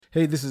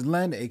Hey, this is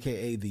Len,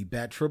 aka the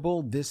Bat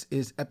Tribble. This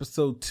is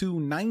episode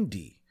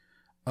 290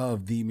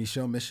 of the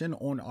Michelle Mission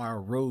on our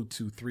road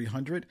to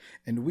 300,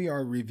 and we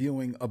are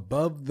reviewing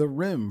Above the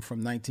Rim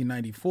from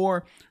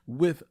 1994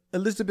 with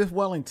Elizabeth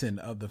Wellington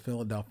of the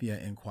Philadelphia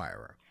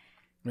Inquirer.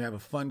 We have a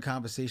fun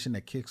conversation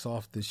that kicks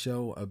off the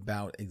show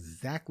about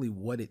exactly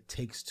what it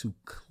takes to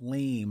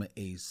claim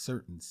a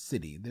certain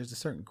city. There's a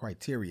certain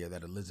criteria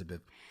that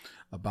Elizabeth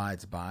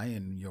abides by,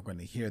 and you're going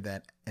to hear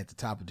that at the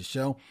top of the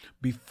show.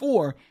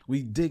 Before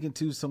we dig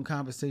into some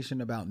conversation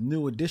about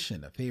New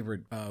Edition, a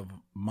favorite of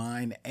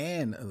mine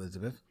and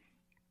Elizabeth,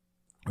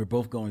 we're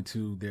both going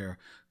to their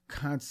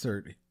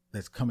concert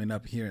that's coming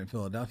up here in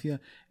Philadelphia,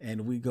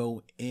 and we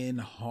go in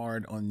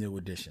hard on New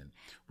Edition.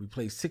 We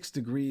play 6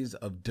 Degrees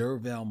of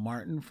Dervell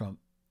Martin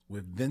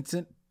with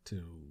Vincent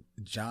to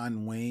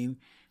John Wayne,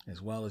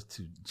 as well as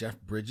to Jeff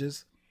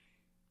Bridges.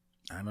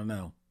 I don't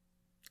know.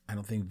 I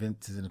don't think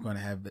Vince is going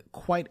to have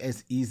quite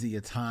as easy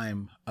a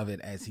time of it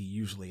as he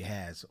usually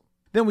has.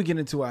 Then we get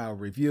into our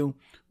review,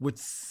 which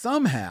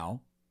somehow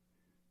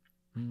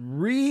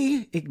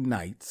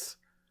reignites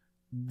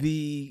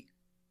the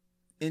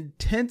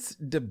intense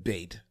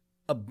debate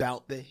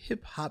about the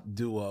hip-hop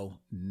duo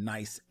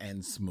Nice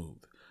and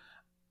Smooth.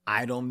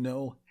 I don't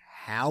know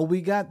how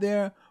we got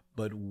there,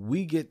 but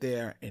we get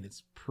there, and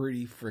it's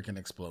pretty freaking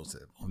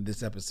explosive on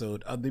this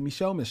episode of the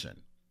Michelle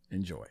Mission.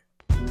 Enjoy.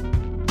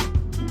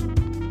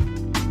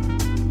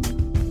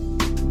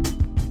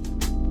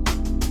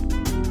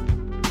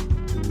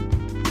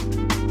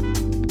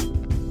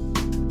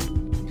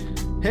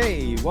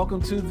 Hey,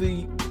 welcome to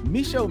the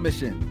Michelle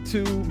Mission,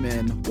 2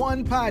 Men,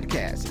 1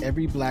 podcast,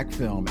 every black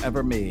film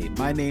ever made.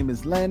 My name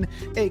is Len,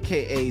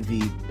 aka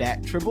the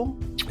Bat Tribble.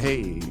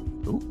 Hey,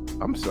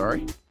 I'm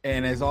sorry.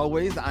 And as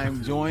always,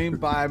 I'm joined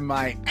by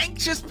my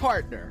anxious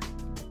partner.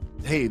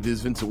 Hey, this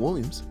is Vincent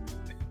Williams.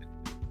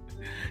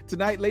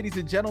 Tonight, ladies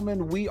and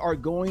gentlemen, we are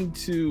going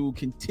to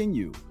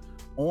continue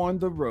on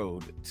the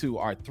road to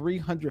our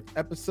 300th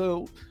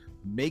episode,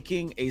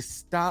 making a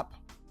stop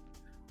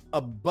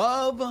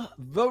Above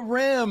the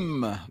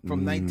Rim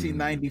from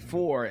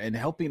 1994, and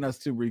helping us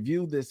to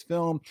review this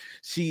film.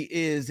 She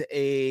is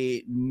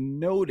a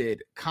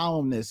noted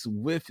columnist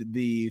with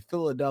the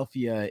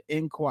Philadelphia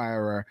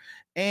Inquirer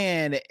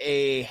and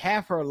a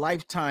half her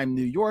lifetime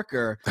New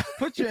Yorker.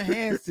 Put your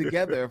hands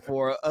together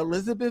for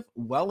Elizabeth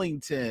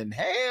Wellington.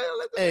 Hey,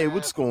 Elizabeth. Hey,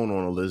 what's going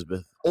on,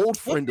 Elizabeth? Old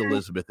friend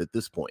Elizabeth at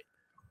this point.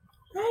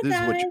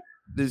 Hi,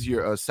 This is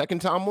your second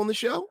time on the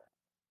show,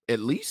 at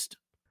least?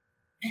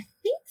 I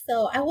think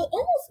so. I would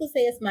almost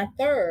say it's my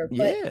third,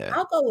 but Yeah.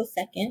 I'll go with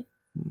second.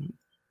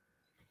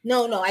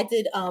 No, I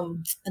did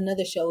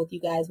another show with you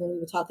guys when we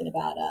were talking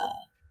about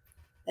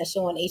that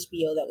show on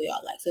HBO that we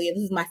all like. So yeah,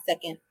 this is my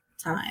second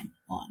time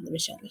on the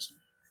Michelle Mission.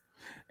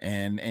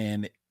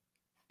 And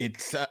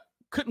it's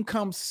couldn't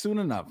come soon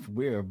enough.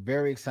 We're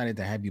very excited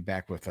to have you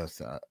back with us,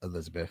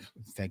 Elizabeth.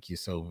 Thank you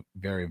so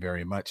very,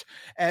 very much.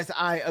 As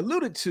I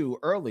alluded to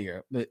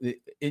earlier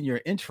in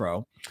your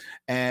intro,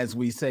 as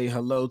we say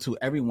hello to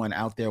everyone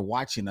out there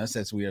watching us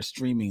as we are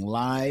streaming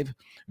live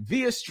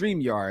via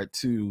StreamYard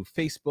to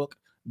Facebook,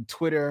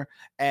 Twitter,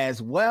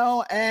 as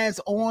well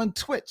as on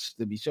Twitch.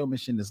 The Michelle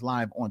Mission is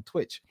live on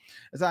Twitch.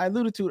 As I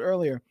alluded to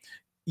earlier,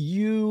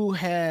 you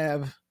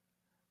have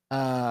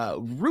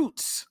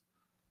roots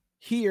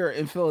here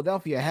in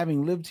Philadelphia,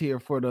 having lived here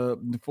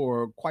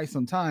for quite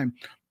some time,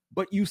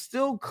 but you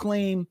still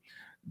claim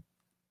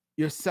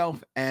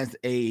yourself as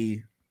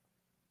a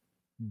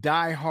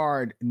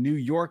diehard New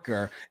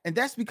Yorker, and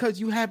that's because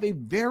you have a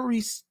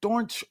very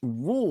staunch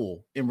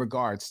rule in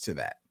regards to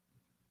that.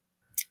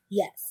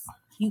 Yes,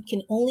 you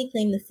can only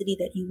claim the city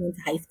that you went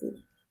to high school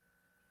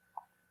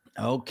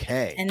in.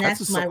 Okay, and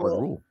that's my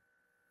rule.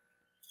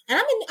 And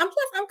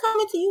I'm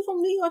coming to you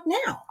from New York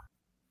now.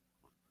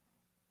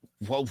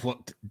 Well,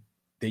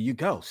 there you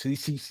go. She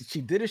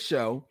did a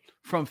show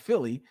from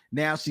Philly.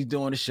 Now she's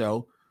doing a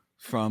show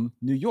from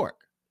New York,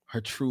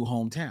 her true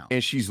hometown.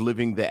 And she's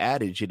living the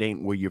adage, it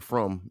ain't where you're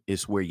from,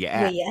 it's where you're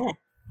at. Where you at.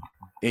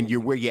 And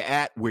you're where you're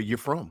at, where you're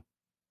from.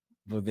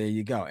 Well, there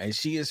you go. And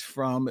she is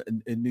from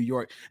New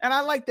York. And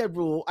I like that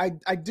rule.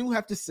 I do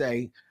have to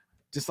say,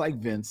 just like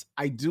Vince,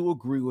 I do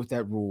agree with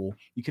that rule.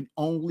 You can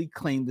only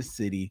claim the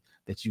city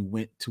that you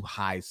went to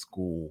high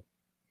school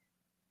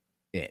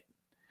in.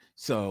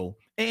 So,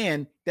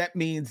 and that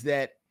means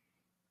that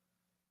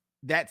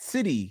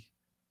city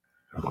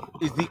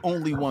is the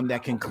only one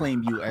that can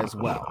claim you as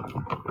well.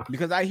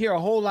 Because I hear a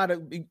whole lot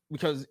of,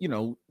 because,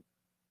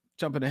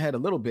 jumping ahead a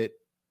little bit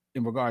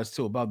in regards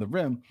to Above the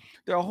Rim,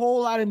 there are a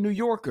whole lot of New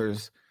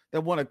Yorkers that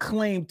want to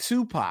claim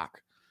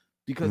Tupac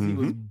because he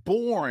was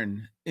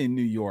born in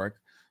New York.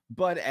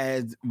 But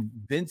as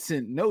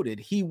Vincent noted,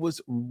 he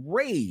was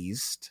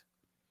raised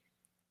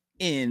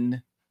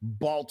in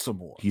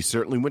Baltimore. He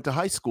certainly went to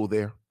high school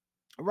there.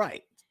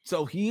 Right.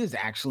 So he is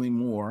actually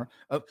more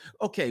of,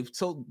 okay.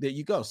 So there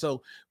you go.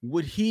 So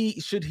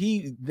should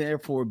he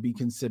therefore be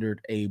considered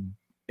a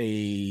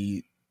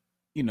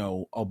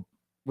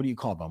what do you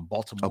call them? A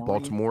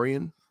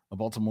Baltimorean? A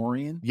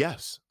Baltimorean?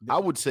 Yes, I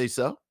would say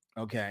so.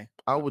 Okay.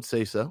 I would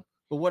say so.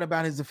 But what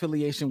about his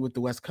affiliation with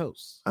the West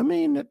Coast? I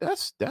mean,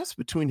 that's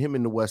between him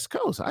and the West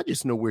Coast. I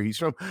just know where he's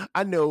from.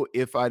 I know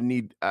if I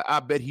need, I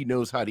bet he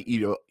knows how to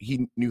eat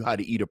he knew how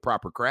to eat a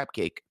proper crab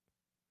cake.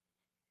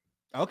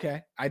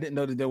 Okay. I didn't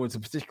know that there was a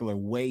particular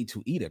way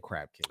to eat a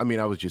crab cake. I mean,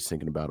 I was just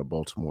thinking about a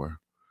Baltimore.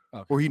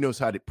 Okay. Or he knows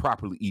how to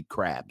properly eat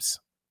crabs.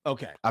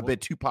 Okay. I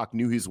bet Tupac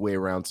knew his way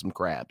around some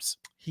crabs.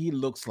 He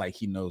looks like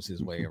he knows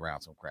his way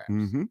around some crabs.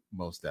 Mm-hmm.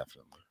 Most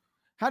definitely.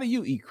 How do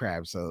you eat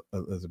crabs,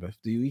 Elizabeth?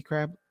 Do you eat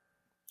crab?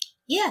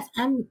 Yes,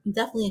 I'm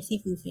definitely a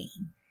seafood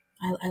fan.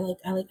 I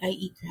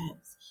eat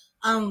crabs.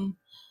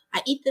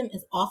 I eat them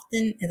as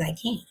often as I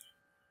can.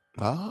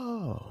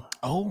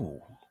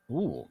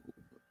 Ooh.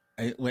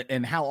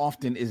 And how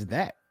often is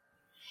that?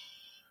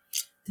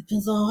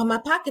 Depends on how my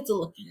pockets are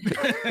looking.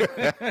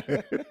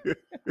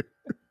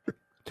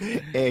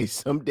 Hey,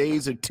 some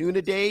days are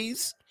tuna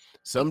days.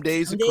 Some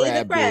days are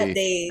crab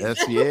days.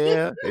 That's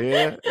yeah.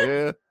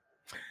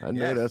 I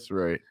know that's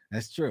right.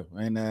 That's true.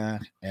 And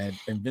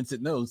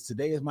Vincent knows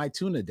today is my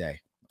tuna day.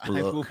 I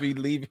will be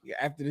leaving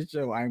after the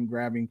show. I'm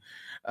grabbing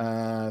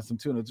some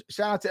tuna.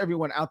 Shout out to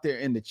everyone out there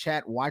in the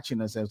chat watching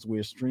us as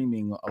we're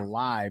streaming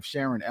live.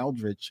 Sharon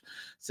Eldridge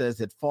says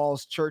that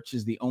Falls Church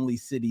is the only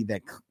city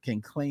that can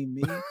claim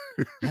me.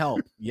 Help.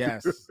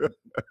 Yes.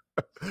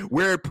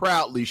 Wear it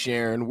proudly,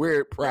 Sharon. Wear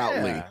it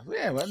proudly.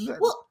 Yeah. Well,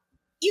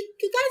 you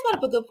guys brought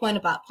up a good point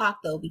about Pac,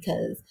 though,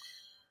 because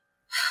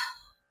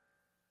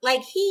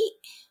like he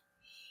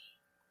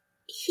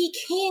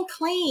can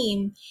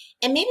claim,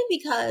 and maybe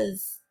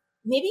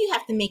you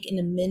have to make an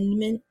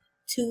amendment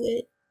to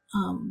it,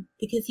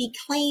 because he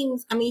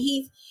claims, I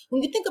mean,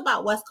 when you think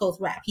about West Coast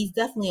rap, he's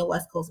definitely a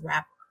West Coast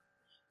rapper,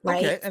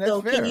 right? Okay, and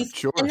that's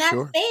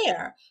fair.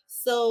 Fair.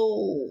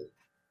 So,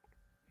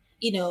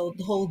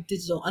 the whole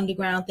digital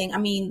underground thing, I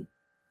mean,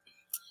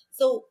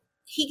 so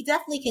he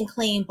definitely can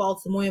claim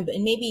Baltimorean, but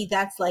maybe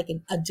that's like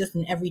just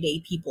an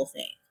everyday people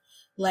thing.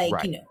 Like,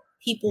 right.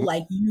 People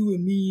like you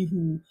and me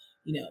who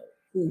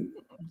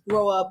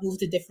grow up, move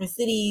to different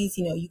cities,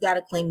 you got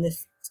to claim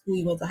this school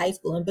you went to high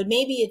school in. But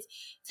maybe it's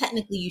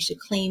technically you should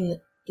claim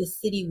the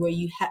city where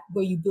you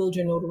build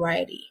your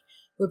notoriety,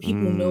 where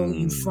people know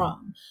you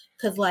from.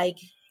 Because, like,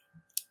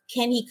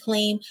 can he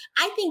claim?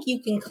 I think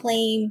you can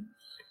claim.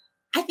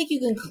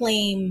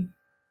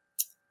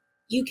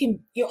 You can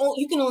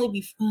only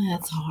be.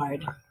 That's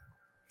hard.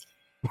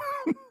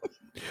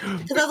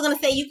 Because I was gonna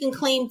say you can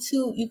claim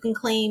too. You can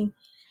claim,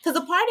 because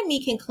a part of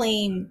me can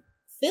claim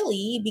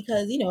Philly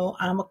because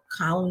I'm a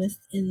columnist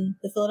in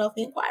the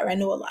Philadelphia Inquirer. I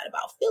know a lot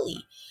about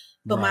Philly,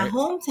 but my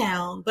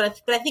hometown.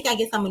 But I think I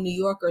guess I'm a New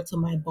Yorker to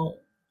my bone.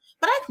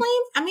 But I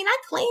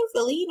claim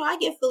Philly. I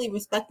give Philly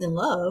respect and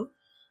love.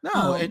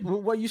 No,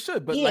 well, you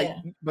should, but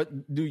but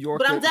New York.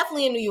 But I'm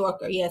definitely a New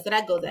Yorker. Yeah, so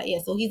that goes out. Yeah,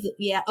 so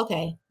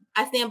okay.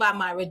 I stand by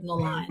my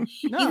original line.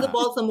 He's a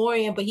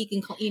Baltimorean, but he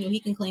can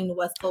claim the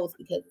West Coast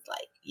because it's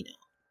like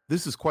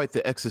This is quite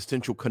the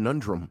existential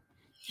conundrum.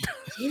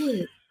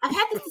 I've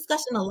had this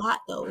discussion a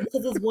lot though,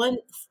 because this one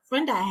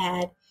friend I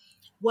had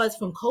was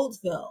from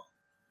Coatesville,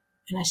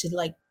 and I should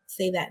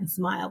say that and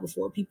smile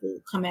before people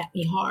come at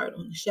me hard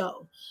on the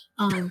show.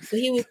 So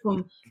he was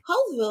from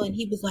Coatesville, and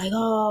he was like,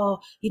 "Oh,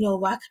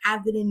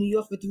 I've been in New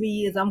York for 3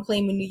 years. I'm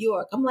claiming New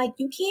York." I'm like,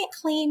 "You can't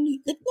claim New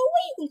York. No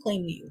way you can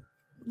claim New York."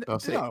 No.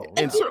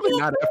 And certainly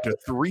not after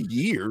 3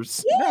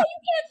 years. Yeah, you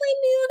can't claim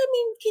New York. I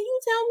mean, can you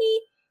tell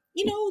me,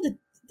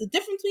 the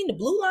difference between the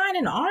blue line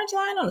and the orange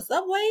line on the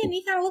subway? And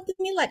he kind of looked at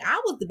me like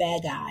I was the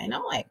bad guy. And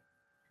I'm like,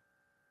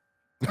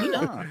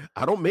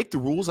 I don't make the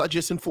rules. I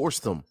just enforce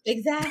them.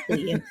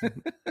 Exactly. And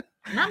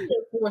I'm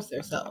the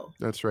enforcer, so.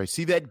 That's right.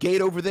 See that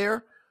gate over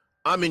there?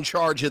 I'm in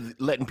charge of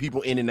letting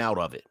people in and out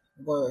of it.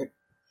 Word.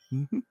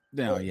 Mm-hmm.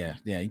 No, yeah,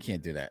 you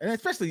can't do that. And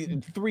especially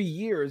in 3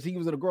 years, he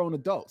was a grown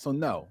adult. So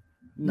no.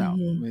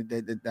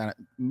 Mm-hmm.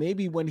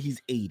 Maybe when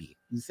he's 80.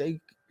 You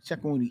say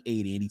check when he's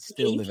 80 and he's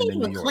still living in New York.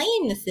 You can't even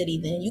claim the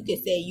city then. You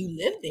could say you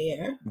live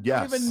there.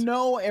 Yes. You don't even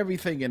know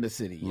everything in the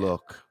city yet.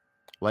 Look,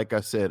 like I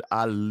said,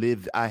 I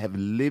have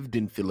lived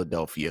in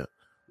Philadelphia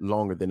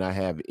longer than I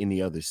have any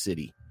other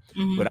city.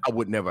 Mm-hmm. But I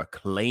would never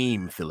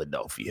claim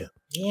Philadelphia.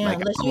 Yeah,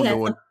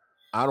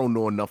 I don't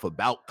know enough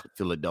about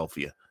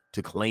Philadelphia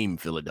to claim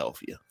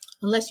Philadelphia.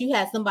 Unless you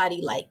had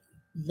somebody like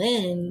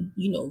Lynn,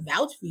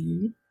 vouch for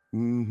you.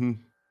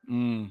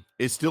 Mm-hmm.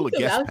 It's still a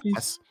guest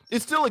pass.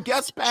 It's still a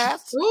guest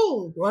pass.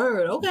 True.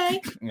 Word. Okay.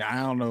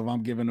 I don't know if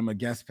I'm giving him a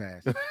guest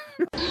pass.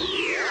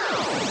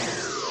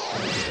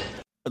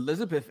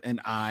 Elizabeth and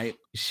I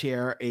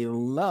share a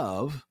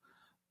love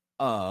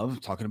of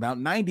talking about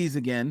 90s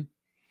again,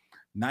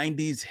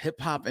 90s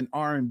hip hop and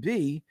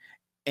R&B,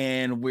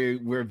 and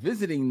we're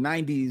visiting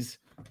 90s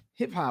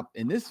hip hop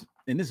in this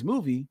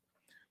movie,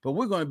 but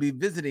we're going to be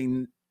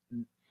visiting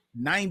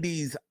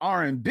 90s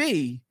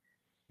R&B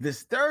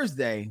this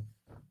Thursday,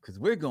 because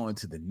we're going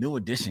to the New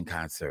Edition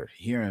concert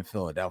here in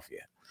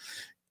Philadelphia.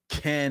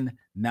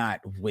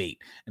 Cannot wait.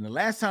 And the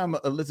last time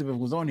Elizabeth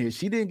was on here,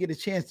 she didn't get a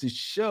chance to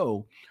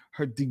show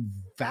her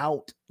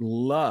devout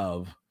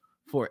love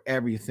for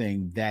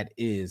everything that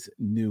is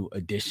New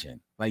Edition.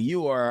 Like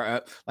you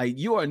are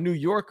a New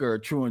Yorker,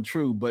 true and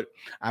true, but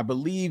I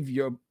believe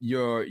your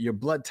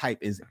blood type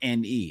is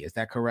NE. Is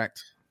that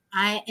correct?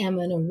 I am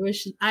an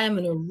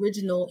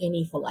original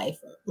NE for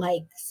lifer.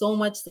 Like so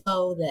much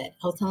so that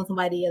I was telling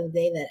somebody the other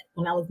day that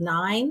when I was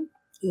 9,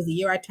 it was the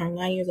year I turned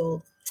 9 years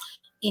old,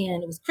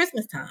 and it was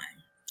Christmas time,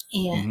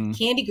 and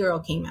Candy Girl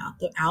came out.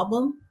 The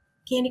album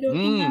Candy Girl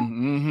came out,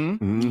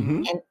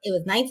 and it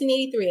was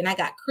 1983, and I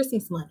got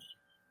Christmas money,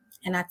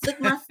 and I took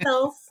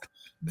myself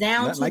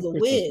down to the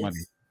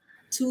Wiz.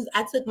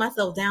 I took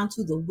myself down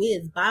to the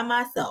Wiz by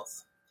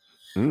myself.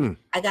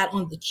 I got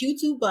on the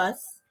Q2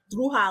 bus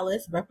through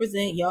Hollis,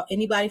 represent y'all.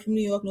 Anybody from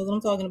New York knows what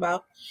I'm talking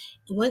about.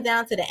 Went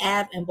down to the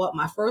Ave and bought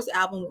my first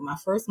album with my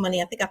first money.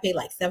 I think I paid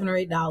like $7 or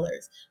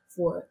 $8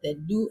 for the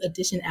New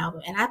Edition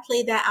album, and I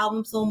played that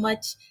album so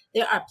much.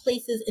 There are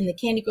places in the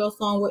Candy Girl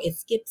song where it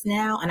skips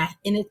now, and I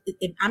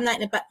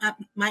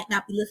might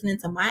not be listening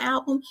to my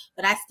album,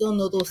 but I still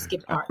know those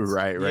skip parts.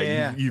 Right.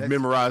 Yeah, you've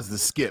memorized the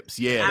skips.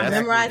 Yeah, I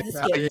memorized the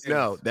skips.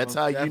 That's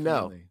how you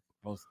know.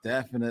 Most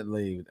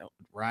definitely.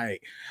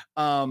 Right.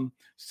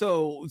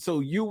 So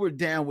you were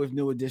down with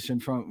New Edition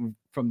from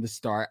the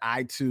start.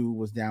 I too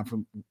was down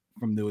from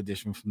New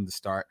Edition from the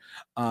start.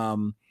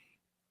 How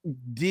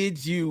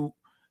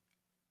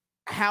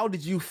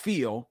did you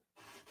feel?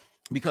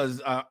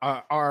 Because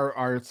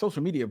our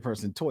social media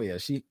person,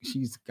 Toya,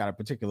 she's got a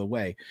particular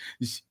way.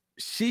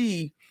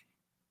 She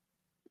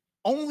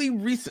only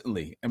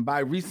recently, and by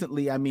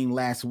recently I mean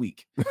last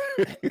week,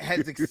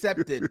 has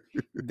accepted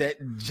that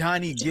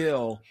Johnny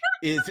Gill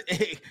is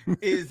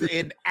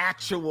an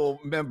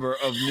actual member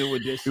of New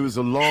Edition. It was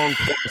a long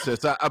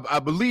process. I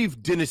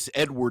believe Dennis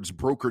Edwards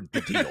brokered the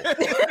deal.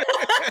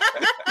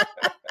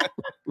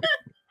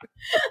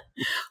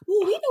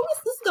 Ooh,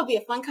 this is gonna be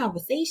a fun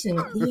conversation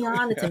with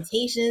Leon, the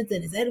Temptations,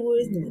 Dennis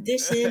Edwards, New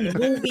Edition, the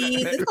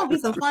movies. It's gonna be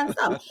some fun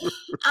stuff.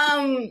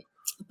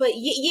 But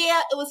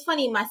yeah, it was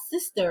funny. My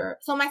sister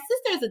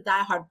is a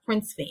diehard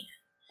Prince fan.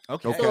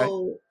 Okay.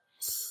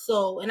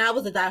 So, and I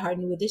was a diehard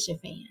New Edition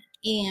fan.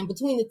 And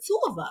between the two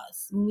of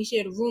us, when we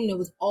shared a room, there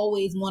was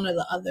always one or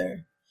the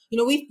other. You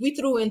know, we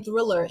threw in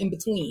Thriller in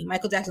between.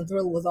 Michael Jackson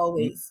Thriller was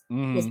always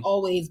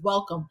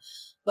welcome.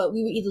 But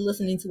we were either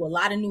listening to a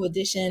lot of New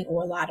Edition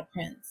or a lot of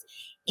Prince.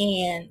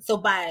 And so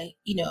by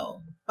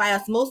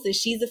osmosis,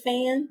 she's a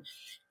fan.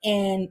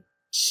 And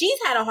she's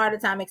had a harder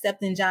time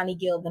accepting Johnny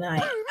Gill than I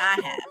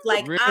have.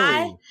 Like, really?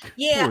 I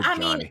Johnny.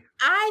 mean,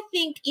 I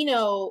think,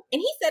 and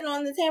he said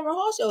on the Tamara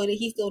Hall show that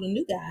he's still the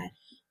new guy.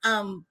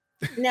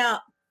 Now,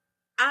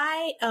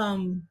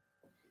 Can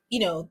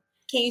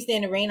You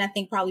Stand the Rain, I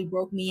think probably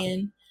broke me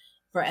in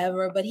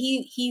forever, but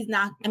he's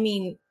not, I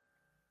mean,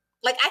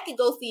 like I could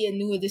go see a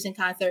New Edition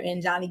concert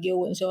and Johnny Gill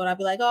wouldn't show, and I'd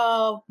be like,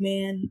 oh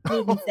man, it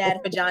would be sad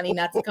for Johnny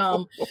not to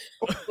come.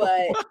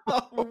 But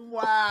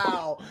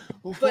wow.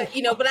 But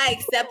but I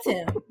accept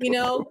him.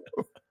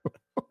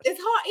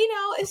 It's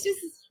hard. It's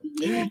just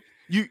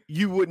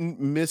You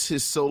wouldn't miss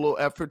his solo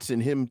efforts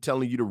and him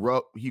telling you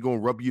he gonna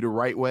rub you the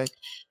right way.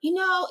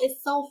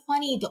 It's so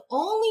funny. The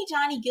only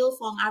Johnny Gill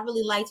song I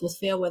really liked was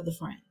Fairweather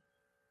Friend.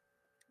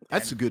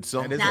 That's a good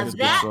song. Now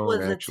that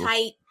was a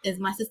tight, as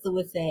my sister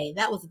would say,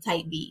 that was a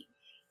tight beat.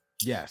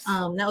 Yes.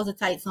 That was a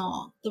tight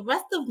song. The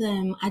rest of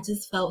them, I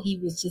just felt he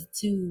was just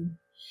too.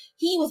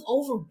 He was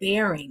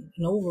overbearing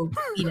and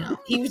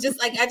he was just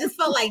like, I just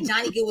felt like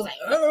Johnny Gill was like,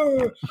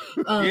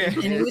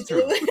 and it was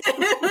true.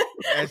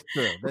 That's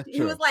true.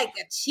 He was like,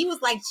 she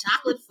was like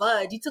chocolate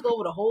fudge. He took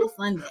over the whole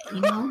Sunday,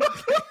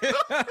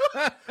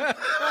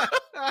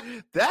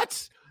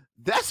 That's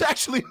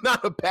actually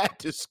not a bad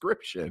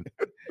description.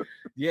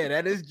 Yeah,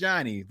 that is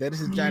Johnny. That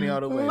is Johnny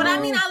all the way. But I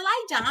mean, I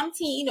like John. I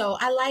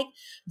like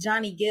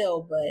Johnny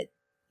Gill, but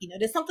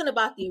there's something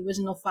about the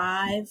original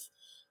 5.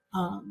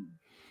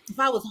 If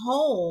I was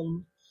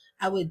home,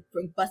 I would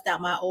bust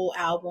out my old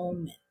album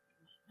and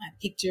my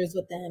pictures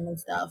with them and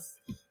stuff.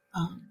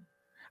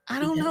 I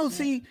don't know.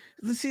 See,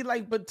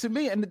 like, but to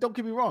me, and don't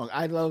get me wrong,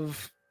 I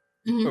love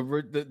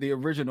the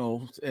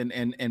originals,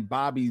 and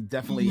Bobby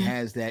definitely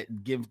has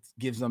that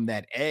gives them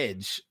that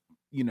edge.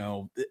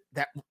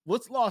 That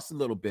was lost a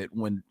little bit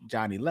when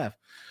Johnny left,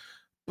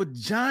 but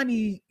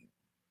Johnny,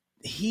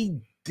 he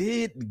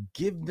did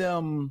give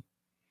them.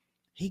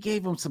 He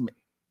gave them some.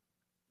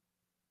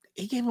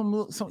 He gave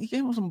him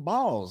some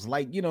balls,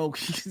 like,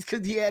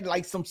 because he had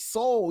like some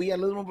soul. He had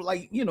a little,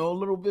 like, a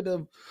little bit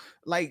of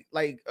like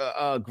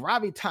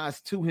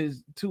gravitas to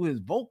his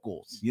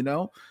vocals.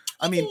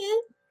 I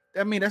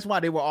mean, that's why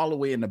they were all the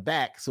way in the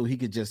back, so he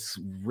could just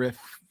riff,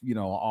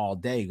 all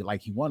day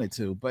like he wanted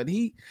to. But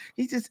he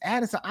just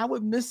added some. I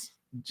would miss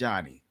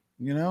Johnny.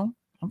 I'm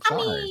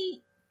sorry. I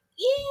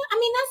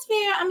mean, that's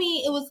fair. I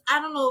mean, it was. I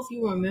don't know if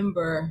you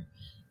remember.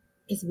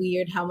 It's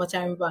weird how much I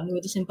remember about New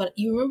Edition, but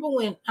I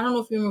don't know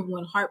if you remember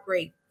when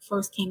Heartbreak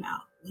first came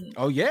out. When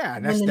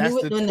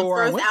the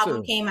first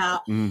album came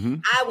out,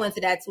 I went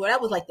to that tour.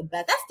 That was like the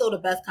best. That's still the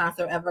best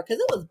concert ever because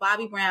it was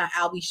Bobby Brown,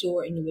 Albie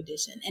Shore, and New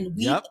Edition. And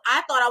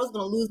I thought I was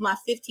going to lose my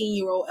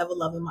 15-year-old ever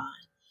loving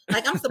mind.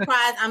 Like, I'm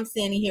surprised I'm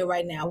standing here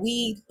right now.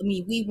 We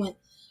went,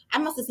 I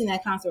must have seen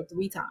that concert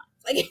 3 times.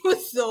 Like, it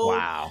was so,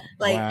 Wow.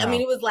 like, Wow. I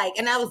mean, it was like,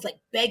 and I was like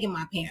begging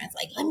my parents,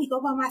 like, let me go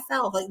by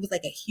myself. Like, it was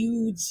like a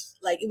huge,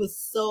 like, it was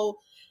so,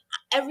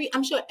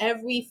 I'm sure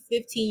every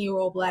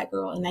 15-year-old Black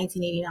girl in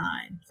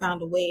 1989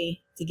 found a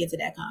way to get to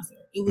that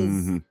concert. It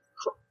was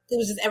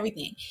just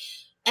everything.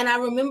 And I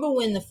remember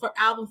when the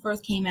album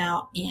first came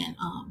out, and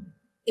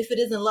If It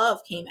Isn't Love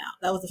came out.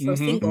 That was the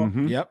first single.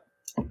 Yep.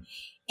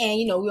 And,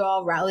 we were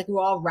all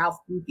Ralph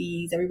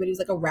groupies. Everybody was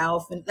like a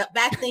Ralph. And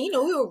back then, we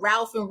were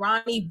Ralph and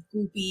Ronnie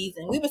groupies.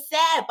 And we were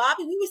sad.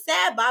 We were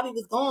sad Bobby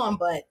was gone,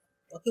 but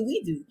what could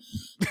we do?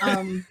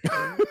 I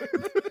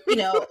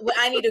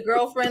Need a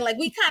Girlfriend. Like,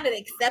 we kind of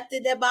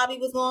accepted that Bobby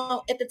was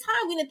gone. At the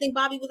time, we didn't think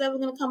Bobby was ever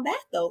going to come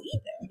back, though,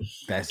 either.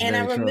 And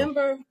I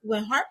remember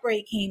when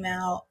Heartbreak came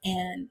out,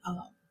 and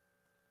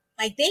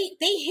like they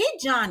hid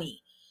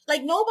Johnny.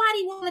 Like,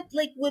 nobody wanted,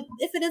 like, with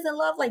If It Isn't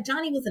Love, like,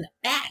 Johnny was in the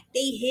back.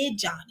 They hid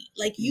Johnny.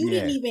 Like, you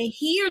didn't even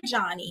hear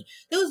Johnny.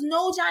 There was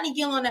no Johnny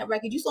Gill on that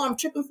record. You saw him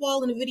trip and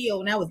fall in the video,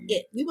 and that was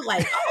it. We were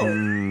like, oh,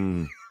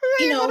 you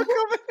know what I'm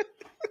saying?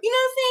 He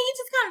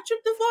just kind of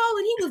tripped and fall,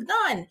 and he was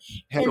done.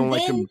 Had and on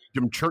then, like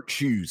them church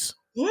shoes.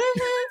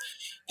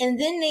 And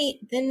then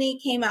they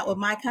came out with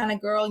My Kind of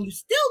Girl, and you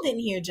still didn't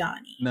hear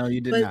Johnny. No, you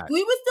did but not.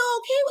 We were still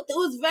okay with it. It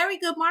was very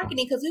good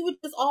marketing because we were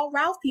just all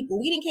Ralph people.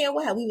 We didn't care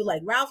what. We were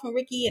like Ralph and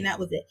Ricky, and that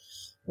was it.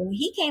 When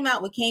he came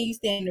out with Can You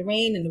Stand the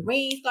Rain, and the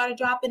rain started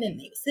dropping, and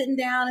they were sitting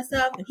down and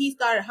stuff, and he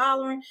started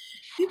hollering,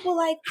 people were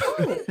like,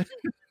 oh.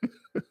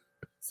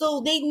 So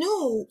they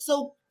knew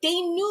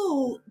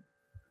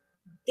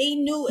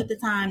at the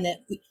time that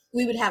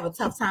we would have a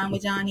tough time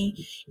with Johnny,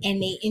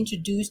 and they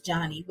introduced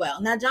Johnny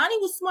well. Now, Johnny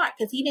was smart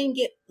because he didn't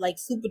get like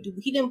super duper.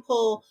 He didn't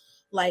pull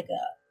like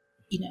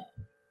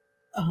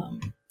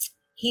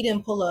he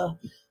didn't pull a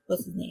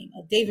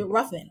David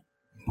Ruffin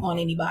on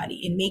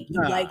anybody and make you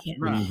like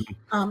him.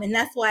 And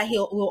that's why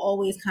we'll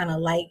always kind of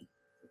like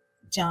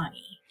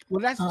Johnny.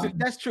 Well,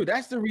 that's true.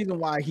 That's the reason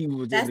why he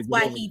was. That's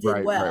why he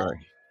did well. Right.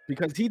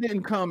 Because he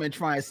didn't come and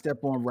try and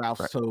step on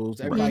Ralph's toes.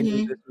 Everybody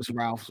knew this was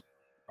Ralph's.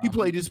 He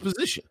played his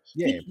position.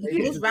 Yeah,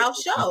 it was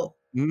Ralph's show.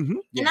 Mm-hmm.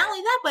 And not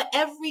only that, but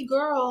every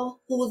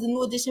girl who was a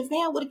New Edition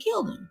fan would have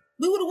killed him.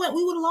 We would have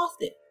lost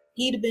it.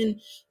 They'd have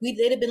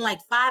been like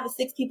 5 or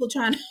 6 people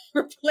trying to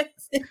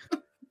replace him.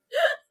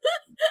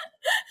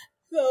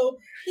 So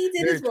he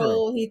did his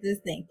role, he did his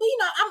thing. But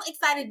I'm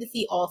excited to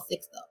see all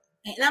 6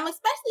 though. And I'm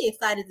especially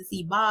excited to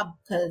see Bob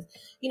because,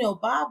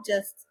 Bob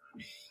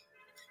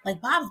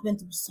Bob's been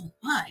through so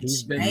much.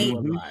 He's been right? through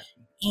a lot.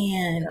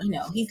 And,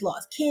 he's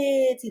lost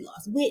kids. He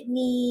lost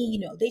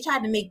Whitney. They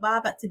tried to make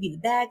Bob out to be the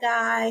bad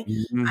guy.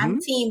 Mm-hmm.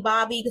 I'm team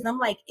Bobby because I'm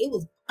like,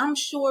 I'm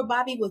sure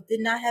Bobby did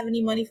not have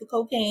any money for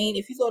cocaine.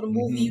 If you saw the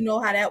movie, you know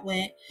how that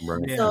went.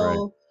 Right.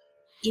 So,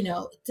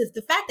 just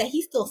the fact that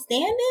he's still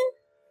standing,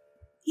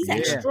 he's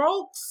had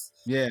strokes.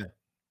 Yeah.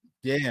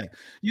 Yeah.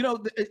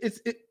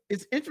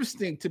 It's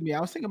interesting to me.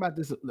 I was thinking about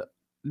this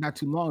not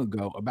too long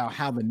ago about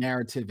how the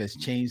narrative has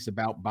changed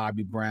about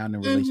Bobby Brown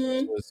and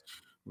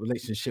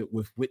relationship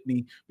with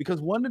Whitney, because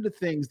one of the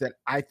things that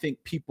I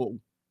think people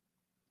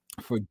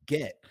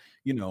forget,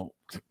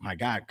 my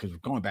God, because we're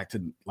going back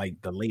to like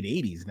the late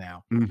 80s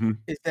now,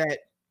 is that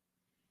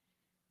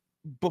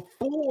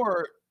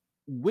before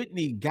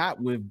Whitney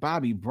got with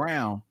Bobby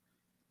Brown,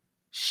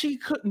 she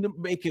couldn't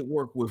make it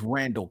work with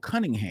Randall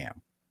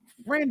Cunningham.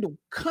 Randall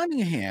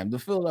Cunningham, the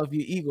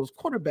Philadelphia Eagles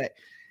quarterback,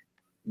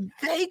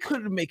 they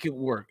couldn't make it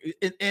work.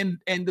 And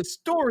the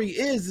story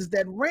is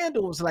that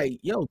Randall was like,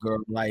 yo, girl,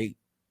 like,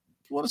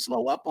 you want to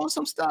slow up on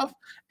some stuff?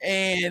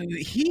 And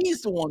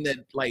he's the one that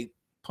like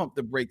pumped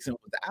the brakes and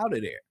was out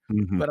of there.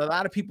 But a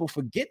lot of people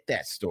forget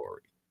that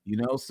story,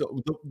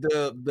 so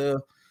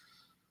the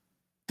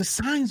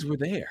signs were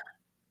there.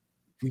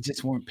 We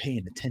just weren't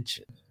paying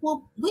attention.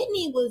 Well,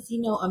 Whitney was,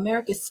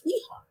 America's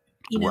sweetheart.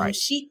 Right.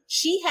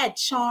 She had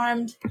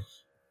charmed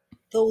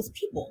those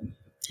people.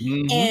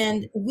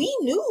 And we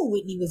knew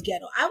Whitney was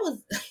ghetto. I was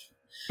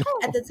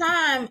at the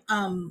time,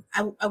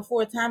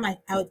 for a time I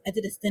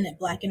did a stint at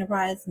Black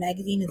Enterprise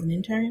magazine as an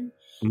intern.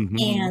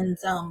 And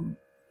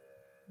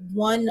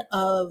one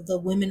of the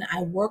women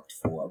I worked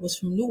for was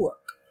from Newark.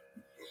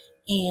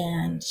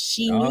 And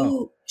she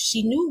knew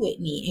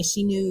Whitney, and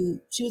she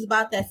was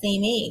about that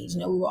same age.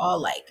 We were all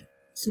like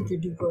super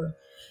duper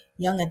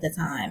young at the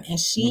time. And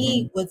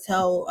she would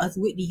tell us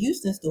Whitney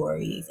Houston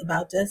stories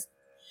about just,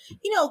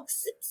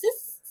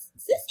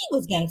 Sissy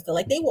was gangster.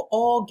 Like, they were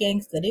all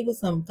gangster. They were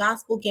some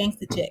gospel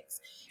gangster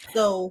chicks.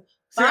 So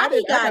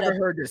Bobby I never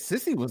heard that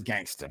Sissy was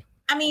gangster.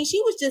 I mean,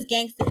 she was just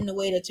gangster in the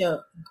way that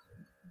your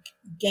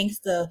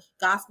gangster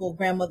gospel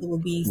grandmother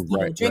would be,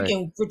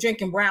 drinking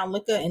brown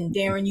liquor and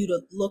daring you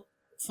to look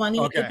funny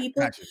to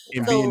people. Gotcha.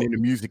 And being in the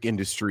music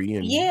industry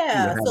and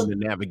having to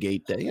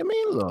navigate that. I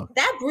mean, look.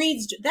 That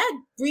breeds, how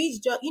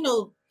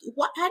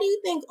do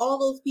you think all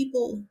those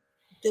people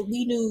that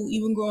we knew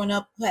even growing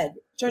up had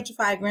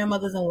churchified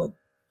grandmothers and were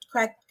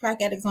crack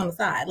addicts on the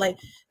side? Like,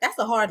 that's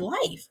a hard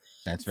life.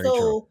 That's very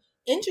true.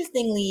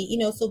 interestingly,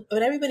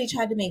 but everybody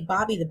tried to make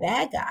Bobby the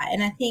bad guy,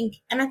 and I think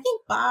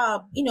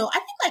Bob, I think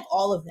like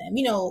all of them,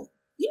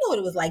 what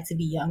it was like to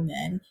be young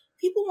then.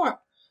 People weren't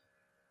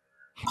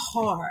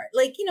hard,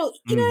 like what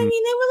I mean. They were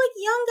like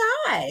young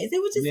guys. They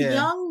were just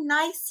young,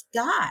 nice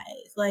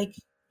guys, like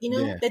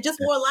that just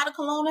wore a lot of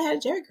cologne and had a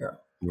jerry curl.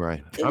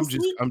 Right.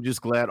 I'm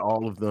just glad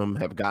all of them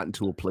have gotten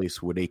to a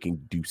place where they can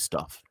do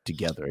stuff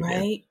together again.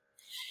 Right.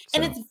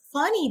 So. And it's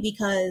funny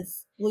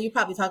because, well, you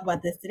probably talk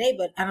about this today,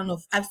 but I don't know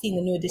if I've seen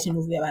the New Edition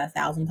movie about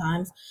 1,000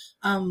 times.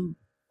 But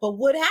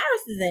Wood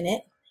Harris is in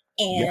it,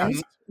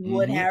 and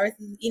Wood Harris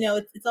is,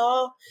 it's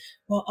all,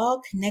 we're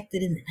all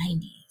connected in the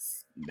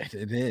 90s.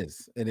 It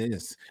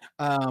is.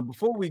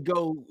 Before we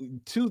go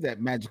to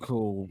that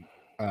magical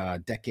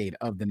decade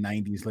of the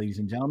 90s, ladies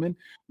and gentlemen,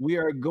 we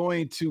are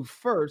going to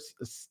first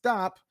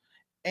stop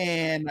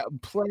and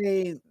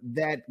play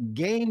that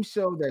game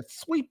show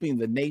that's sweeping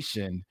the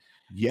nation.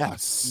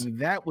 Yes.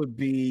 That would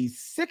be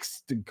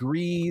 6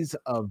 Degrees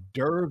of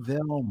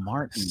D'Urville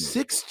Martin.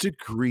 6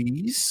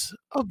 Degrees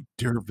of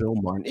D'Urville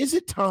Martin. Is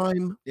it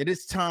time? It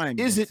is time.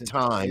 Is it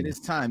time? It is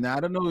time. Now, I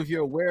don't know if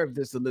you're aware of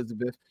this,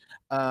 Elizabeth.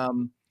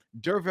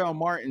 D'Urville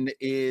Martin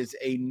is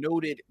a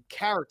noted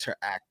character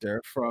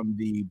actor from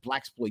the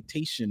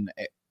blaxploitation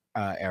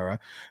era.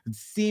 It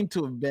seemed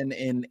to have been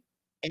in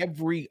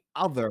every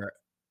other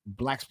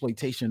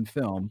blaxploitation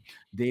film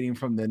dating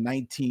from the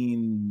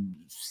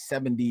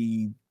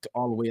 1970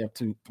 all the way up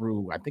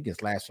through I think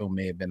his last film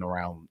may have been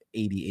around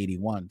 80,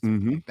 81,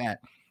 something like that.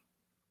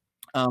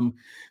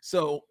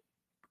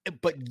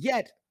 But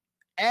yet,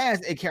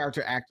 as a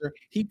character actor,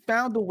 he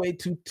found a way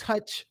to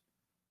touch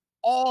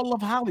all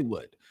of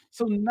Hollywood.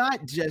 So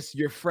not just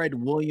your Fred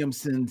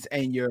Williamsons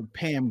and your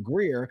Pam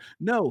Grier.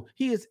 No,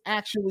 he has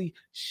actually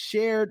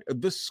shared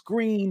the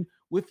screen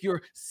with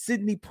your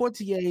Sidney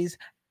Poitiers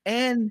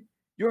and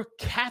your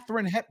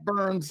Katharine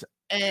Hepburns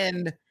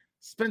and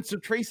Spencer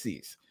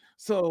Tracy's.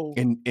 So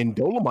and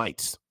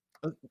Dolomites.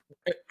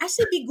 I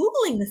should be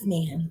Googling this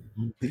man.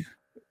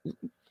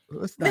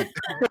 Let's not.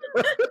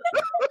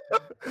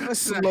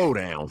 Slow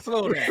down. I've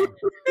never seen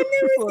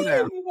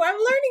him before. I'm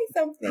learning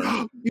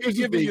something.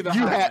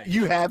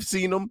 You have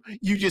seen him.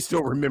 You just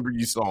don't remember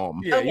you saw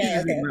him. Yeah,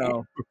 okay.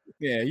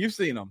 Yeah, you've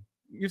seen him.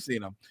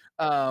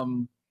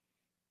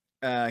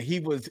 He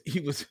was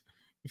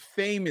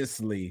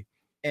famously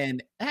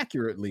and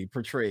accurately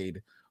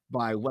portrayed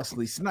by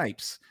Wesley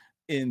Snipes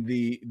in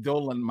the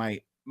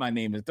Dolomite. My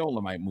Name is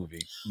Dolomite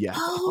movie. Yeah.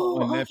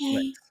 Oh, on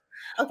okay.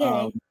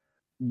 Netflix.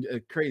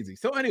 Crazy.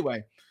 So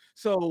anyway,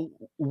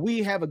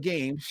 we have a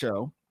game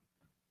show,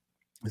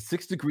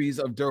 6 Degrees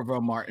of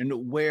D'Urville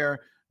Martin, where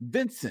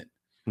Vincent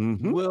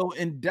will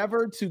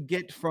endeavor to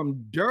get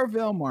from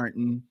D'Urville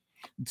Martin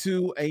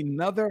to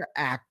another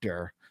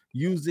actor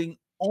using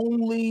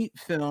only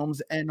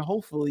films and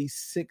hopefully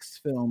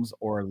 6 films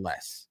or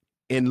less.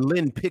 And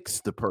Lynn picks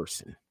the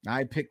person.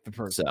 I picked the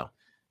person. So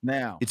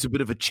now it's a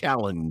bit of a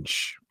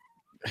challenge.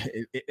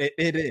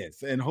 It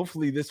is. And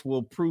hopefully this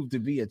will prove to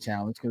be a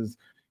challenge because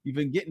you've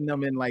been getting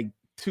them in like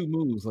 2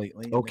 moves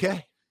lately.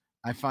 Okay.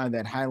 I find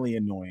that highly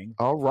annoying.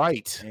 All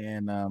right.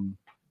 And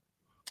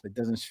it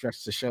doesn't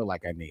stretch the show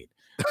like I need.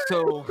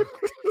 So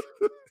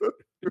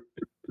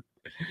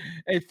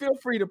hey, feel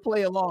free to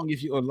play along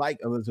if you would like,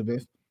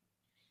 Elizabeth.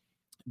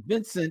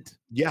 Vincent,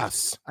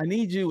 yes, I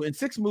need you in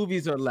 6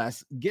 movies or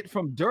less. Get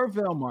from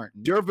D'Urville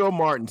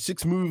Martin.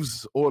 6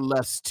 moves or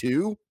less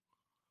to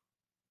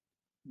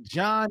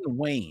John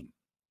Wayne.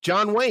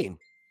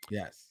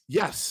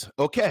 Yes.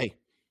 Okay.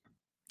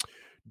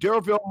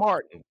 D'Urville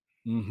Martin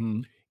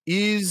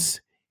is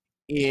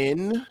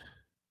in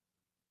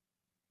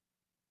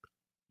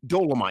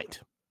Dolomite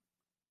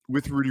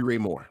with Rudy Ray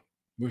Moore.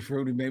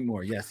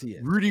 Yes, he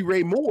is. Rudy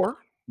Ray Moore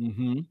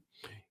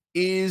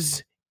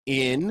is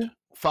in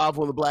 5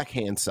 on the Black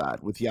Hand Side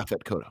with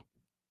Yaphet Kotto.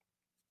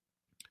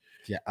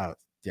 Yeah.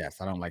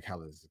 Yes, I don't like how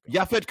this is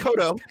going. Yaphet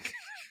Kotto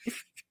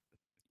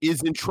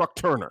is in Truck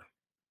Turner.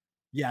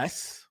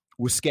 Yes.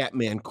 With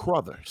Scatman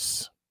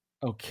Crothers.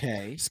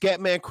 Okay.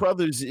 Scatman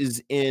Crothers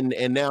is in,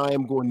 and now I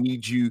am going to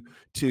need you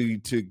to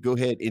go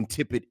ahead and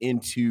tip it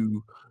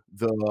into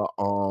the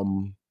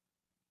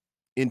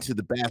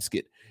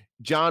basket.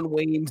 John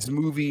Wayne's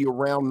movie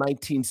around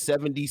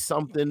 1970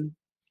 something.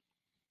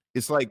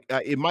 It's like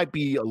it might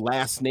be a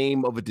last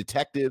name of a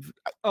detective.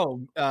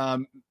 Oh,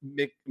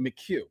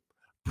 McHugh.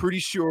 Pretty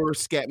sure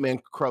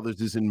Scatman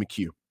Crothers is in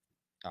McHugh.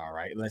 All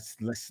right, let's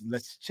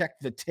check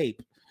the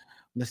tape.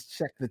 Let's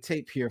check the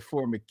tape here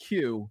for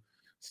McHugh,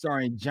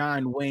 starring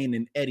John Wayne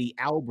and Eddie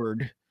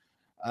Albert.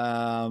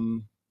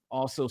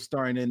 Also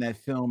starring in that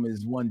film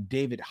is one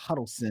David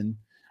Huddleston,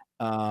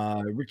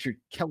 Richard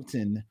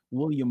Kelton,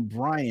 William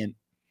Bryant.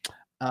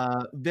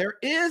 There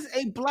is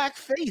a black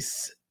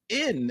face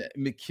in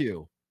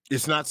McHugh.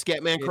 It's not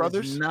Scatman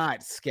Crothers? It's not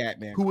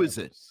Scatman. Who Crothers. Is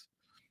it?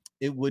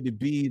 It would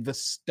be the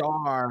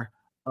star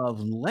of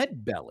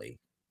Leadbelly,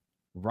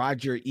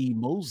 Roger E.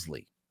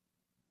 Mosley.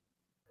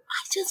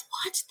 I just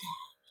watched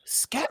that.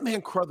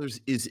 Scatman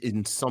Crothers is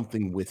in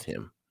something with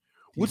him.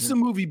 What's the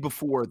movie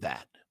before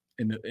that?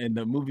 in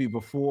the movie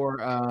before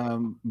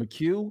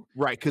McHugh.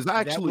 Right, because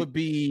I actually that would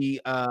be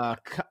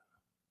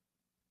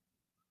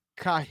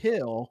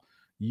Cahill,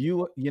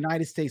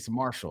 United States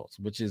Marshals,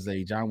 which is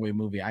a John Wayne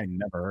movie I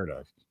never heard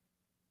of.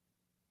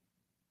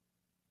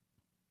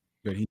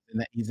 But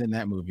he's in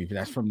that movie.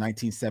 That's from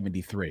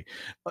 1973.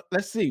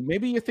 Let's see.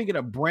 Maybe you're thinking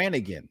of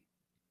Brannigan.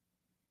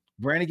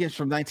 Brannigan's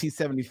from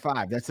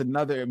 1975. That's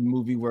another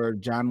movie where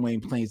John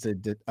Wayne plays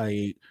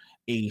a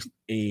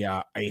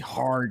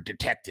hard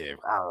detective.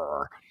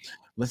 Arr.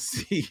 Let's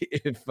see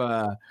if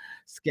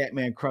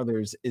Scatman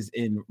Crothers is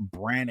in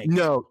Brannigan.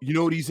 No, you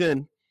know what he's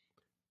in?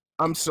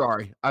 I'm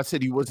sorry. I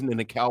said he wasn't in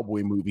a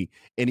cowboy movie,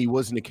 and he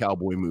wasn't a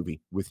cowboy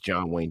movie with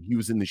John Wayne. He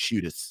was in The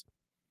Shootist.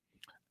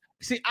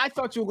 See, I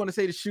thought you were going to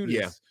say The Shootist.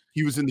 Yeah,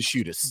 he was in The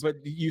Shootist. But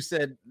you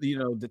said,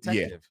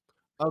 detective.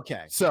 Yeah.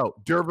 Okay. So,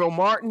 D'Urville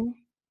Martin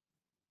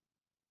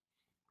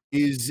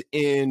is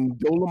in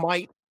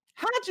Dolomite.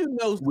 How'd you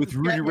know with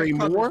Rudy Ray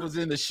Moore was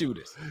in The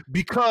Shootist?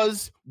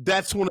 Because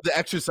that's one of the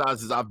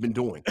exercises I've been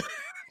doing.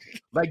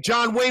 Like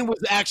John Wayne was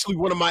actually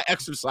one of my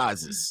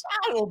exercises.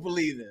 I don't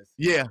believe this.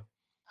 Yeah.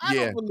 I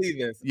don't believe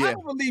this. Yeah. I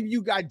don't believe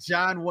you got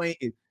John Wayne.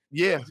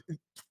 Yeah.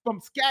 From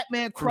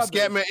Scatman Crothers. From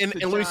Scatman. And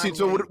let me see.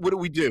 So what do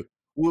we do?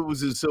 What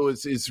was it? So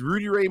it's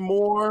Rudy Ray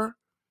Moore,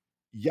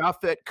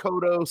 Yaphet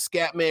Kotto,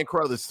 Scatman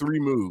Crothers, 3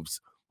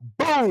 moves.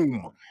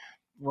 Boom.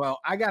 Well,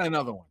 I got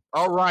another one.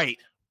 All right.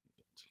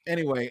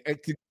 Anyway,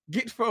 to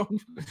get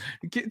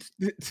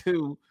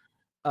to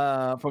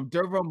from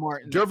D'Urville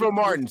Martin. D'Urville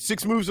Martin,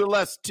 6 moves or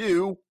less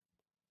to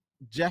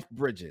Jeff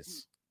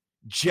Bridges.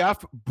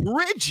 Jeff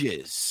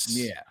Bridges.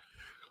 Yeah.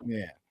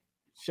 Yeah.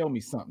 Show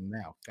me something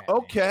now.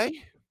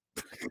 Okay.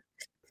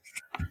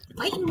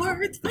 Fighting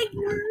words.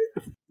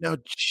 Now,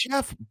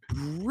 Jeff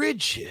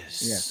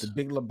Bridges. Yes, the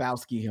Big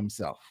Lebowski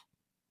himself.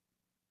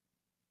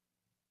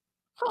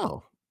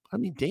 Oh, I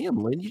mean, damn,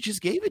 Lynn, you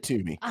just gave it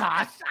to me.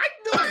 I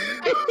knew.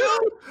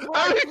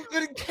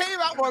 It came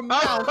out my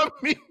mouth.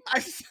 I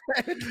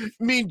said,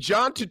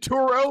 John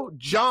Turturro,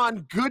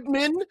 John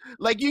Goodman.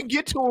 Like, you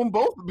get to them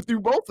both through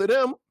both of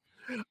them.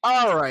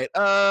 All right,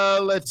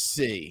 let's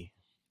see.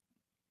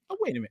 Oh,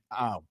 wait a minute.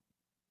 Oh,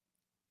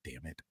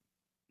 damn it.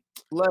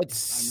 Let's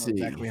see. I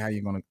know exactly how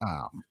you're going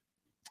to.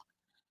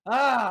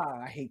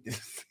 I hate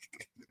this.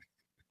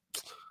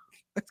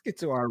 Let's get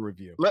to our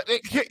review.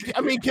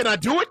 Can I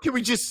do it? Can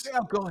we just... Yeah,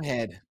 go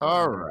ahead.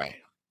 All right.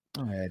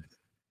 Go ahead.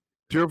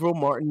 D'Urville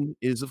Martin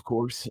is, of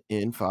course,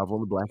 in Five on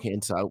the Black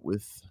Hand Side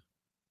with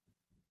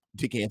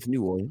Dick Anthony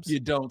Williams. You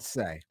don't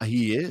say.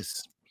 He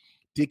is.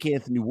 Dick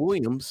Anthony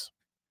Williams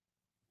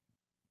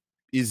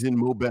is in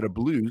Mo Better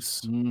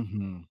Blues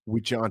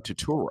with John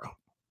Turturro.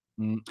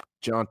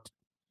 John,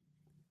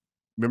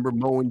 remember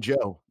Mo and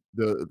Joe?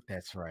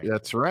 That's right.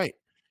 That's right.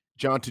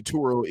 John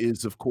Turturro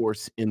is, of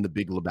course, in The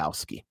Big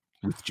Lebowski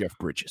with Jeff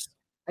Bridges.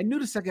 I knew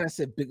the second I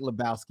said Big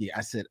Lebowski,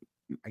 I said,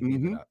 I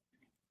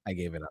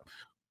gave it up.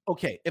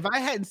 Okay, if I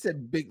hadn't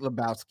said Big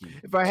Lebowski.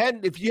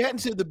 If you hadn't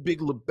said The Big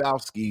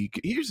Lebowski,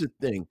 here's the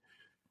thing.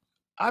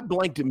 I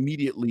blanked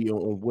immediately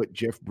on what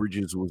Jeff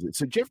Bridges was.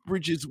 So Jeff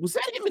Bridges, was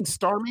that him in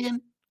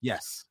Starman?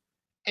 Yes.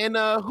 And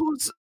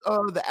who's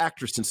the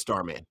actress in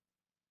Starman?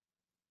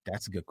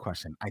 That's a good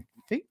question. I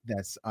think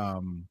that's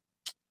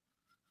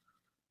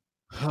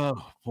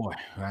oh boy,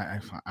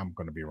 I'm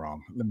going to be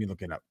wrong. Let me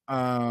look it up.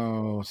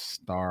 Oh,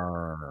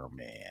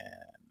 Starman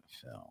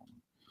film.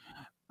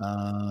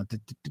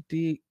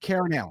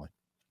 Karen Allen.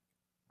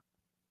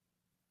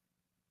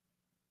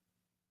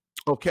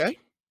 Okay.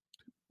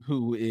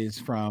 Who is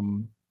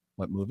from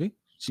what movie?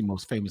 She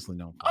most famously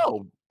known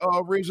for.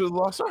 Razor of the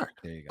Lost Ark.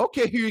 There you go.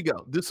 Okay, here you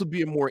go. This will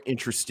be a more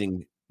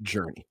interesting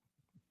journey.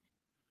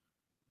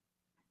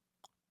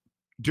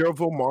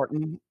 D'Urville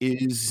Martin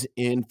is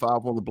in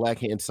Five on the Black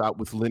Hand Side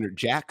with Leonard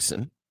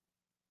Jackson.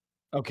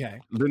 Okay.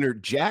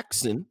 Leonard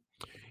Jackson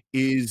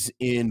is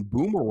in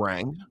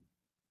Boomerang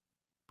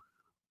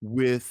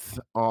with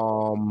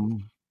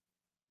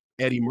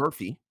Eddie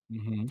Murphy.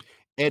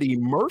 Eddie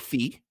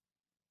Murphy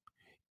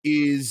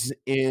is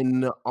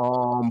in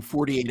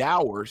 48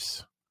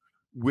 Hours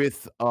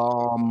with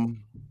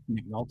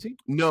Nick Nolte?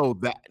 No,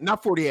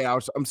 not 48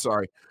 Hours. I'm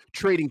sorry.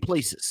 Trading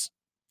Places.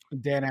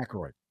 Dan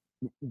Aykroyd.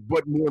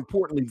 But more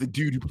importantly, the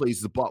dude who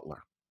plays the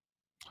butler.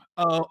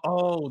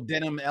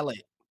 Denham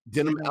Elliott.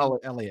 Denham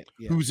Elliott,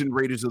 yeah. Who's in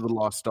Raiders of the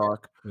Lost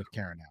Ark with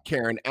Karen Allen.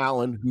 Karen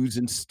Allen, who's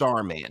in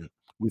Starman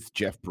with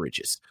Jeff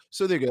Bridges.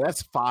 So there you go.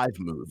 That's 5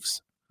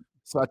 moves.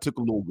 So I took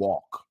a little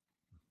walk.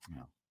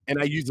 Yeah. And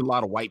I used a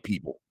lot of white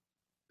people.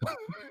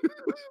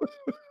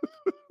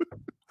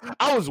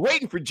 I was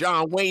waiting for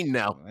John Wayne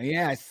now.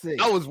 Yeah, I see.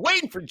 I was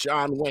waiting for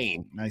John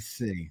Wayne. I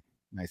see.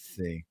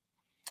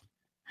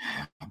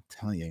 I'm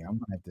telling you, I'm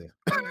gonna have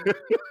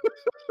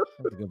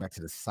to go back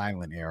to the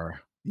silent era.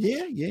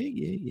 Yeah.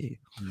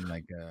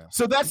 Like,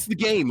 so that's the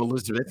game,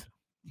 Elizabeth.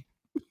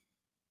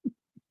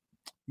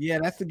 Yeah,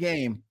 that's the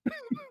game.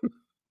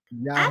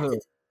 I have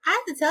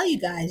to tell you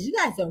guys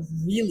are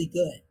really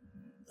good.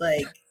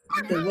 Like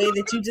the way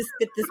that you just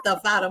spit this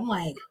stuff out, I'm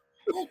like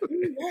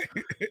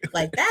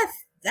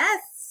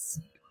that's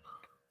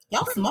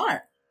y'all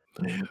smart.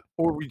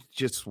 Or we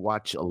just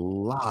watch a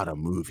lot of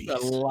movies. A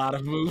lot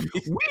of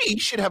movies. We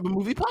should have a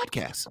movie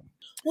podcast.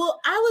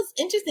 Well, I was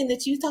interesting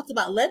that you talked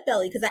about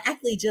Leadbelly because I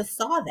actually just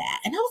saw that.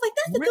 And I was like,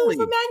 that's the Really?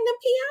 dude from Magnum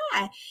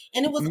P.I.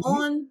 And it was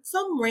on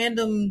some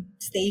random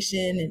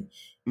station.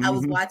 And I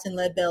was watching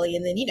Leadbelly.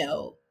 And then,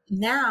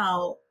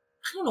 now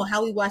I don't know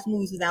how we watch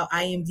movies without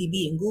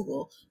IMDb and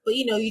Google. But,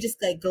 you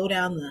just like go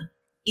down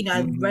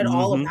I read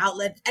all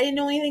about I didn't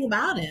know anything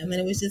about him.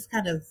 And it was just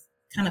kind of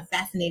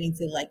fascinating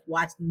to like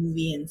watch the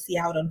movie and see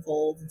how it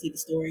unfolds and see the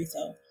story.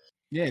 So.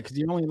 Yeah, because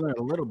you only learn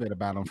a little bit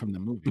about him from the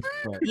movie.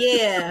 But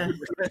yeah,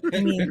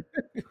 I mean,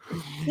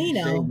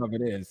 shame of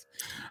it is,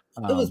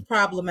 it was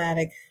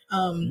problematic.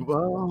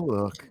 Well,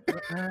 look,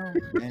 but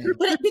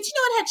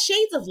it had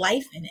shades of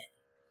life in it.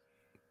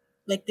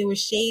 Like there were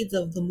shades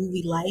of the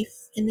movie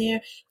Life in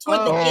there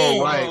toward the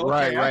end.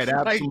 Right,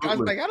 absolutely. I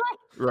was like, I don't.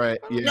 Right,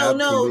 yeah,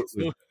 no.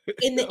 absolutely.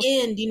 In the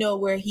end,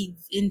 where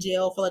he's in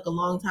jail for like a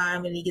long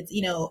time, and he gets,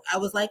 I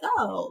was like,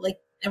 oh, like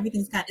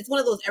everything's it's one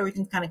of those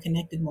everything's kind of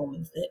connected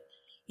moments that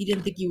you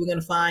didn't think you were going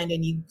to find,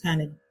 and you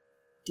kind of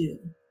do.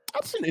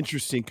 That's an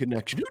interesting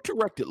connection. Who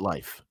directed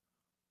Life?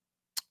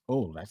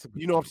 Oh, that's a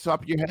good off the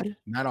top of your head?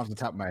 Not off the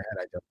top of my head.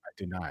 I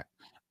do not.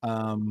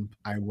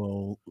 I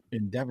will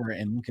endeavor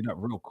and look it up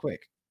real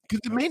quick.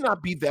 Because it may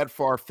not be that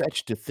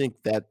far-fetched to think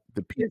that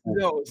the people...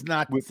 No, it's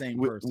not the same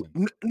person.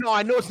 No,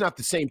 I know it's not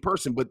the same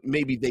person, but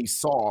maybe they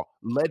saw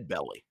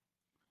Leadbelly.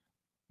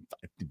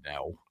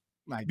 No.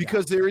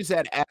 Because there is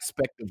that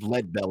aspect of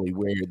Leadbelly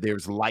where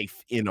there's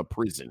life in a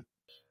prison.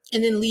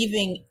 And then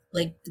leaving,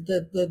 like,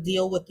 the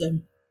deal with the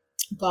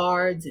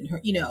guards and her,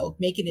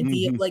 making a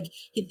deal. Like,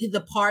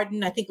 the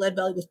pardon, I think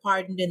Leadbelly was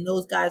pardoned and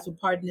those guys were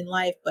pardoned in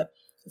Life, but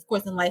of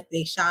course in Life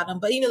they shot him.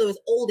 But, there was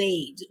old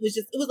age. It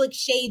was like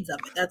shades of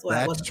it. That's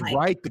why I wasn't like. That's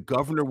right. The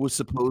governor was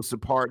supposed to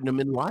pardon him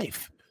in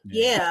Life.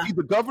 Yeah. Was he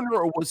the governor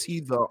or was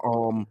he the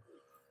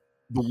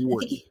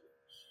warden?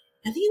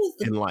 I think it was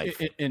in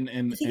Life.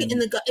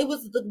 It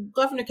was the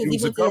governor because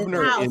he went the to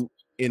his house.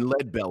 In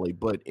Leadbelly,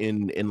 but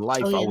in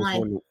Life, I was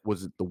wondering,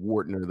 was it the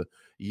warden or the...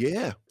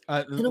 Yeah.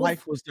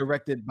 Life was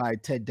directed by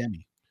Ted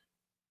Demme.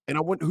 And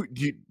I wonder,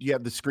 do you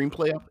have the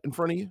screenplay up in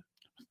front of you?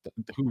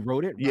 Who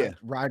wrote it? Yeah.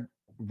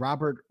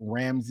 Robert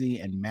Ramsey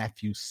and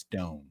Matthew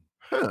Stone.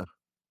 Huh.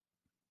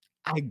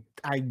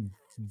 I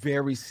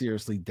very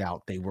seriously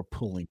doubt they were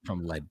pulling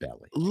from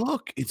Leadbelly.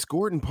 Look, it's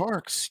Gordon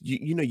Parks.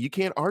 You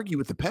can't argue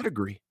with the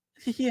pedigree.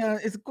 Yeah,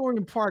 it's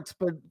Gordon Parks,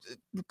 but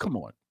come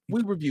on.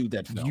 We reviewed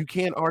that film. You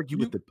can't argue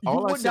with the... You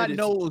would not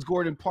know it was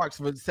Gordon Parks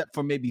except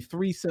for maybe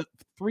three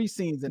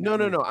scenes.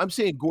 No. I'm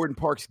saying Gordon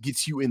Parks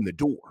gets you in the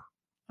door.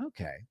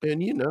 Okay. And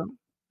no.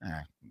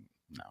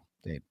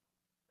 It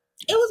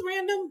was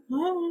random.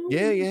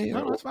 Yeah.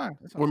 No, that's fine.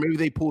 Or maybe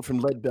they pulled from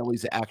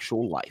Leadbelly's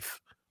actual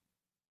life.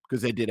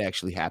 Because they did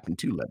actually happen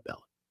to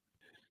Leadbelly.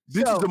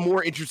 This is a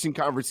more interesting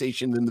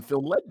conversation than the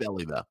film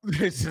Leadbelly, though.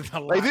 This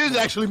is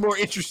actually more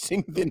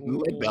interesing than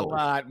Leadbelly. A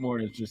lot more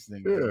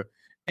interesting. Yeah.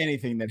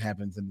 Anything that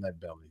happens in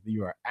Leadbelly.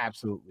 You are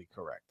absolutely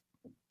correct.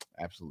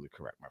 Absolutely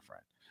correct, my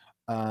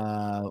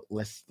friend.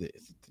 Let's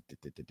this.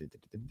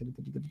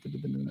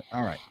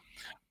 All right.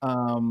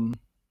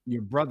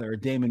 Your brother,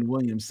 Damon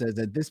Williams, says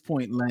at this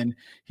point, Len,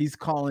 he's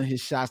calling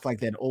his shots like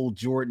that old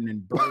Jordan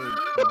and Bird.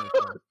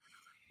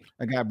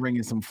 I got to bring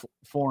in some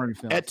foreign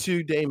films. At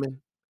two,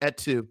 Damon. At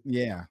two.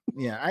 Yeah.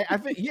 I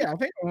think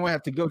I'm gonna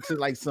have to go to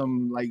like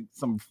some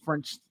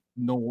French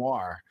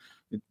noir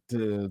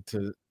to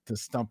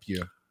stump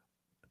you.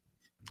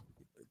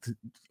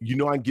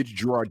 I can get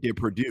Gerard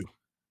Depardieu.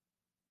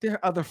 There are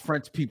other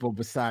French people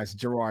besides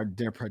Gerard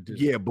Depardieu.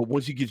 Yeah, but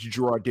once you get to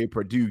Gerard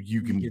Depardieu,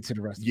 you can get to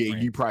the rest. Yeah,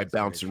 you probably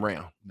bounce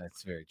around.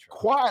 That's very true.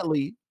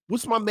 Quietly,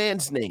 what's my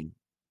man's name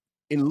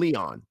in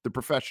Leon, the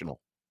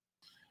Professional?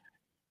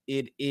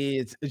 It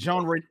is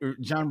Jean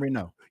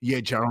Reno.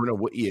 Yeah, Jean Reno.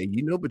 Yeah,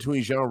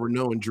 between Jean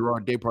Reno and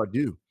Gerard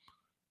Depardieu,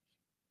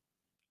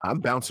 I'm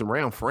bouncing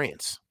around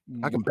France.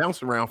 I can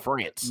bounce around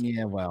France.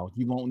 Yeah, well,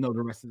 you won't know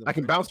the rest of the. I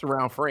can bounce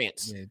around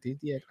France.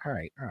 Yeah. All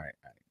right.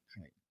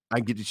 I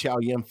can get to Chow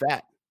Yun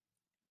Fat,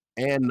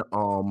 and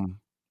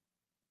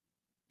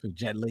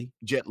Jet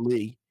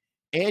Li,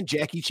 and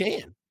Jackie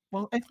Chan.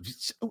 Well,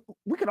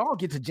 we could all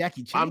get to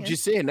Jackie Chan. I'm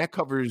just saying that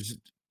covers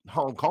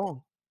Hong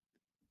Kong.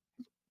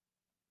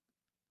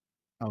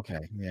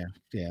 Okay. Yeah,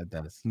 it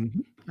does.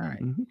 Mm-hmm. All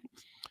right.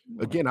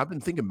 Mm-hmm. Again, I've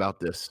been thinking about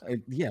this.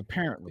 Yeah,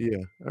 apparently.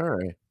 Yeah. All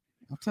right.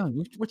 I'm telling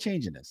you, we're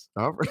changing this.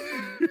 All right.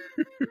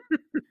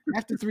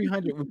 After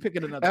 300, we're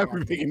picking another.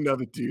 After picking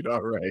another dude.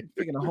 All right.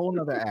 Picking a whole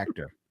nother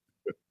actor.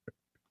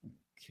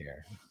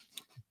 Care.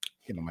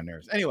 Getting on my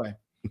nerves. Anyway,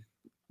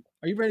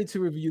 are you ready to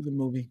review the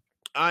movie?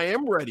 I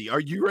am ready. Are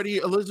you ready,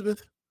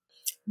 Elizabeth?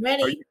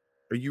 Ready.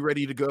 Are you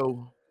ready to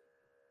go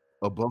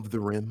above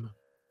the rim?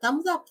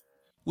 Thumbs up.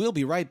 We'll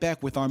be right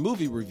back with our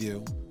movie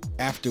review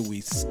after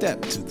we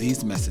step to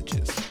these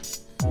messages.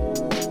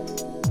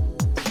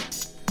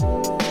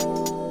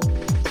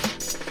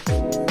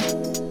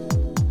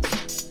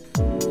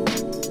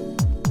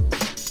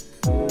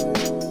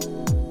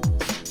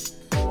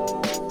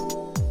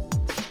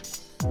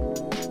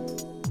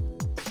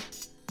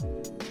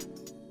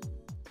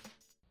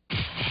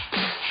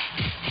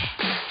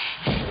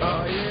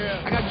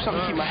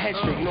 something to keep my head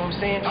straight, you know what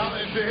I'm saying? I'll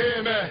let you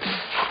hear me.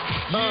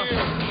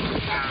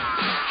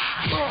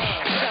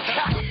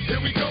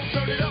 Here we go,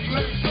 turn it up,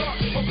 let's start.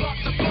 From block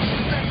to block,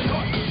 that's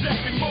hot,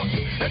 Jack and Mark.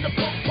 And the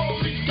pump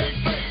police can't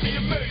fake me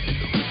a minute.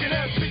 We can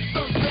have six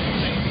some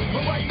crazy.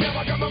 But right now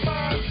I got my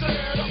mind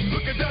set up.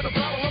 Looking down the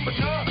barrel of my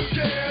gun,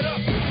 get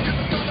up. Cause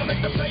I'm trying to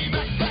make the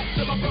payback back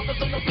to my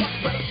brothers on the block.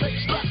 Better stay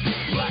strapped,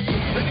 black.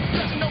 And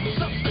accept no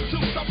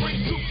substitutes. I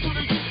bring soup to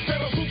the youth,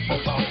 better roof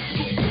over the whole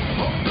school.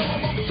 Hold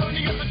on, I'm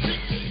turning at the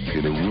cheek.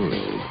 In a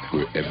world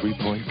where every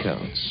point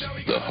counts,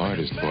 the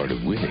hardest part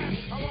of winning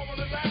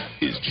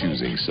is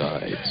choosing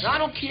sides. Now, I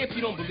don't care if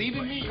you don't believe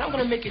in me, but I'm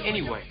gonna make it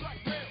anyway.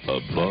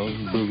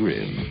 Above the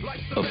Rim,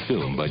 a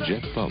film by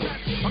Jeff Pollock.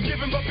 I'm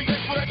giving up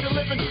against what you're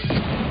living.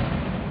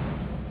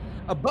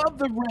 Above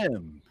the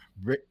Rim,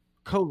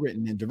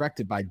 co-written and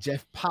directed by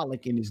Jeff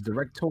Pollock in his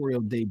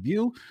directorial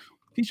debut,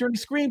 featuring a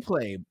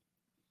screenplay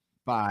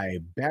by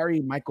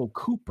Barry Michael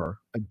Cooper,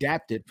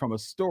 adapted from a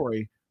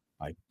story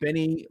by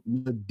Benny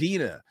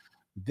Medina.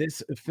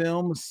 This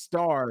film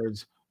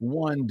stars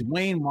one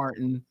Dwayne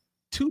Martin,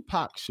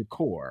 Tupac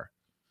Shakur,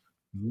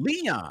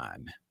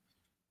 Leon,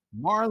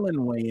 Marlon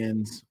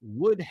Wayans,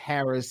 Wood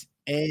Harris,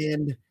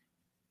 and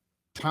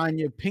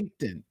Tanya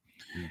Pinkton.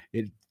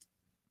 It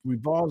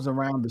revolves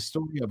around the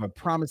story of a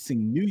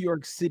promising New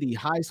York City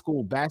high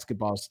school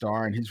basketball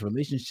star and his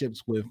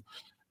relationships with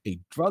a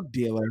drug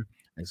dealer,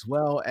 as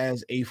well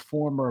as a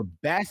former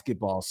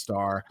basketball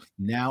star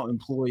now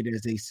employed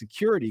as a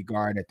security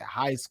guard at the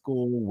high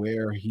school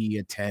where he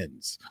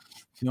attends.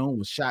 The film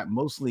was shot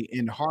mostly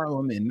in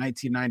Harlem in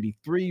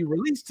 1993,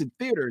 released to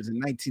theaters in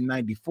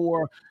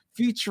 1994,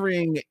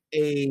 featuring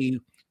a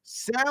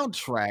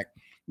soundtrack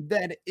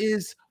that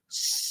is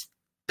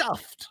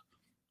stuffed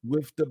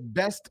with the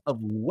best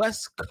of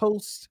West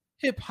Coast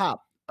hip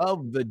hop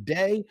of the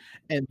day.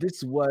 And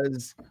this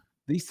was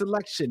the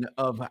selection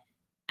of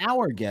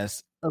our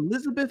guest,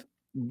 Elizabeth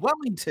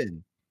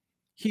Wellington,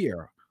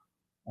 here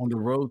on the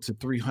road to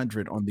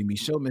 300 on the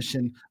Michaud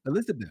Mission.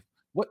 Elizabeth,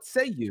 what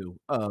say you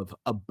of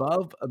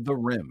Above the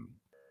Rim?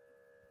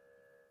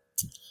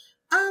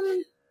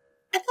 I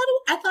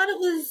thought it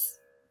was.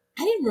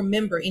 I didn't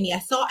remember any.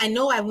 I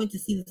know I went to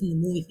see this in the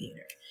movie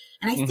theater,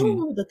 and I still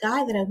remember the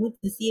guy that I went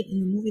to see it in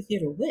the movie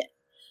theater with,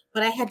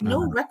 but I had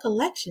no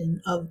recollection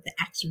of the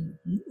actual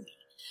movie.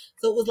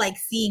 So it was like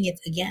seeing it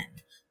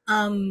again.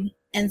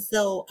 And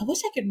so I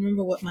wish I could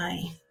remember what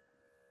my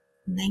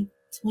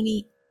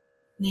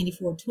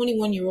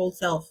 21-year-old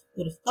self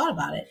would have thought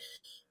about it.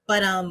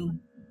 But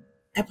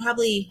I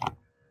probably,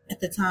 at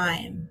the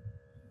time,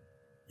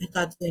 I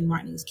thought Dwayne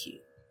Martin was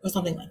cute or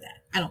something like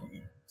that. I don't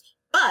remember.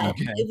 But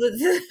it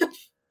was,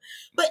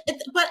 but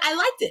I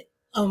liked it.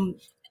 And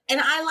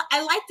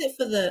I liked it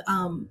for the,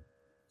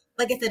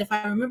 like I said, if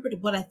I remembered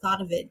what I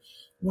thought of it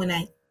when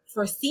I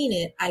first seen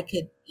it, I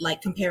could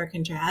like compare and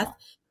contrast.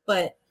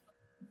 But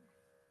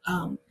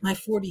my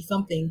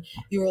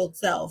 40-something-year-old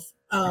self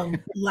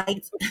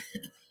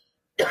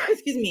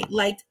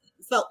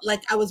felt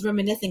like I was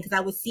reminiscing because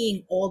I was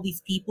seeing all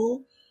these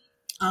people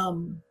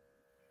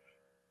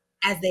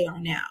as they are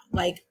now.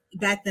 Like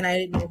back then, I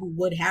didn't know who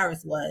Wood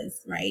Harris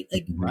was, right?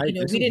 Like, you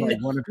know, we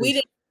didn't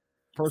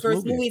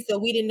first movie, so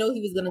we didn't know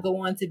he was going to go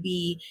on to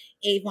be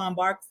Avon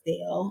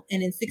Barksdale,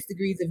 and in 6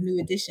 Degrees of New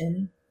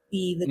Edition,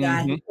 be the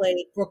guy who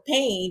played Brooke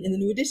Payne in the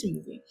New Edition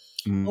movie,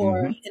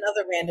 or in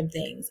other random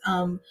things.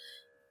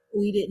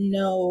 We didn't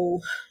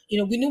know, you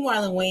know, we knew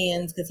Marlon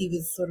Wayans because he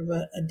was sort of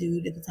a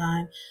dude at the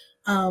time.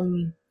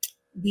 And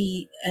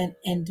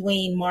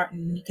Dwayne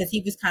Martin because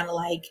he was kind of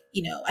like,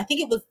 you know, I think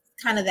it was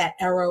kind of that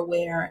era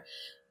where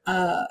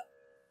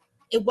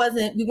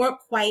we weren't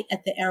quite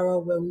at the era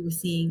where we were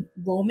seeing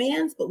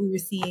romance, but we were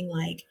seeing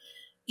like,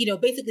 you know,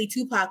 basically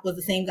Tupac was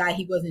the same guy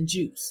he was in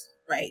Juice,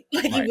 right?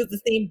 Like he was the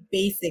same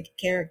basic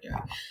character.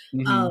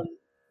 And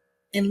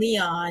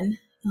Leon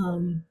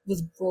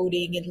was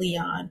brooding in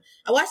Leon.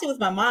 I watched it with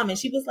my mom and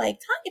she was like,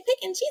 Tanya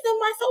Pickens, she's in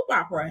my soap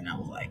opera. And I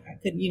was like, I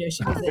couldn't, you know,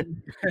 she was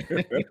in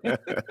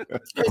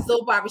her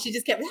soap opera. She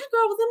just kept, that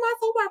girl was in my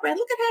soap opera and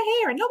look at her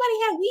hair and nobody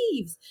had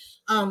weaves.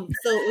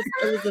 So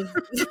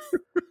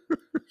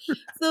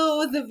it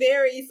was a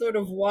very sort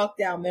of walk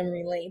down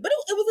memory lane, but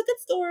it was a good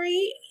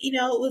story. You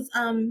know,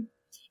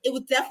 it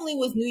was definitely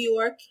was New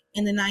York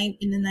in the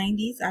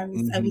 90s. I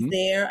was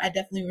there. I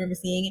definitely remember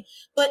seeing it,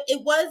 but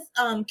it was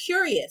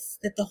curious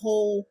that the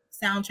whole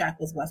soundtrack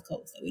was West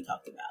Coast that we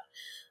talked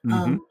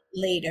about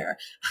later.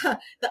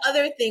 The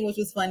other thing which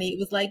was funny, it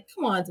was like,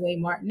 come on,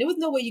 Dwayne Martin, there was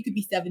no way you could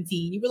be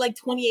 17. You were like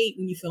 28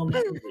 when you filmed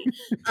that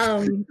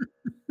movie.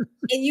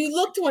 And you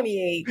look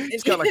 28.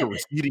 It's got like a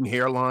receding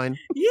hairline.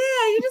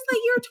 Yeah, you're just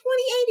like, you're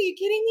 28. Are you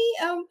kidding me?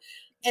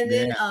 And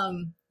then,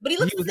 but he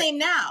looks the same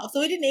now,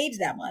 so he didn't age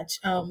that much,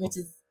 which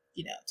is,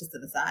 you know, just to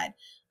the side.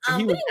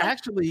 He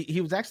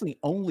was actually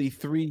only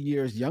 3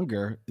 years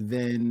younger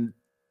than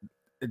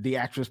the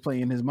actress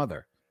playing his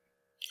mother.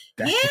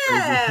 That's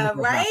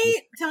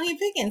right, Tony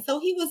Pickens. So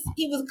he was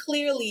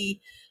clearly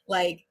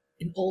like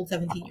an old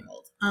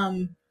 17-year-old.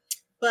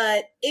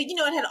 but it, you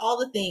know, it had all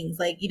the things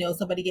like, you know,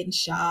 somebody getting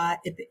shot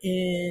at the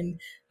end,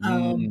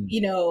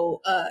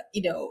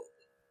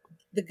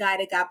 the guy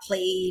that got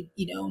played,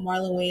 you know,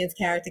 Marlon Wayans'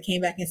 character came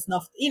back and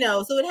snuffed, you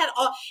know, so it had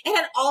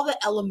all the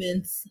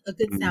elements, a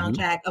good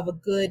soundtrack of a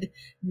good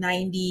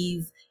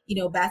 90s, you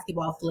know,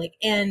 basketball flick.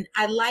 And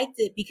I liked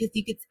it because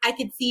I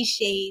could see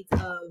shades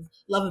of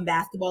Love and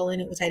Basketball in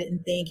it, which I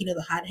didn't think, you know,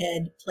 the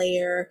hothead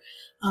player,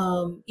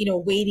 you know,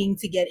 waiting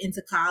to get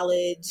into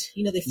college,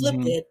 you know, they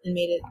flipped it and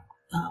made it,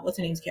 what's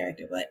her name's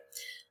character, but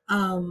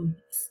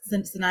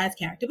Sanaya's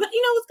character, but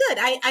you know, it was good.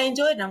 I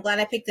enjoyed it. I'm glad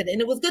I picked it,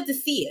 and it was good to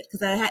see it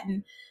because I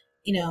hadn't,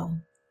 you know,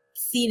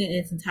 seen it in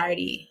its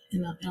entirety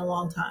in a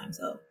long time.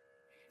 So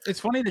it's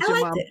funny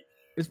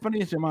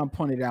that your mom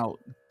pointed out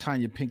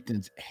Tanya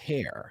Pinkton's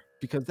hair,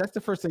 because that's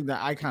the first thing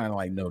that I kind of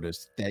like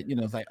noticed, that, you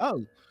know, it's like,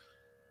 oh,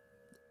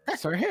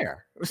 that's her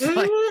hair. It's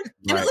like,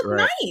 and it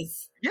looked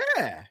nice.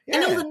 Yeah.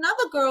 And there was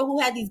another girl who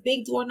had these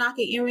big door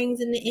knocker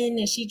earrings in the end,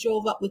 and she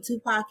drove up with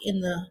Tupac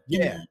in the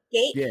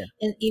gate,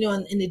 and you know,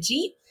 in the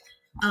Jeep.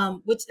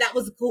 Which that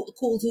was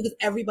cool too, because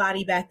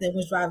everybody back then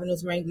was driving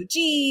those Wrangler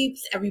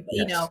Jeeps, everybody,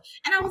 you know,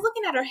 and I was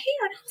looking at her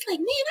hair and I was like,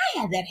 man, I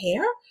had that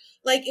hair.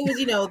 Like it was,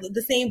 you know,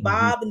 the same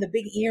bob and the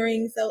big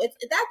earrings. So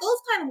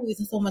those kind of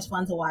movies are so much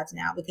fun to watch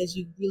now because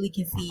you really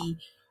can see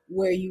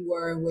where you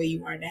were and where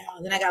you are now.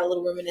 And then I got a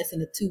little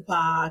reminiscent of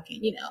Tupac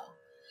and, you know,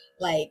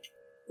 like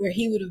where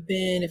he would have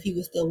been if he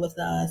was still with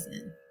us,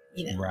 and,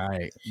 you know.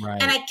 Right.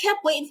 And I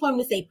kept waiting for him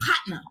to say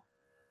partner,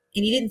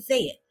 and he didn't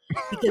say it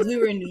because we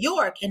were in New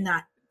York and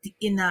not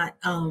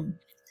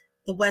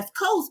the West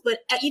Coast. But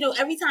you know,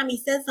 every time he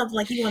said something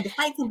like he wanted to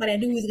fight somebody, I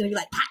knew he was going to be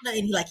like partner,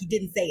 and he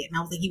didn't say it, and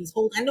I was like,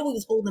 I know he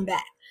was holding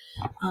back.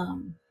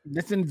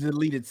 That's in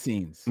deleted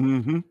scenes.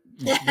 Deleted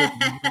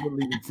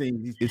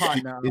scenes.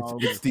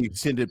 It's the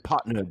extended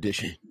partner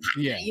edition.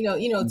 Yeah, you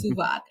know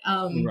Tupac.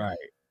 Right.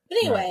 But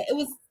anyway, it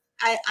was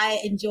I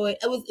enjoyed.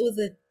 It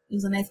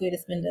was a nice way to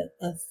spend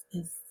a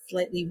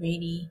slightly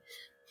rainy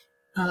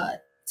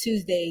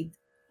Tuesday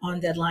on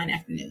deadline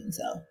afternoon.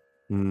 So.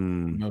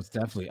 Most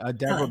definitely.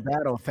 Deborah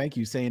Battle, thank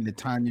you, saying that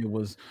Tanya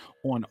was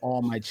on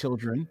All My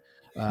Children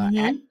at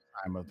the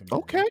time of the movie.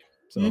 Okay.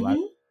 So a lot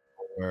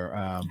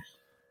of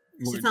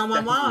people she's on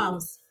my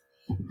mom's.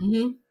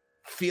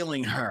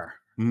 Feeling her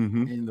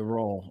in the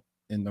role,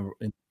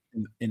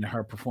 in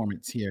her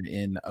performance here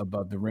in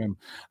Above the Rim.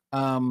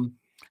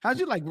 How'd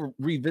you like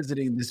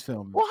revisiting this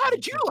film? Well, how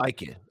did you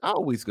like it? I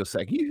always go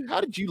second.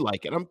 How did you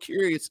like it? I'm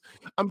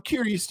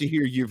curious to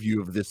hear your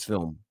view of this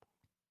film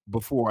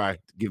before I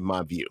give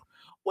my view.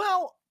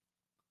 Well,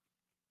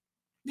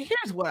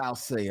 here's what I'll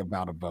say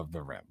about Above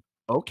the Rim.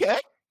 Okay.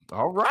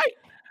 All right.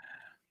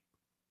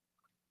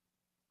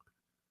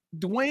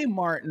 Dwayne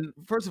Martin,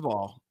 first of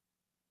all,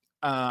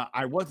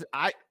 I was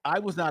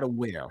not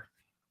aware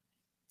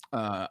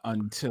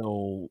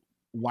until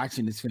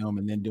watching this film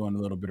and then doing a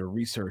little bit of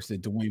research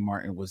that Dwayne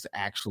Martin was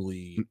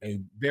actually a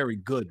very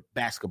good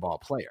basketball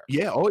player.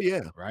 Yeah. Oh,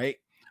 yeah. Right.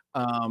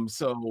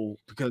 So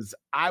because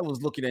I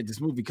was looking at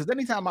this movie, because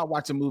anytime I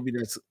watch a movie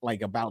that's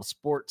like about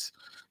sports,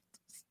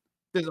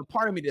 there's a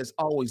part of me that's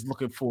always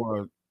looking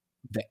for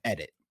the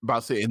edit.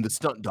 About to say in the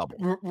stunt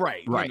double.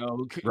 Right. Right. You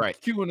know, right.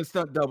 Cueing the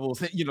stunt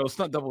doubles, you know,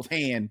 stunt double's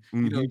hand,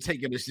 you know,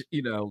 taking a,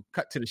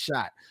 cut to the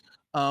shot.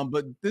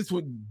 But this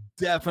would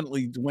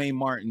definitely Dwayne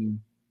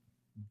Martin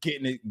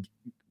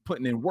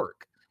putting in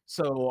work.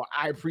 So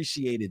I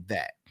appreciated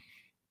that.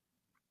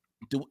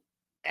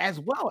 As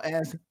well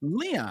as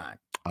Leon.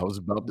 I was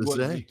about to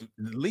say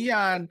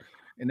Leon.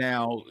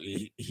 Now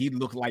he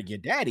looked like your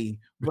daddy,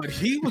 but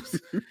he was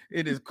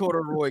in his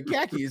corduroy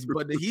khakis,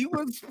 but he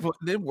was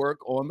putting in work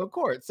on the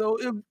court. So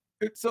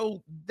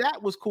so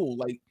that was cool.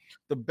 Like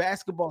the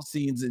basketball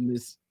scenes in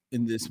this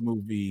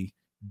movie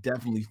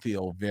definitely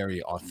feel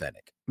very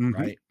authentic,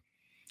 right?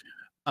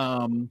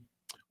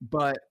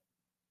 But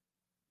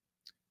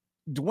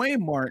Dwayne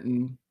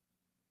Martin,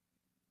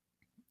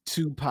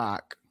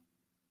 Tupac,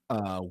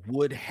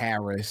 Wood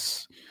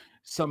Harris,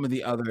 some of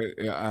the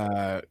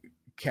other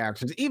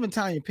characters, even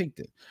Tanya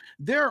Pinkton,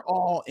 they're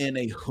all in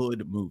a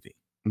hood movie.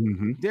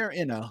 They're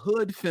in a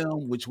hood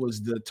film, which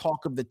was the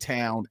talk of the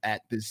town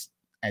at this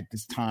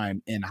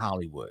time in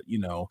Hollywood, you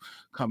know,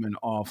 coming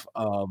off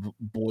of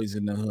Boys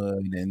in the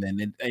Hood, and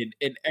then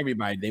and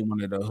everybody, they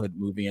wanted a hood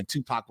movie, and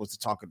Tupac was the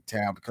talk of the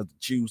town because of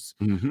Juice.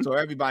 So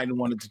everybody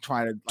wanted to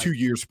try to 2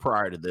 years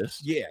prior to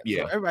this.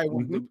 So everybody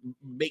wanted to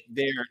make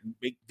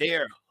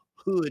their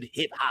hood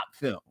hip hop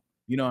film.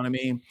 You know what I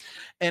mean?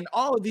 And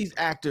all of these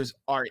actors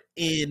are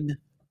in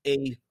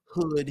a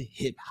hood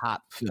hip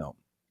hop film.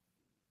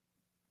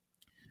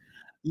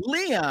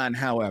 Leon,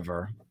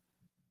 however,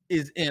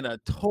 is in a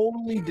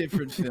totally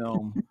different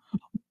film,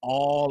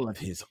 all of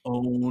his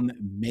own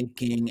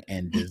making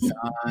and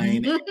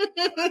design.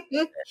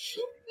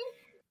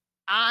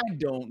 I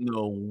don't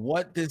know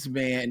what this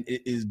man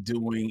is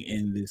doing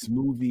in this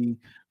movie.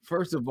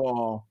 First of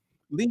all,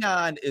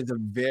 Leon is a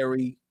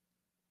very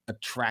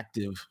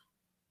attractive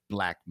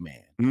Black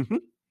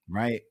man,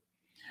 right?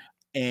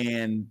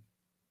 And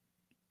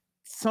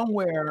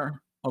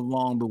somewhere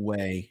along the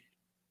way,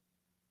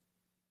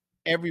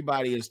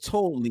 everybody has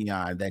told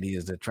Leon that he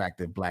is an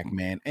attractive black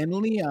man, and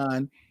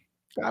Leon,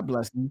 God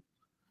bless him,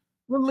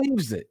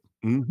 believes it.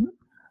 Mm-hmm.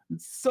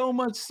 So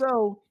much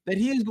so that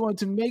he is going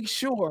to make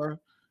sure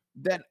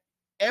that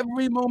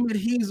every moment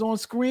he's on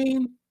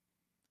screen,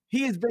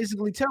 he is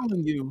basically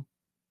telling you,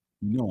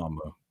 I'm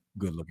a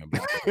good-looking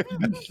black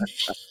man.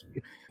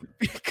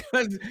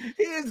 Because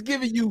he is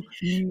giving you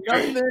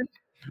nothing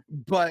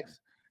but,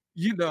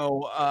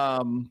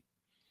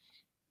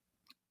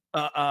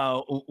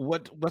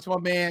 what's my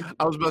man?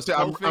 I was about to say,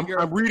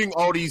 I'm reading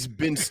all these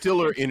Ben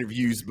Stiller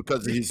interviews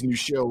because of his new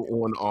show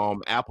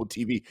on Apple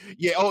TV.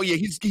 Yeah,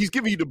 he's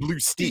giving you the blue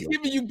steel. He's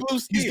giving you blue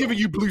steel. He's giving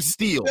you blue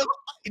steel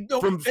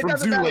from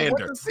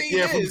Zoolander.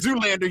 Yeah, from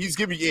Zoolander, he's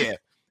giving he's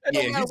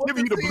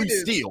giving you the blue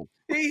steel.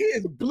 He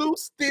is blue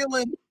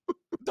stealing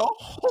the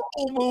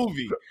whole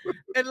movie,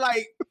 and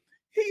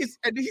he's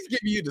giving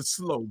you the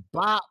slow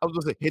bop. I was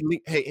gonna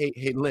say,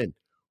 hey, Lynn,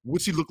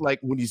 what's he look like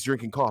when he's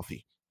drinking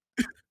coffee?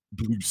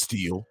 Blue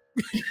steel.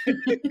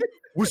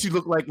 What's he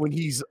look like when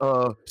he's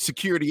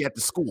security at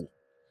the school?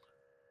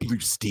 Blue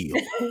steel.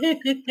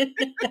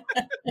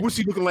 What's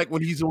he looking like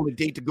when he's on a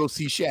date to go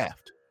see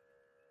Shaft?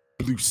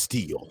 Blue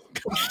steel.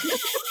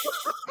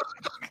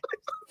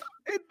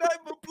 It's nothing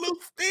but blue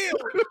steel.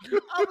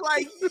 I'm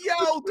like,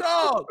 yo,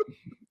 dog,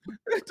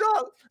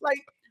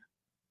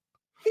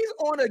 he's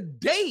on a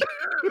date.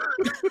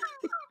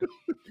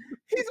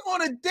 He's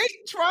on a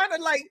date trying to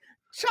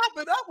chop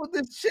it up with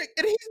this chick,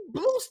 and he's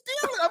blue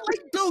stealing. I'm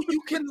like, dude,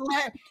 you can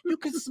laugh, you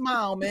can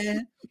smile,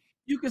 man.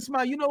 You can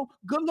smile.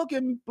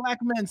 Good-looking black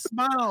men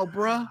smile,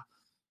 bruh.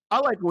 I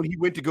like when he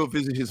went to go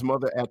visit his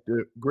mother at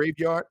the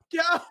graveyard.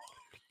 Yeah,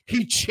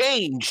 he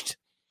changed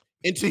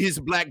into his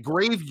black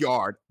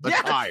graveyard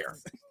attire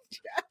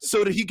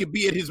so that he could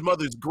be at his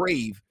mother's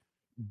grave,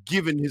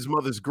 giving his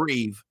mother's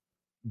grave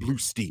blue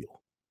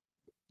steel.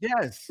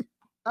 Yes,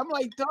 I'm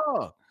like,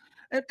 dog.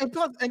 And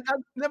plus,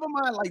 never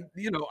mind,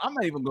 I'm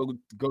not even going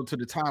to go to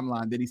the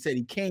timeline that he said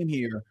he came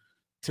here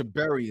to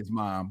bury his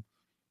mom.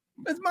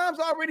 His mom's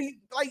already,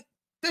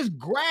 there's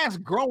grass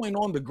growing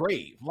on the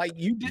grave.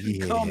 You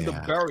didn't come to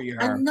bury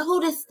her. I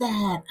noticed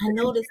that.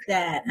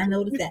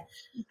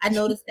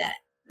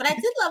 But I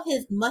did love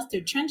his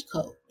mustard trench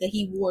coat that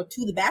he wore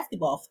to the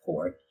basketball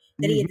court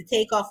that he had to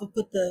take off and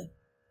put the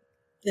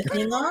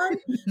thing on.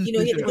 He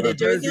had to put a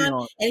jersey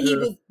on, and he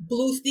was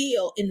blue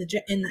steel in the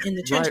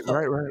trench coat.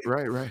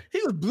 Right.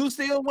 He was blue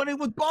steel when he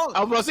was balling.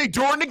 I was going to say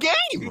during the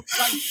game.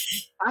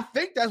 I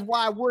think that's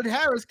why Wood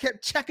Harris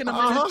kept checking him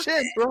in his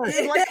chin. Right.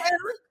 He was like, man,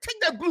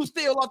 take that blue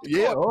steel off the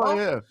court. Oh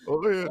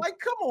yeah.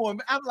 Come on.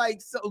 I'm like,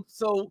 so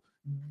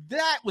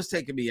that was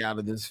taking me out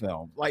of this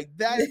film.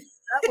 That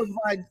was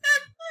my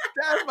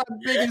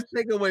biggest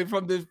takeaway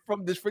from this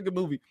freaking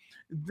movie.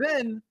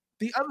 Then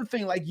the other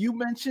thing, you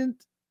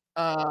mentioned,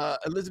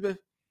 Elizabeth,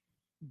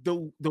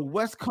 the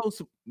West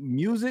Coast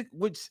music,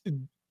 which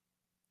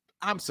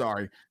I'm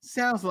sorry,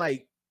 sounds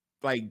like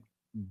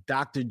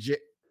Dr. Dre.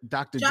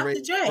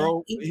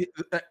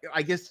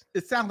 I guess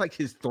it sounds like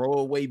his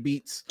throwaway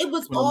beats. It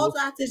was all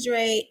Dr.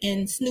 Dre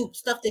and Snoop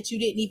stuff that you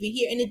didn't even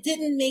hear, and it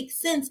didn't make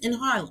sense in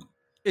Harlem.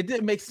 It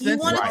didn't make sense. You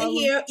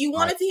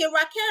wanted to hear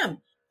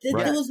Rakim.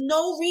 There was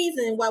no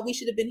reason why we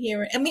should have been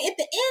hearing. I mean, at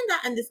the end,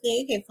 I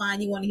understand. Okay, fine,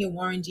 you want to hear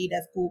Warren G.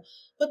 That's cool.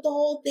 But the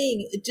whole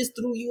thing, it just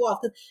threw you off.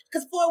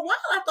 Because for a while,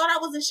 I thought I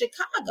was in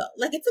Chicago.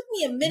 It took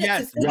me a minute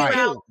to figure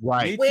out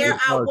where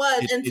I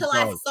was until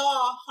I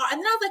saw her.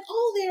 And then I was like,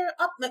 oh, they're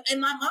up. And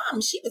my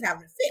mom, she was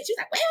having a fit. She was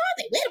like, where are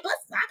they? Where the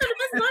buses? I thought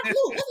the buses aren't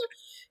blue.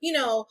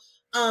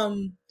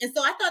 And so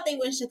I thought they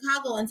were in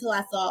Chicago until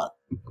I saw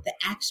the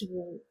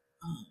actual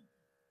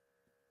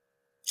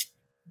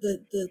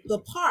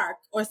the park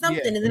or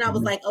something, and then I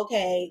was like,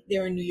 okay,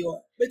 they're in New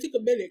York. But it took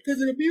a minute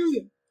because of the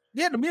music.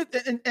 Yeah, the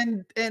music,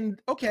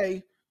 and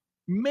okay,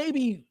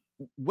 maybe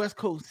West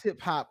Coast hip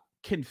hop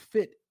can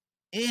fit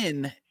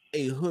in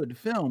a hood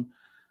film,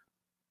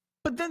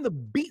 but then the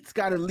beats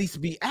got to at least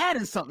be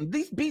adding something.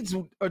 These beats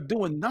are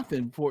doing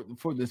nothing for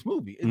this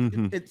movie.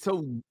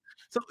 So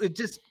it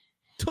just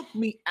took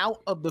me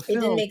out of the film.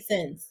 It didn't make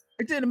sense.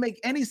 It didn't make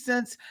any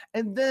sense,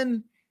 and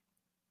then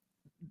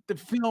the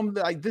film,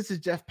 this is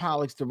Jeff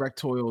Pollack's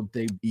directorial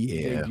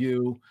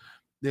debut.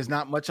 There's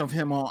not much of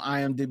him on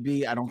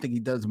IMDb. I don't think he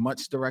does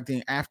much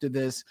directing after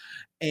this,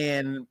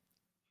 and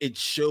it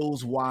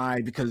shows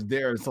why, because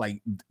there's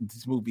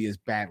this movie is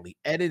badly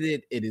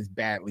edited, it is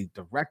badly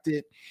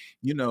directed.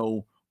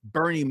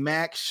 Bernie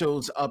Mac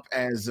shows up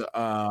as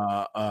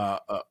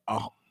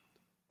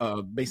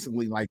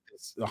basically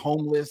this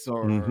homeless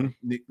or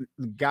the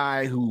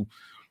guy who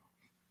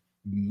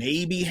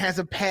maybe has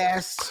a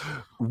past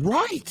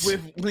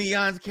with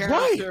Leon's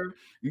character.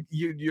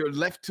 You're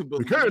left to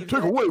believe they can't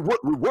take away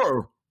what we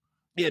were.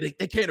 Yeah,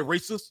 they can't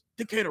erase us.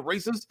 They can't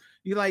erase us.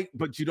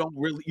 But you don't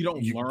learn.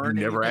 You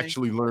never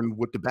actually learn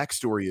what the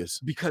backstory is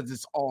because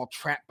it's all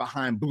trapped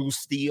behind blue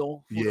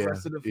steel for the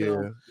rest of the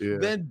film. Yeah.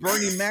 Then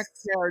Bernie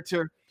Mac's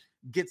character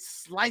gets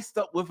sliced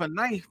up with a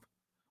knife,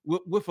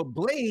 with a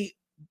blade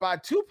by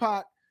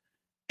Tupac,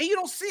 and you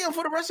don't see him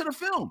for the rest of the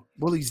film.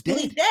 Well, he's dead.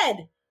 He's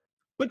dead.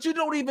 But you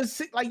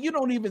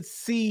don't even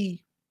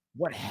see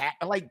what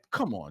happened. Like,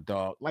 come on,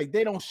 dog. Like,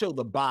 they don't show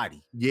the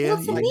body. Yeah.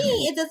 Well, to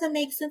me, it doesn't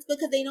make sense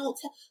because they don't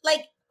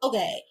like.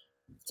 Okay,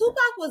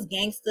 Tupac was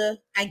gangster.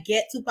 I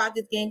get Tupac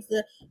is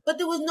gangster, but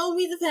there was no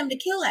reason for him to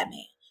kill that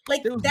man.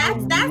 Like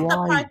that's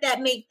the part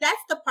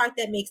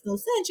that makes no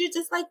sense. You're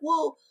just like,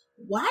 well,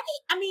 why?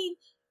 I mean,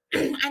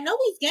 I know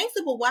he's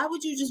gangster, but why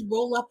would you just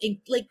roll up and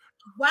like?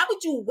 Why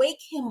would you wake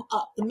him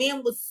up? The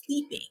man was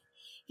sleeping.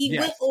 He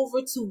went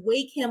over to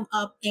wake him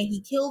up and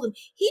he killed him.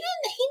 He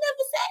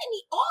never said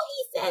any. All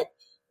he said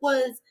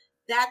was,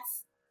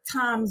 "That's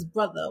Tom's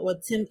brother," or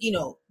Tim,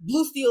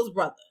 Blue Steel's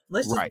brother.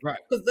 Let's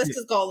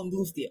just call him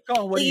Blue Steel.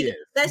 Call him what he is.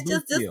 That's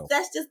just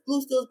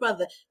Blue Steel's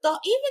brother. Though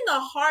even the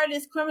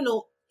hardest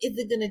criminal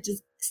isn't gonna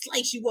just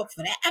slice you up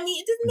for that. I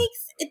mean, it just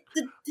makes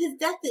his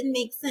death didn't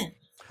make sense.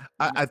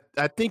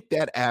 I think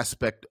that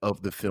aspect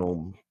of the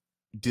film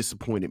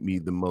disappointed me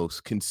the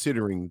most,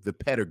 considering the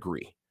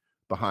pedigree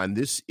behind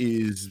this.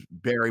 Is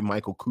Barry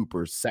Michael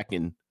Cooper's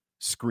second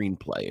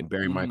screenplay, and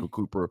Barry Michael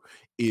Cooper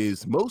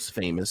is most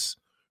famous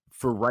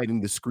for writing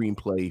the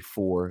screenplay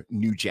for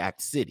New Jack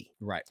City.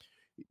 Right.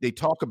 They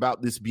talk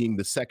about this being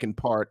the second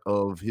part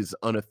of his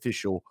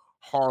unofficial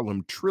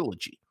Harlem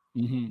trilogy.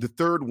 The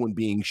third one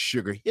being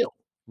Sugar Hill.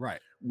 Right.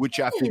 Which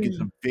I think is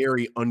a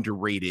very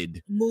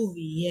underrated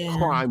movie,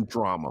 crime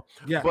drama.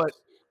 Yeah. But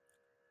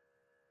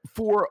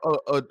for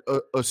a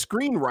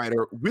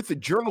screenwriter with a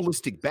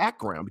journalistic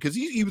background, because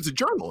he was a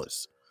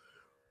journalist,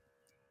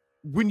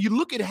 when you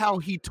look at how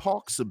he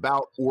talks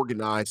about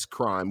organized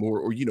crime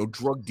or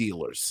drug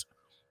dealers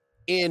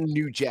in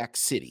New Jack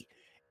City,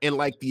 and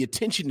like the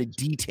attention to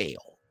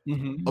detail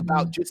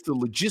about just the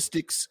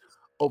logistics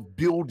of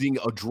building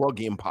a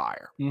drug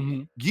empire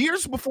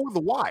years before The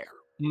Wire.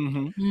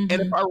 And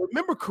if I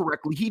remember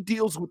correctly, he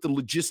deals with the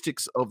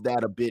logistics of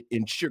that a bit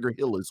in Sugar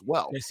Hill as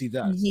well. Yes, he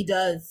does. He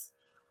does.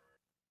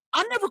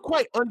 I never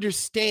quite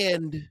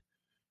understand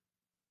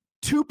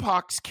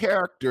Tupac's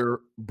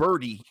character,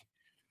 Birdie,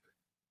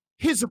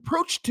 his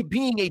approach to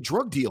being a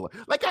drug dealer.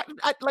 I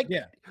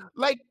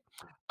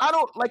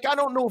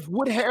don't know if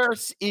Wood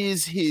Harris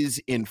is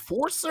his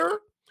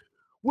enforcer.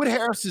 Wood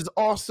Harris is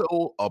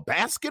also a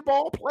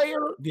basketball player.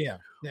 Yeah.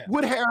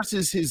 Wood Harris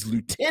is his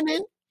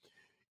lieutenant.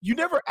 You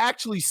never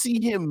actually see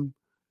him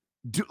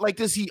do, like,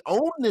 does he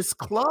own this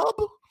club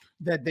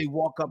that they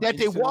walk up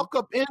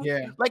in?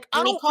 Yeah. Like,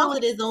 I don't call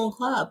it his own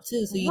club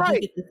too, so you do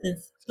get the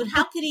sense. But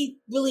how could he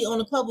really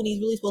own a club when he's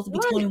really supposed to be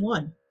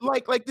 21?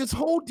 Like this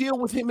whole deal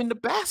with him in the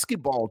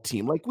basketball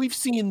team. Like, we've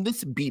seen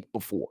this beat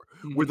before,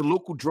 where the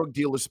local drug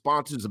dealer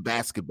sponsors a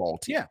basketball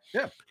team.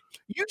 Yeah.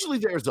 Usually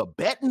there's a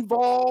bet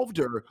involved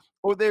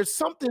or there's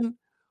something.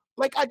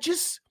 Like, I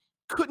just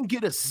couldn't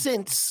get a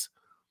sense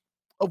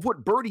of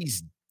what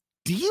Birdie's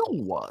deal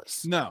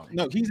was. No,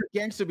 he's a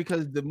gangster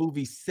because the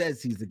movie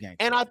says he's a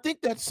gangster. And I think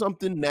that's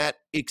something that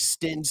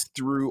extends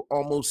through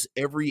almost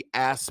every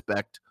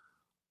aspect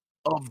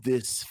of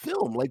this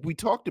film. Like, we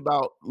talked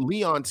about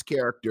Leon's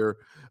character,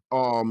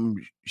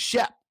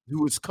 Shep,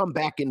 who has come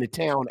back into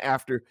town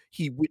after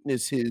he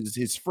witnessed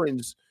his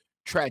friend's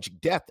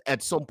tragic death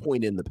at some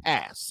point in the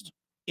past.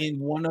 In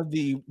one of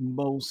the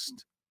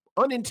most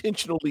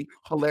unintentionally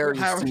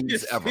hilarious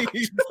scenes ever. in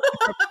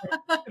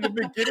the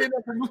beginning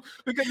of the movie,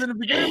 because in the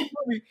beginning of the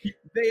movie,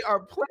 they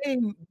are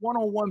playing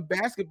one-on-one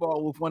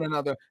basketball with one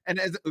another, and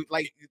as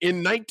like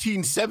in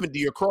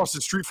 1970, across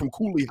the street from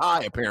Cooley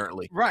High,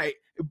 apparently. Right,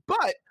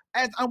 but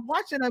as I'm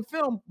watching that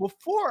film,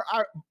 before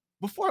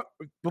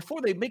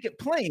they make it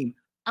plain,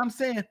 I'm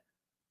saying,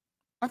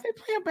 are they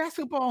playing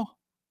basketball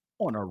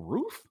on a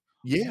roof?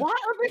 Yeah. Why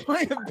are they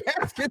playing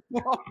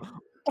basketball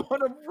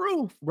on a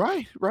roof?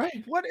 Right.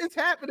 What is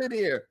happening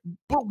here?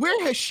 But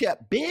where has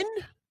Shep been?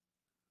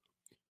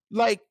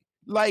 Like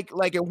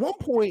at one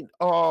point,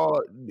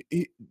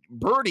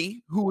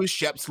 Birdie, who is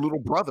Shep's little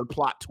brother,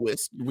 plot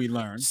twist, we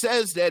learn,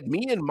 says that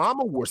me and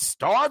Mama were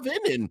starving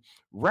and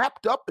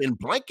wrapped up in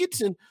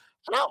blankets, and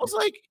I was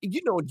like,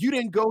 you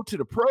didn't go to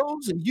the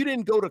pros and you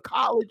didn't go to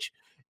college,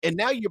 and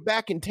now you're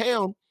back in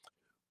town,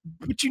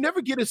 but you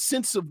never get a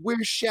sense of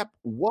where Shep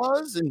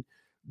was. And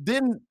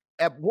then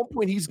at one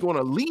point he's going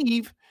to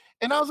leave,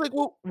 and I was like,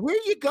 well, where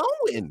are you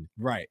going?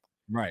 Right.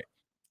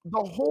 The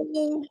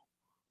whole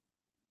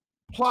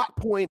plot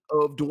point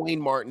of Dwayne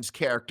Martin's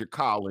character,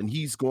 Colin,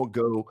 he's going to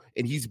go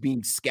and he's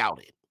being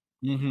scouted.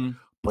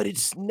 But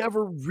it's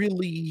never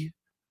really,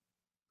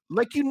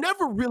 like, you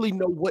never really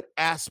know what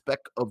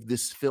aspect of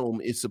this film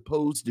is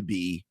supposed to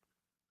be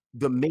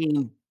the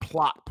main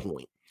plot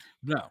point.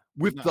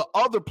 With the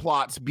other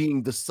plots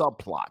being the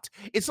subplots.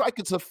 It's like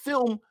it's a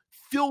film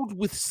filled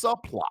with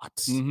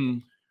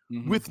subplots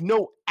with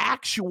no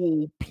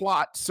actual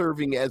plot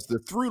serving as the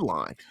through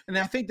line. And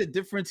I think the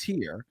difference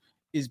here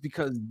is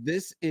because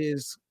this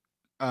is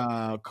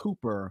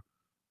Cooper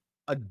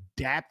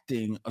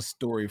adapting a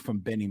story from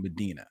Benny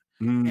Medina.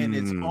 And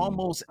it's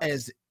almost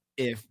as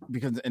if,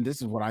 and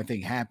this is what I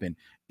think happened,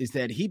 is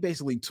that he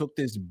basically took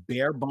this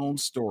bare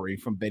bones story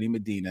from Benny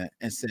Medina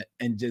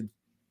and just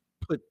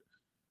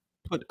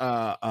put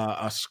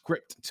a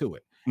script to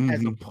it,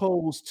 as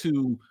opposed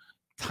to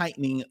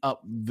tightening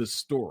up the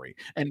story.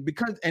 And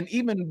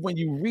even when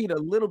you read a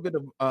little bit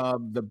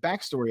of the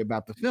backstory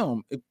about the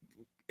film,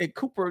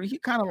 Cooper, he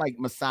kind of like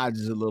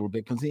massages a little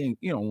bit because he ain't,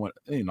 want,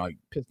 like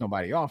piss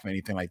nobody off or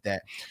anything like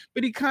that.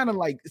 But he kind of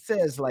like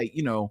says like,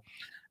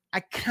 I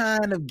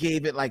kind of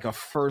gave it like a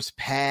first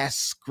pass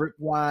script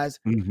wise.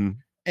 Mm-hmm.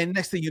 And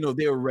next thing you know,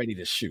 they were ready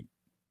to shoot.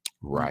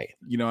 Right.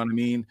 You know what I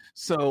mean?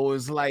 So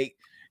it's like,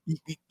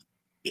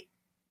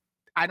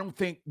 I don't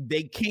think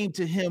they came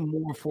to him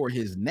more for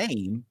his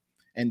name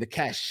and the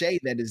cachet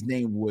that his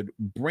name would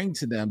bring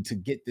to them to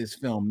get this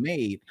film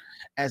made,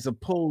 as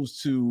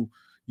opposed to,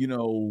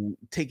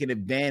 taking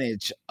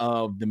advantage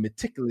of the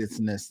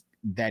meticulousness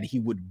that he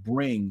would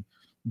bring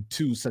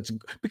to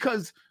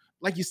because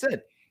like you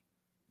said,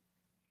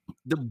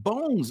 the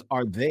bones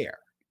are there,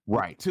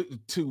 right,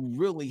 to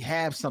really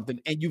have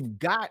something. And you've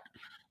got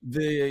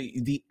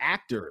the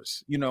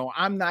actors.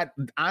 I'm not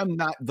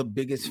the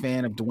biggest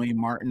fan of Dwayne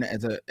Martin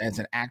as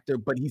an actor,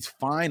 but he's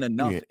fine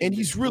enough. Yeah, and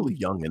he's really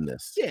young in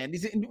this. Yeah, and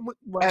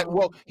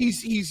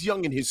he's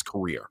young in his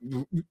career.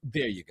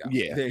 There you go.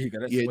 Yeah, there you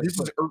go. This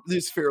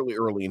is fairly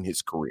early in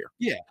his career.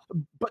 Yeah,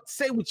 but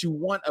say what you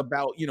want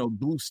about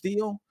Blue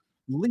Steel,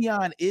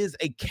 Leon is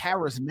a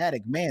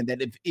charismatic man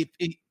that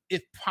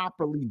if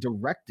properly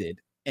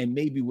directed and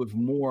maybe with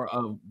more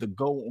of the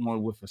go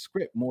on with a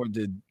script, more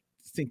to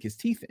sink his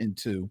teeth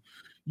into,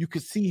 you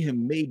could see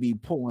him maybe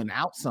pulling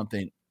out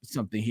something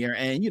here.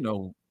 And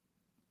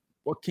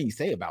what can you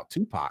say about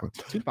Tupac?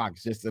 Tupac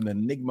is just an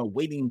enigma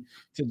waiting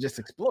to just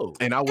explode.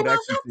 And I would I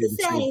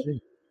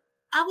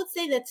would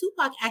say that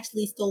Tupac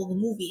actually stole the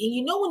movie.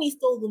 And when he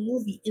stole the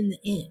movie in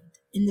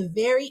the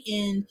very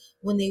end,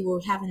 when they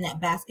were having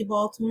that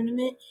basketball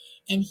tournament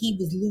and he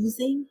was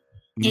losing,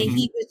 and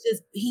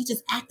he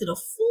just acted a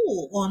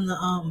fool on the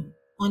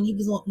when he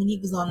was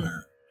on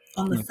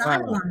the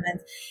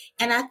sidelines.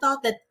 And I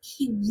thought that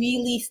he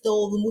really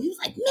stole the movie. He was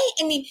like, man,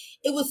 I mean,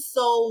 it was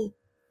so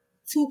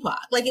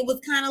Tupac. Like, it was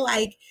kind of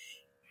like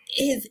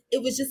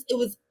it was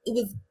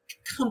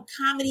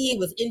comedy. It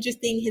was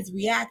interesting. His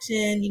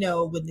reaction,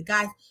 when the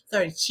guy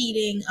started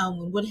cheating,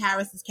 when Wood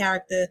Harris's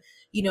character,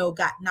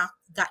 got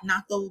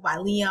knocked over by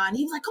Leon,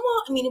 he was like, come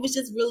on. I mean, it was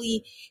just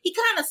really, he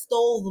kind of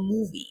stole the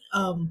movie,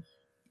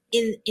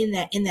 in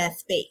that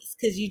space.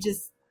 Cause you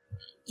just,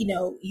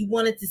 you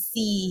wanted to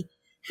see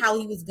how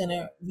he was going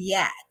to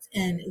react.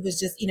 And it was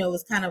just, it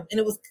was kind of, and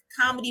it was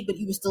comedy, but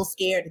you were still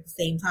scared at the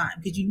same time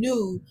because you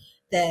knew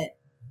that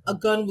a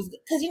gun was,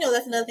 because,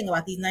 that's another thing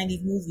about these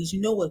 90s movies. A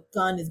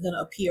gun is going to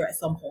appear at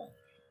some point.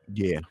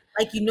 Yeah.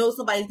 Like,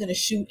 somebody's going to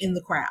shoot in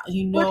the crowd. But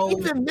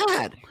even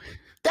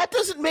that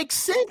doesn't make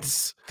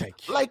sense.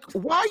 Like,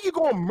 why are you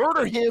going to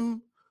murder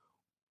him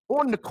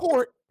on the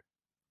court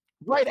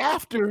right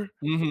after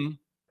the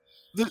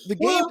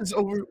game is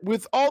over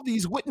with all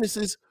these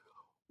witnesses?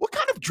 What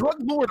kind of drug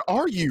lord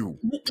are you?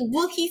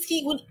 Well,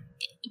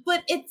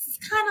 but it's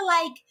kind of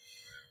like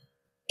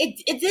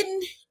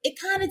it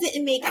kind of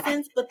didn't make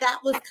sense, but that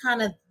was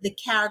kind of the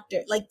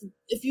character. Like,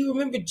 if you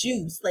remember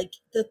Juice, like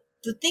the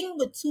thing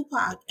with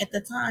Tupac at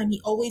the time,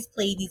 he always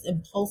played these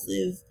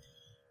impulsive,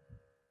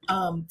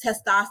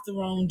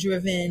 testosterone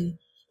driven.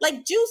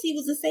 Like Juice, he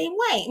was the same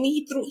way. I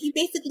mean, he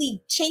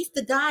basically chased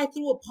the guy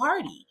through a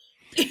party.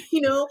 But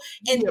he's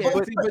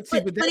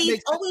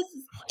always,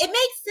 it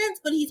makes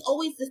sense, but he's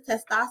always this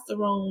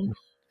testosterone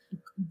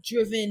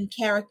driven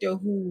character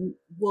who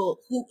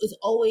is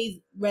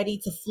always ready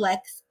to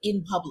flex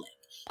in public.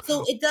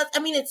 So it does, I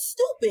mean, it's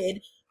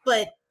stupid,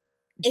 but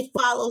it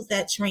follows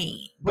that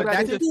train. But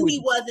that's who he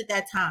was at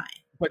that time.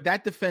 But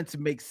that defense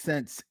makes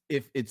sense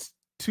if it's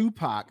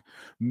Tupac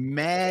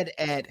mad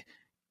at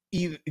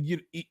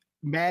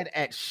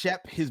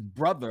Shep, his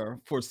brother,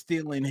 for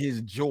stealing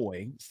his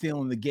joy,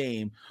 stealing the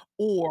game,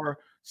 or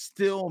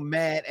still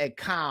mad at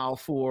Kyle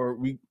for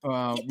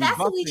that's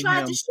what we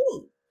tried to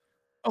shoot.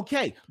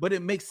 Okay, but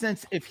it makes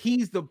sense if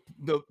he's the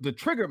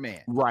trigger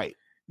man. Right.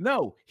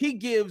 No, he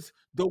gives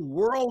the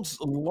world's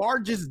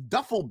largest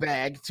duffel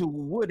bag to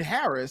Wood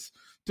Harris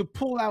to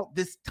pull out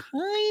this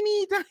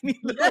tiny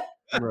little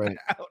right.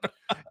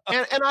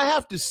 And I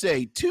have to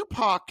say,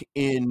 Tupac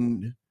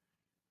in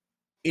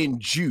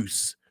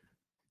Juice,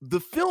 the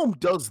film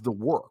does the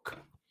work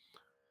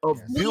of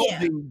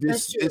building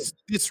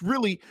this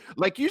really,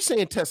 like you're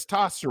saying,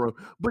 testosterone,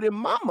 but in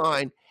my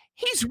mind,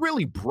 he's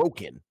really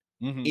broken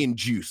in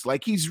Juice.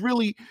 Like, he's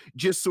really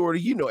just sort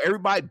of,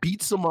 everybody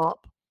beats him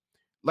up.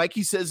 Like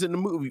he says in the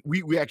movie,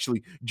 we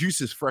actually,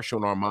 Juice is fresh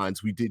on our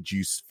minds. We did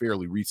Juice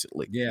fairly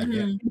recently. Yeah.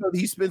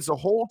 He spends the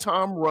whole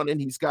time running.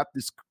 He's got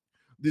this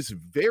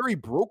very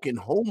broken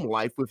home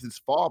life with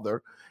his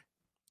father,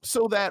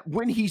 so that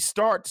when he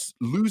starts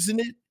losing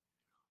it,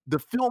 the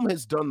film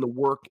has done the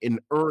work and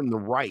earned the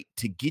right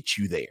to get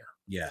you there.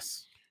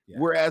 Yes. Yeah.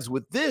 Whereas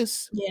with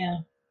this,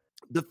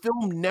 the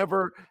film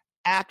never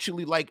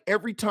actually, like,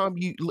 every time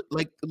you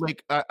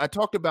I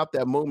talked about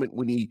that moment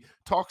when he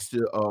talks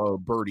to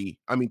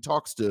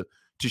talks to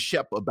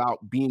Shep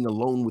about being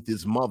alone with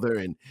his mother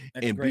and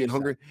being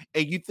hungry,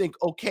 and you think,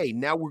 okay,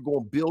 now we're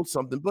going to build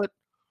something, but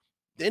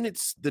then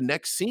it's the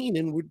next scene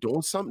and we're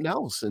doing something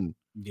else. And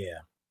Yeah.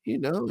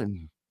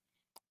 And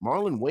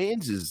Marlon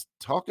Wayans is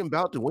talking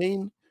about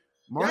Dwayne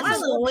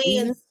Martin's Marlon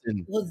penis, Wayans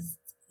and was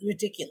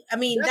ridiculous. I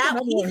mean, That's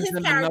another one his who's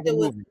in character another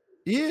was movie.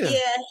 yeah,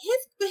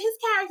 his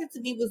character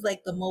to me was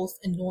like the most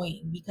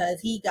annoying because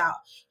he's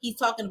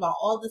talking about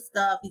all this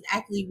stuff, he's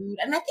actually rude,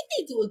 and I think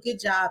they do a good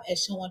job at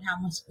showing how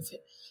much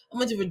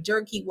of a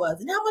jerk he was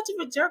and how much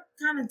of a jerk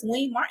kind of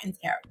Dwayne Martin's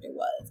character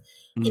was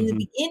in the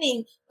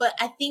beginning. But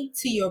I think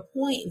to your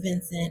point,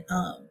 Vincent,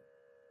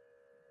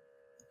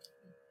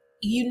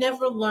 you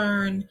never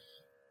learn.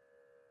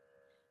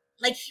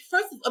 Like,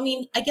 first, I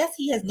mean, I guess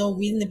he has no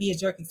reason to be a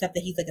jerk except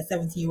that he's like a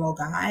 17-year-old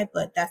guy,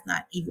 but that's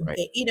not even, right.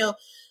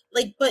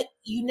 But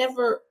you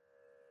never,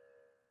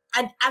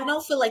 I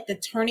don't feel like the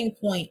turning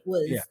point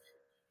was,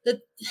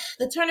 the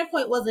turning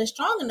point wasn't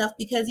strong enough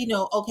because,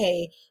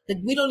 okay,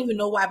 we don't even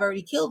know why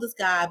Birdie killed this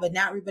guy, but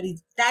now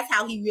that's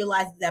how he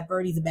realizes that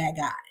Birdie's a bad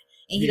guy.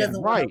 And he doesn't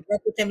want to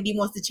work with him and he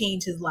wants to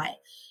change his life.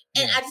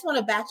 And I just want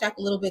to backtrack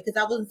a little bit because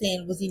I wasn't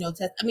saying it was,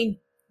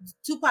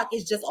 Tupac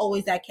is just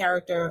always that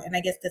character, and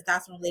I guess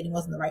testosterone relating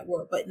wasn't the right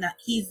word, but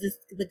he's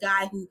the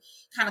guy who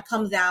kind of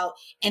comes out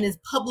and is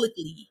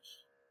publicly,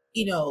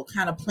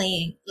 kind of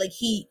playing like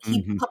he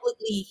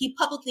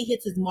publicly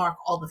hits his mark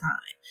all the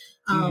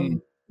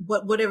time.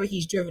 But whatever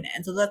he's driven at.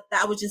 And so that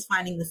I was just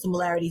finding the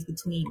similarities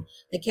between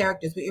the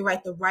characters. But you're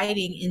right, the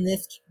writing in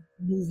this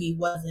movie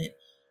wasn't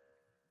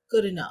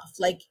good enough,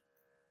 like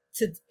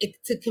to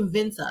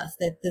convince us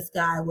that this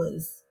guy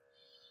was.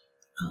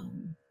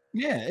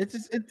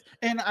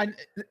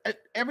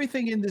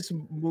 Everything in this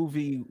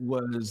movie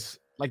was,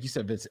 like you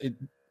said, Vince,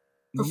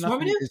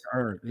 performative. Is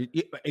earned.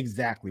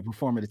 Exactly,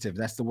 performative.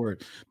 That's the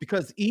word.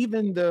 Because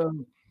even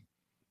the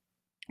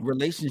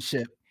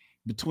relationship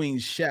between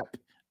Shep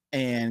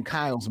and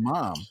Kyle's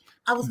mom,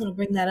 I was going to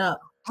bring that up.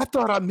 I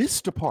thought I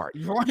missed a part.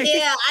 Right?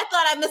 Yeah, I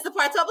thought I missed a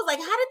part. So I was like,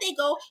 how did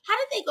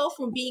they go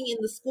from being in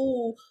the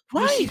school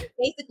where she was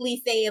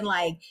basically saying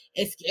like,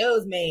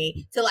 excuse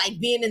me, to like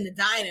being in the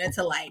diner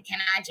to like, can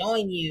I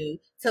join you?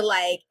 To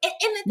like, and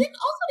it then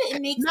also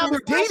didn't make sense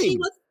why she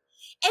was,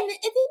 and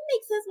it didn't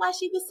make sense why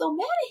she was so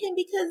mad at him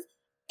because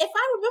if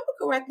I remember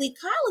correctly,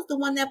 Kyle is the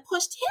one that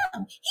pushed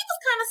him. He was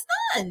kind of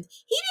stunned.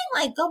 He didn't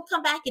like go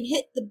come back and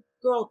hit the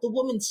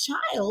woman's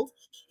child.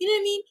 You know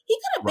what I mean? He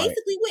could have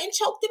basically went and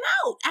choked him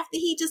out after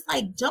he just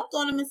like jumped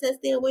on him and said,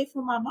 stay away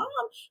from my mom.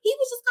 He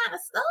was just kind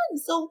of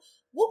stunned. So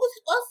what else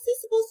was he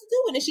supposed to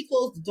do? And then she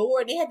closed the door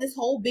and they had this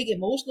whole big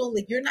emotional,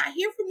 like, you're not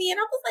here for me. And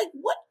I was like,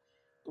 what?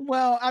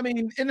 Well, I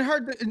mean, in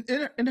her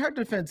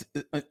defense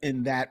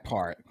in that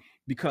part,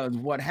 because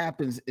what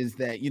happens is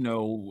that,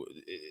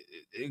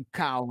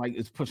 Kyle like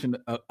is pushing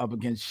up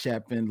against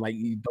Shep and like,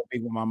 you don't be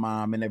with my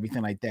mom and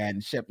everything like that.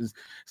 And Shep is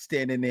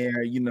standing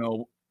there,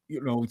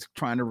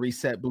 trying to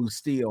reset Blue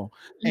Steel.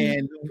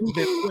 And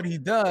then what he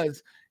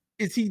does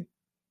is he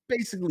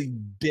basically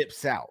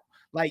dips out.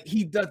 Like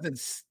he doesn't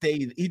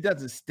stay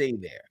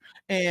there.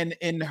 And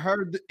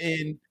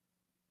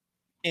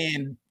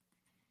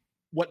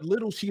what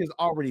little she has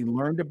already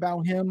learned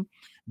about him,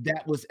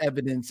 that was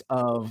evidence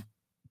of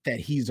that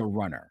he's a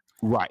runner.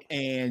 Right.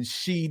 And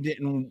she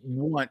didn't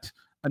want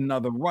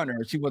another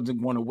runner. She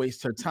wasn't going to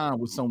waste her time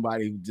with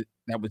somebody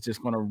that was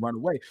just going to run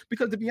away.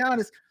 Because to be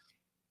honest,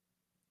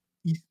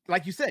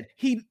 like you said,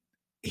 he's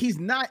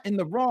not in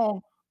the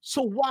wrong.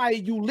 So why are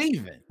you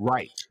leaving?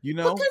 Right. Because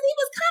he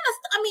was kind of,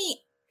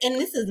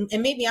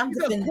 and maybe I'm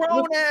just a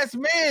grown ass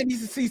man.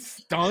 He's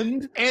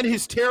stunned. And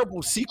his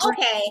terrible secret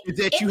is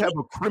that you have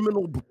a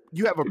criminal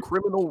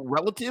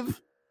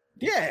relative.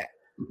 Yeah.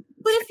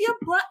 But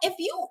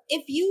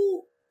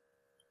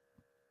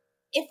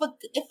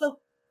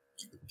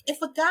if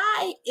a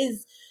guy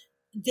is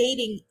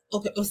dating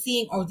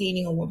or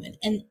dating a woman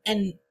and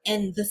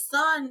the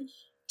son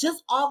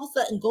just all of a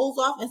sudden goes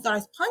off and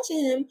starts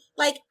punching him,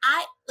 what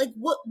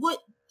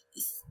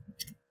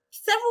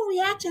several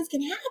reactions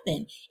can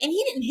happen. And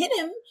he didn't hit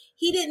him.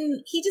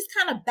 He just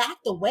kind of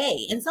backed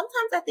away. And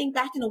sometimes I think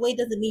backing away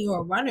doesn't mean you're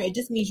a runner. It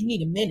just means you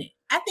need a minute.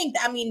 I think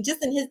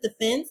just in his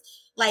defense,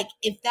 like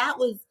if that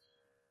was,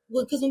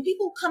 because when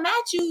people come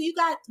at you, you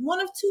got one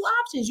of two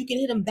options. You can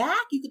hit them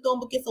back, you can throw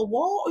them against a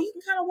wall, or you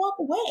can kind of walk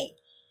away.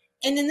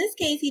 And in this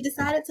case, he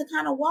decided to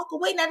kind of walk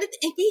away. Now,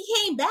 if he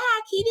came back,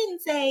 he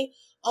didn't say,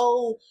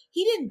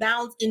 he didn't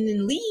bounce and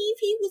then leave.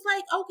 He was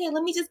like, okay,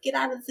 let me just get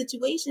out of the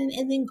situation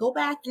and then go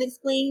back and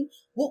explain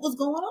what was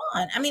going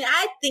on. I mean,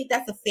 I think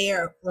that's a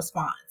fair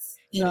response.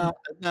 No.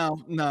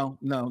 And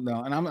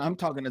I'm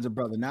talking as a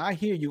brother. Now, I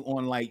hear you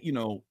on like,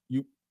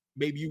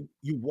 maybe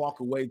you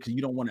walk away because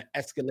you don't want to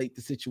escalate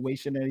the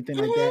situation or anything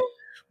like that.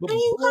 But and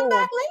you come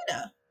back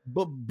later.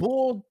 But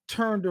Bull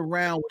turned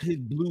around with his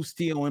Blue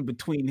Steel in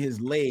between his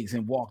legs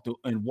and walked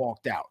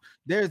out.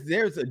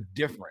 There's a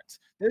difference.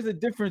 There's a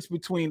difference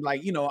between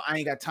like, I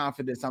ain't got time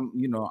for this. I'm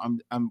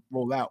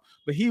rolled out.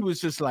 But he was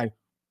just like.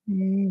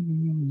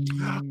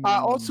 I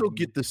also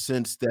get the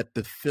sense that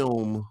the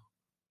film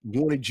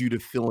wanted you to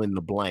fill in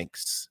the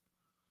blanks.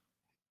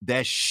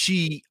 That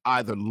she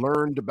either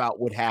learned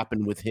about what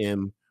happened with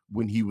him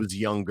when he was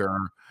younger,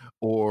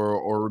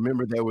 or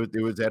remember there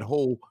was that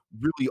whole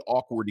really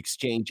awkward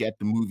exchange at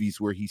the movies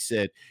where he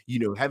said,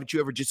 haven't you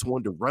ever just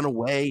wanted to run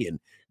away and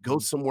go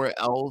somewhere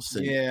else?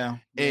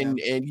 And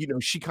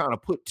and she kind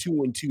of put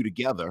two and two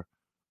together,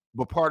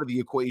 but part of the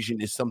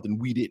equation is something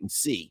we didn't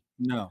see.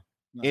 No.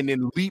 And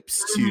then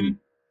leaps to,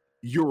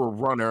 you're a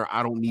runner.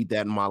 I don't need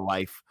that in my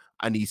life.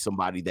 I need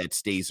somebody that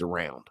stays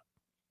around.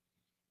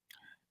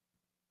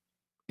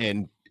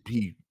 And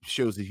he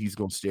shows that he's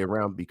going to stay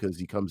around because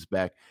he comes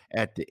back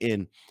at the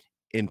end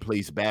and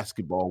plays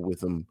basketball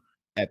with him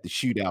at the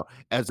shootout,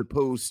 as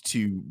opposed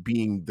to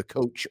being the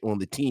coach on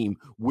the team,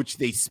 which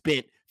they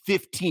spent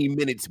 15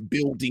 minutes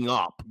building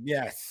up.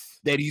 Yes.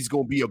 That he's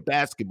going to be a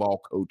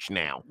basketball coach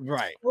now.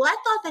 Right. Well, I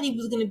thought that he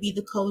was going to be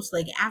the coach,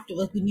 like after,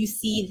 like when you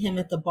see him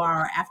at the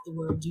bar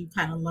afterwards, you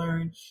kind of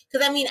learn.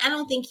 Because I mean, I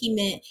don't think he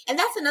meant, and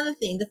that's another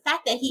thing. The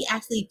fact that he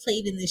actually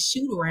played in this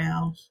shoot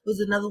around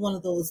was another one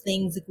of those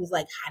things. It was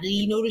like, how did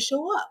he know to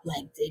show up?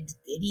 Like, did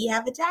he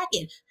have a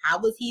jacket? How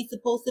was he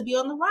supposed to be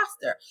on the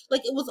roster?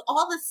 Like, it was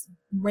all this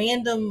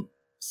random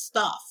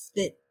stuff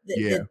that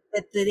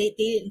they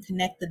didn't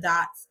connect the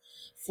dots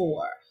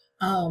for.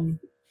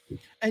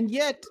 And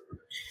yet,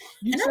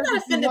 and I'm not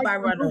offended by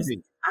runners.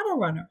 I'm a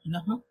runner.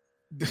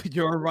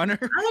 You're a runner?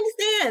 I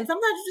understand.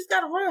 Sometimes you just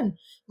gotta run.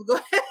 But go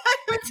ahead.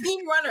 I'm a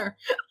team runner.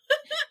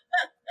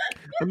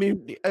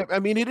 I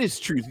mean, it is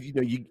true.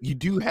 You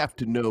do have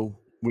to know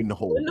when to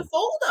hold. When to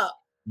fold up.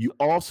 You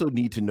also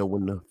need to know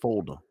when to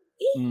fold them.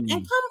 Yeah, and come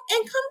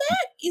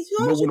back. As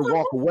long know as you when to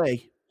walk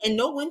away. And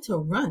know when to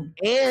run.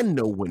 And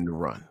know when to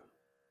run.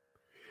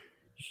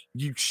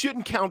 You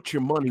shouldn't count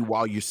your money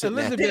while you're sitting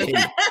at the table.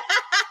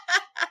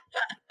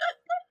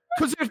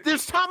 Because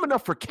there's time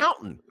enough for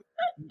counting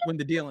when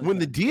the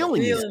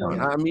dealing is done.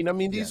 I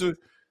mean, these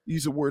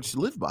are words to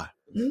live by.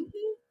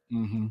 Mm-hmm.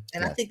 Mm-hmm.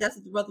 And I think that's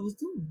what the brother was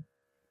doing.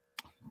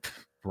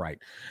 Right.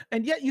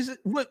 And yet,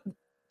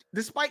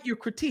 despite your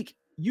critique,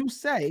 you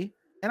say,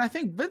 and I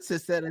think Vince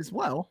has said as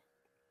well,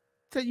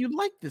 that you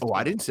like this. Oh,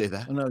 I didn't say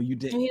that. No, you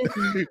didn't.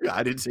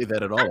 I didn't say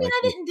that at all. I mean,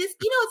 I didn't it's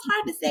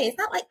hard to say. It's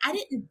not like I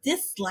didn't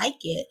dislike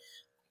it.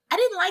 I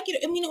didn't like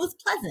it. I mean, it was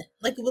pleasant.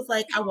 Like, it was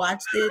like I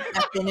watched it,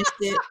 I finished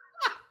it.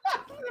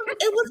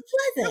 It was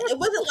pleasant. It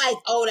wasn't like,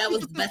 oh, that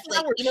was the best.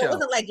 Like, it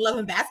wasn't like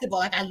Loving Basketball.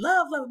 Like, I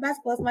love Loving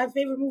Basketball. It's my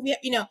favorite movie.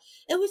 It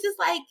was just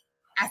like,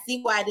 I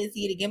see why I didn't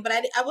see it again, but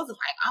I wasn't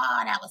like,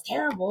 oh, that was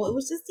terrible. It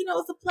was just, it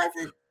was a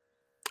pleasant.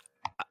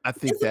 I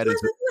think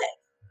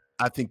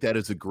that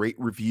is a great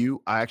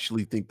review. I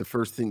actually think the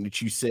first thing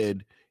that you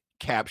said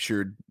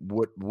captured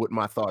what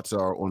my thoughts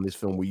are on this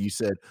film, where you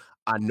said,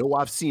 I know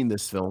I've seen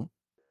this film.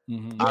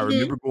 Mm-hmm. I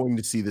remember going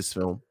to see this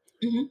film.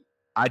 Mm-hmm.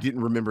 I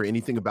didn't remember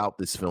anything about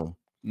this film.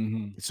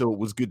 Mm-hmm. So it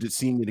was good that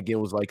seeing it again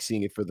was like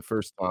seeing it for the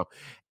first time.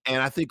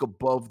 And I think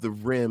Above the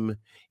Rim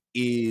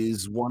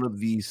is one of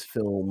these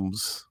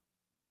films.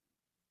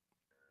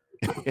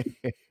 I'm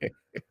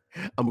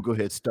gonna go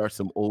ahead and start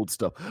some old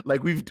stuff.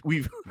 Like we've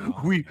been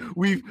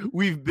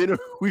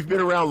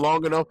around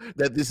long enough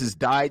that this has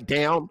died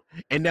down,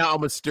 and now I'm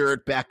gonna stir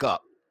it back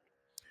up.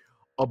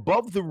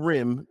 Above the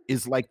Rim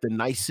is like the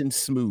Nice and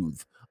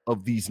Smooth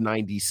of these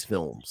 90s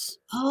films.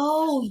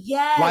 Oh,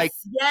 yes. Like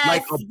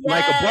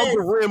Above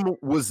the Rim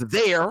was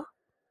there,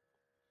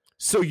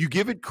 so you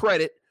give it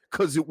credit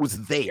because it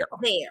was there.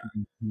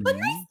 But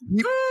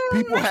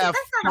people have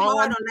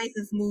fond, Nice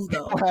and Smooth,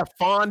 though. People have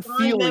fond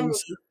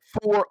feelings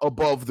for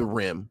Above the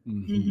Rim.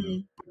 Mm-hmm.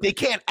 They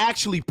can't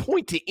actually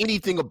point to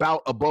anything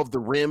about Above the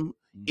Rim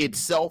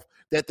itself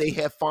that they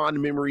have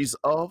fond memories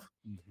of.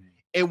 Mm-hmm.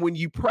 And when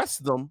you press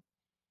them,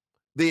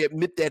 they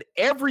admit that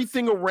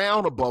everything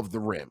around Above the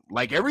Rim,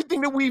 like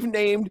everything that we've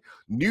named,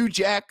 New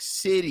Jack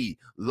City,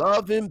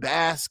 Loving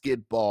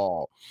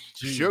Basketball,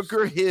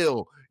 Sugar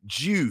Hill,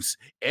 Juice,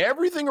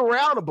 everything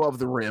around Above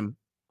the Rim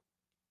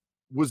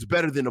was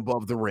better than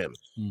Above the Rim.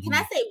 Mm-hmm. Can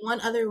I say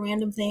one other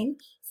random thing?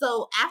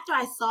 So after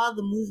I saw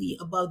the movie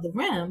Above the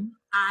Rim,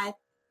 I,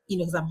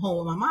 because I'm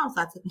home with my mom,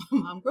 so I took my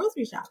mom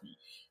grocery shopping.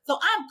 So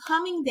I'm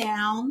coming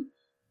down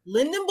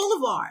Linden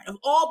Boulevard, of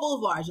all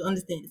boulevards, you'll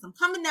understand this. I'm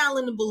coming down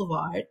Linden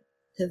Boulevard,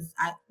 because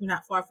we're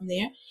not far from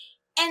there.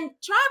 And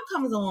Tribe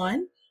comes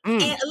on,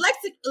 and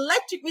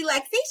Electric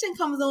Relaxation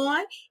comes on,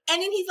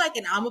 and then he's like,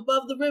 and I'm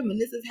above the rim,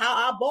 and this is how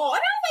I ball.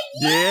 And I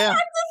was like, yeah, I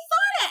just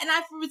saw that. And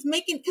I was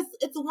making, because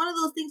it's one of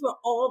those things where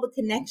all the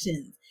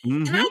connections.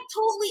 Mm-hmm. And I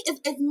totally,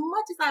 as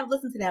much as I've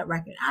listened to that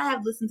record, I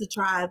have listened to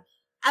Tribe,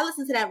 I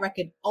listen to that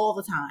record all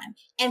the time.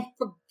 And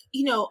for,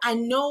 I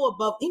know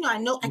above, I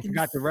know I can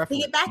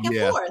sing it back and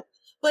forth.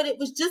 But it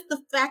was just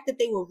the fact that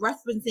they were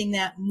referencing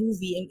that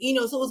movie.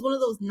 And, so it was one of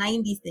those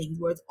 90s things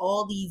where it's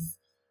all these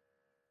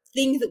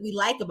things that we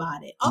like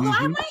about it. Although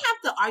I might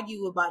have to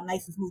argue about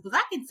Nice and Smooth, because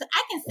I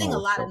can sing a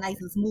lot of Nice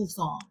and Smooth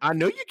songs. I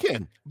know you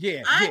can.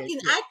 Yeah. I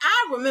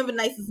remember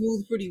Nice and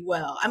Smooth pretty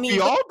well. I mean, we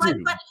all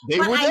do. They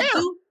were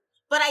there.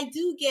 But I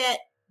do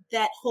get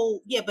that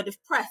whole, but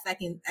if pressed, I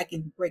can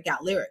break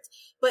out lyrics.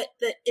 But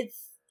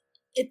it's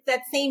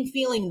that same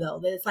feeling,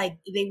 though, that it's like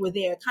they were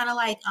there. Kind of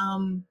like,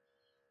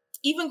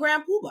 even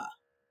Grand Poobah.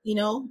 You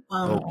know.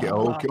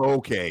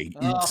 Okay.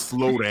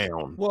 Slow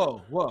down.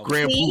 Whoa.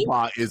 Grand See?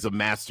 Poobah is a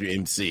master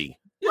MC.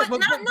 But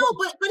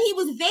he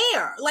was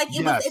there. Like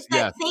it's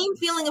that same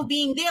feeling of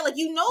being there. Like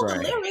the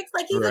lyrics.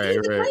 Like he's a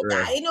great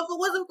guy. You know, if it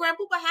wasn't Grand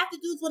Poobah, half the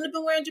dudes wouldn't have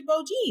been wearing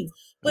Jabot jeans.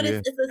 But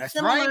it's a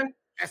similar.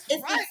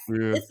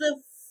 It's a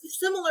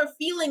similar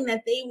feeling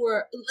that they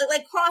were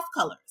like cross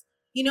colors.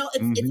 You know,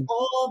 it's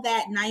all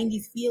that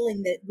 '90s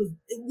feeling that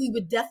we were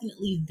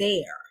definitely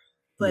there.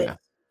 But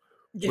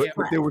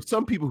there were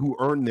some people who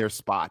earned their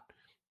spot,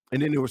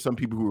 and then there were some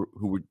people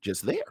who were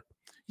just there.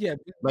 Yeah,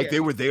 they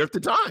were there at the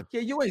time. Yeah,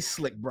 you ain't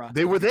slick, bro.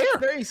 They were there.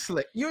 Very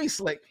slick. You ain't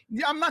slick.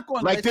 Yeah, I'm not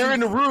going. Like they're in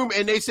the room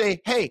and they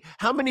say, "Hey,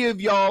 how many of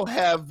y'all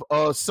have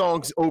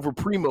songs over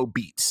primo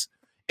beats?"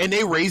 And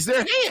they raise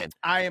their hand.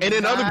 And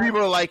then other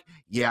people are like,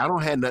 "Yeah, I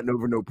don't have nothing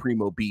over no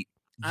primo beat."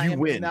 You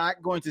win. I'm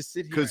not going to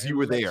sit here because you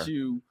were there.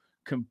 You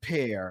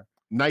compare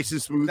Nice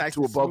and Smooth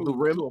to Above the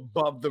Rim. To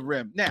Above the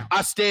Rim. Now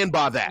I stand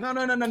by that. No.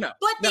 But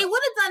they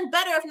would have done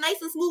better if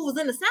Nice and Smooth was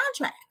in the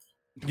soundtrack.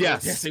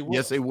 Yes,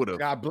 they would have.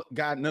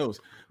 God knows.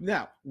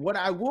 Now, what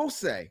I will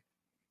say,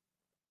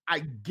 I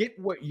get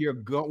what you're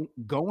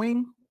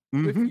going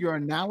with your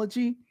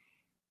analogy,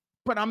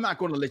 but I'm not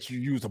going to let you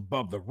use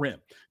Above the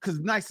Rim because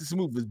Nice and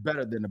Smooth is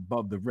better than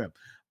Above the Rim.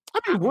 I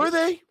mean, were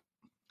they?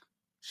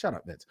 Shut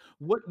up, Vince.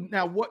 What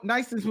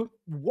 90s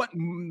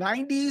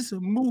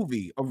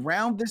movie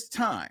around this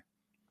time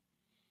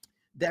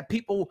that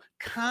people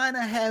kind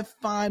of have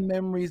fond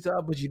memories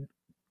of, but you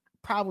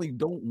probably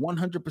don't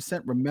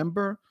 100%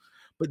 remember?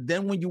 But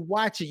then when you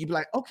watch it, you be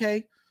like,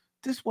 okay,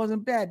 this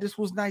wasn't bad. This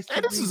was nice.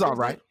 This is all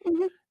right.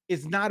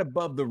 It's not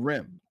Above the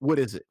Rim. What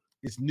is it?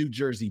 It's New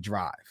Jersey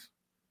Drive.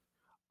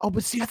 Oh,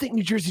 but see, I think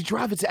New Jersey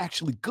Drive is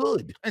actually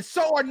good. And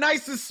so are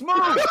Nice and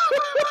Smooth.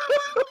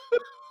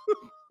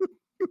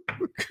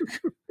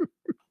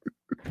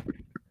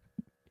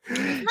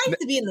 It's nice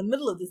to be in the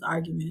middle of this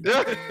argument.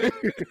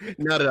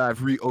 Now that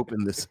I've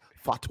reopened this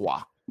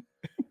fatwa.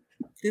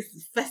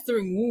 This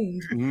festering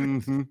wound.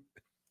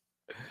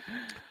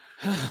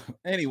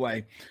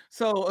 Anyway,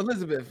 so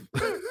Elizabeth,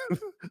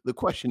 the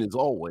question is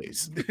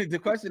always,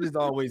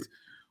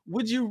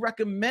 would you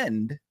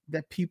recommend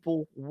that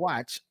people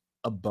watch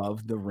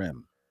Above the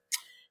Rim?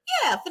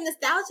 Yeah, for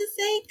nostalgia's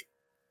sake,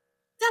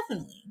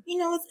 definitely. You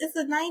know, it's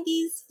a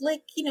 '90s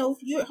flick. You know, if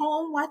you're at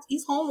home,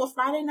 he's home on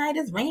Friday night,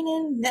 it's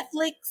raining,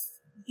 Netflix,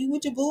 you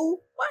with your boo,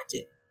 watch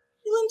it.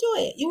 You'll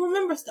enjoy it. You'll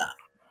remember stuff.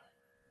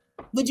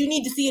 Would you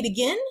need to see it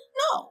again?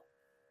 No.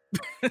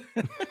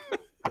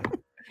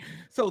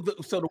 So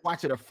to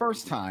watch it a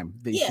first time,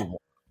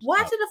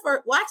 watch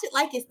it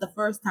like it's the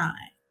first time.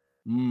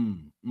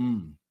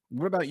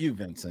 What about you,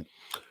 Vincent?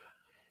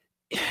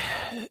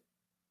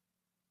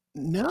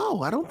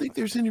 No, I don't think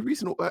there's any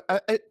reason.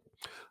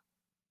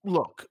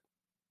 Look,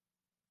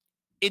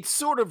 it's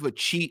sort of a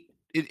cheat.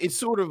 It's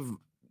sort of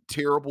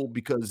terrible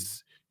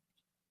because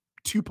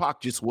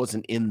Tupac just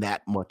wasn't in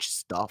that much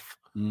stuff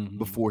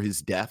before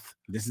his death.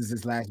 This is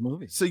his last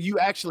movie. So you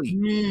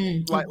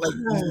actually like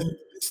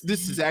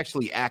this is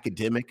actually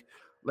academic.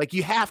 Like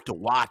you have to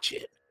watch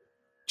it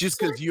just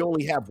because you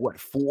only have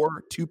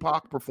 4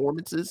 Tupac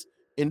performances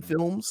in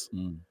films.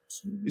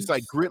 It's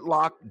like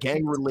Gridlock,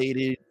 Gang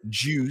Related,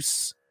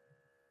 Juice,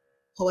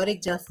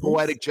 Poetic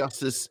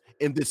Justice,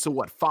 and this.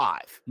 So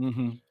 5?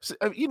 So,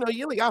 you know,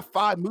 you only got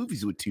 5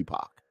 movies with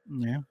Tupac.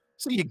 Yeah.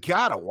 So you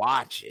gotta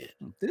watch it.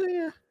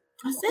 Yeah.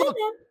 I said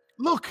that.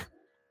 Look,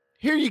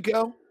 here you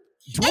go. And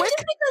just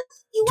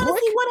because you want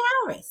to see Wood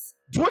Harris.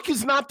 Dwick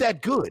is not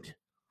that good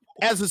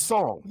as a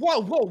song.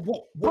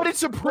 Whoa. But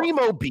it's a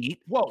primo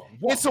beat. Whoa.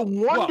 It's a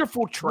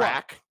wonderful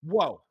track.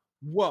 Whoa.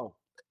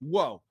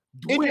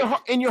 In your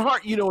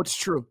heart, you know it's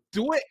true.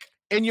 Dwick.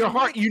 In your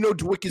heart, you know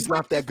Dwick is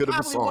not that good of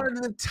a song. One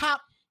of the top.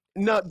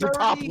 No, the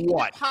top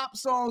what? Pop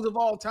songs of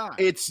all time.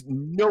 It's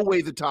no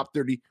way the top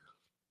 30.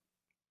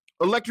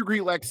 Electric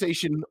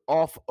Relaxation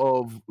off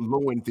of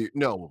Low End Theory.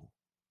 No.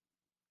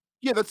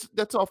 Yeah,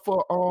 that's off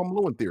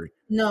Low End Theory.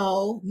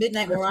 No,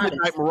 Midnight Marauders.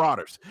 Midnight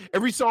Marauders.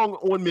 Every song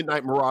on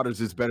Midnight Marauders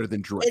is better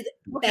than Drake.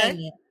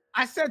 Okay.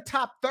 I said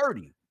top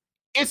 30.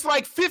 It's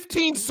like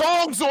 15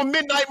 songs on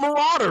Midnight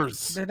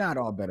Marauders. They're not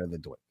all better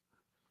than Dwick.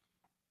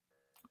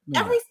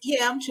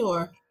 I'm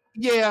sure.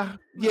 Yeah,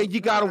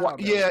 you gotta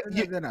watch. Yeah,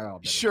 they're not all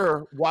better.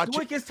 Sure, watch.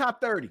 Dwick is top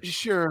 30.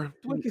 Sure,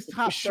 Dwick is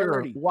top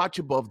 30. Watch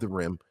Above the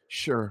Rim.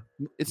 Sure,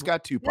 it's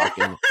got Tupac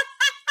in it.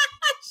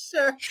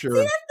 Sure. See, that's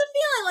the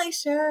feeling. Like,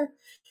 sure.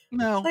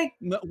 No,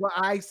 well,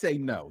 I say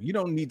no. You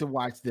don't need to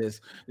watch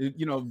this.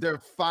 You know, there are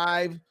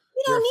 5. You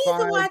don't need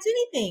to watch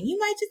anything. You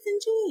might just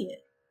enjoy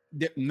it.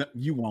 No,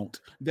 you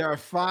won't. There are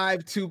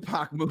 5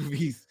 Tupac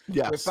movies.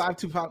 Yes. There are 5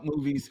 Tupac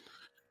movies.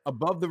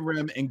 Above the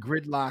Rim and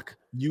Gridlock.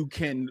 You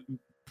can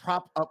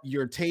prop up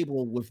your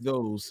table with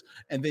those,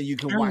 and then you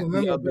can watch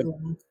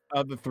the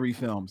other 3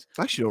 films.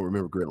 I actually don't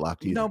remember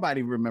Gridlock either.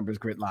 Nobody remembers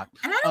Gridlock.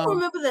 And I don't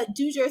remember the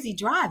New Jersey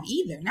Drive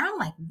either. Now I'm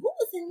like, what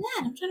was in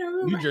that? I'm trying to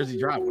remember. New Jersey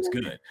Drive was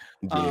good.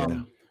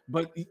 Yeah.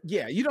 But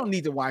yeah, you don't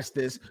need to watch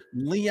this.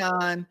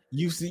 Leon,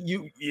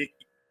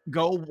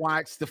 Go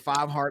watch the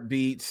 5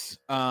 Heartbeats.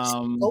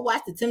 Go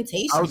watch The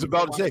Temptations. I was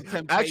about to say,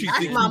 actually,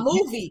 that's my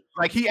movie.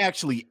 He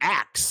actually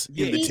acts in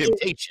The He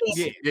Temptations.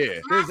 is- Yeah.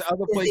 There's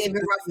other places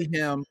David to see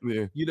him.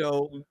 Yeah. You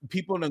know,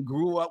 people that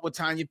grew up with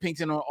Tanya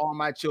Pinkton on All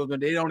My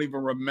Children, they don't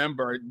even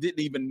remember, didn't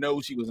even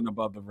know she was in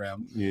Above the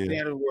Rim. Yeah. They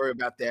had to worry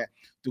about that.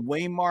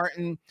 Dwayne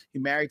Martin, he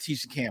married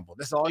Tisha Campbell.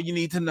 That's all you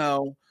need to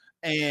know.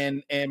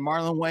 And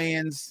Marlon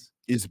Wayans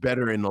is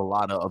better in a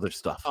lot of other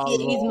stuff.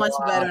 He's much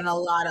better in a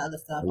lot of other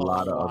stuff. A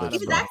lot of other He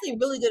was stuff. actually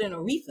really good in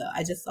Aretha.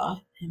 I just saw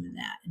him in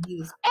that, and he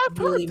was I've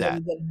really, heard that.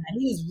 really good in that.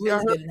 He was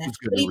really good in that.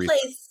 But he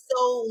plays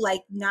so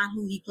like not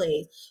who he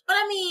plays. But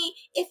I mean,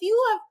 if you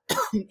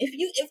have,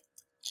 if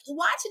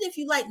watch it if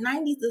you like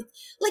 90s,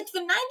 like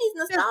for 90s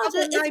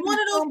nostalgia, it's one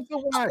of those. To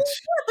watch.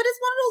 But it's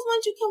one of those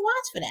ones you can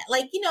watch for that.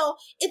 Like, you know,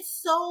 it's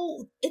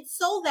so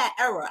that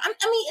era. I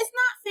mean, it's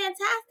not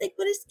fantastic,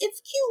 but it's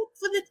cute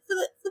for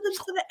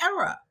the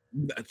era.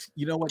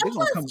 You know what? And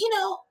plus, you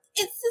know,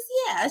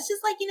 it's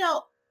just like, you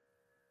know,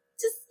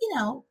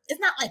 it's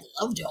not like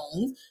Love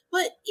Jones,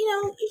 but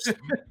you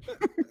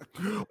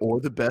know, Or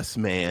The Best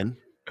Man.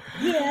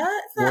 Yeah,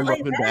 it's Or not like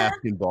Love and that.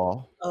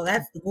 Basketball. Oh,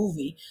 that's the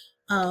movie.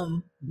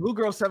 Blue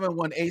Girl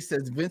 718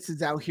 says Vince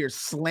is out here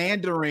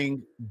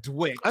slandering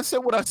Dwick. I said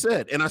what I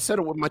said, and I said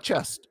it with my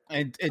chest.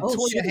 And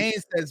Toya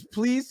Haynes says,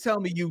 please tell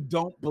me you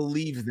don't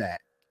believe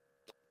that.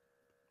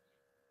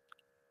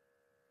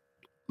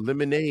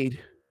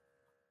 Lemonade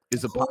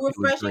is a popular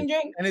refreshing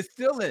drink. And it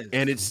still is.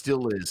 And it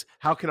still is.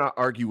 How can I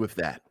argue with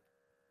that?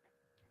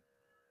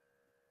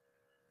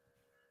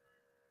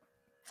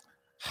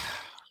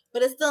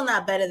 But it's still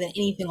not better than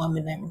anything on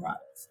Midnight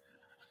Marauders.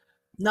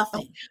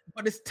 Nothing.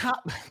 But it's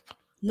top.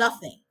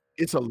 Nothing.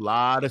 It's a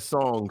lot of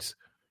songs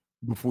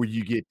before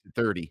you get to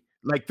 30.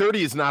 Like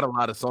 30 is not a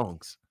lot of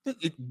songs.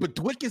 But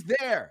Dwick is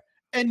there.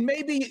 And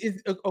maybe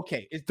it's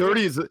okay.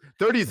 30 is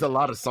a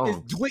lot of songs.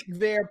 Is Dwick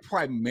there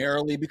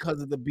primarily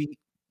because of the beat?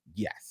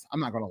 Yes, I'm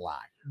not gonna lie.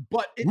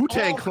 But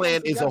Wu-Tang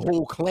Clan is a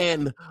whole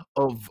clan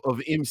of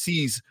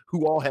MCs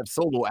who all have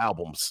solo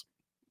albums.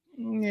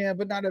 Yeah,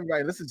 but not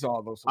everybody listens to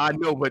all those songs. I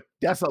know, but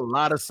that's a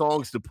lot of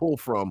songs to pull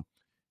from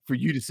for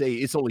you to say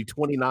it's only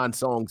 29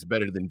 songs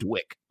better than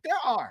Dwick. There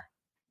are.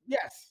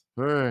 Yes.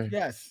 All right.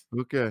 Yes.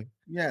 Okay.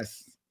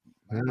 Yes.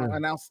 Yeah.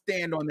 And I'll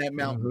stand on that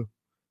mountain.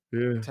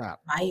 Yeah.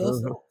 Top. By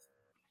yourself.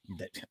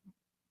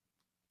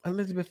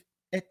 Elizabeth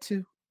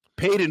Etu.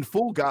 Paid in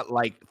Full got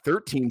like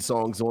 13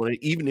 songs on it,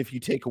 even if you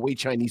take away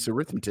Chinese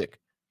arithmetic.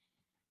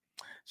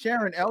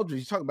 Sharon Eldridge,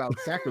 you talk about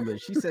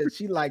sacrilege. She said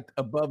she liked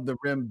Above the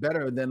Rim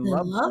better than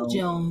Love Love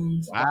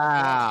Jones.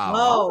 Wow.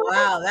 Oh,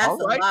 wow. That's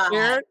all right, a lot.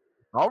 Sharon.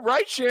 All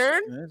right,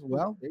 Sharon. Yes,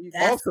 well, there you go.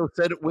 Also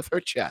said it with her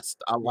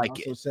chest. I like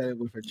also it. said it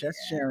with her chest.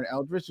 Sharon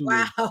Eldridge. Who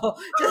Wow. Wow.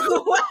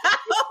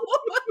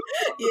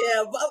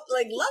 Yeah, but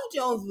like Love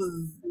Jones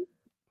was.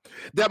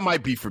 That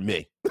might be for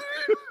me.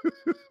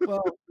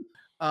 Well,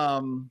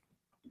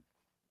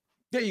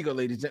 there you go,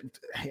 ladies.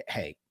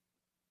 Hey,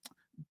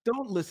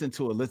 don't listen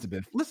to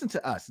Elizabeth. Listen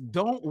to us.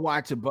 Don't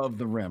watch Above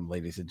the Rim,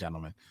 ladies and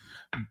gentlemen.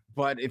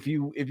 But if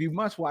you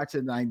must watch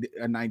a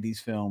 90s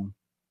film,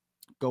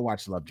 go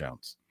watch Love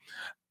Jones.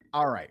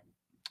 All right,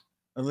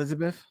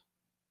 Elizabeth,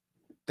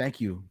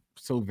 thank you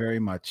so very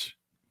much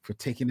for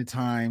taking the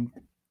time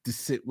to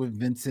sit with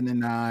Vincent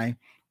and I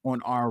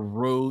on our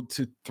road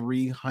to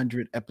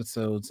 300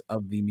 episodes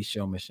of the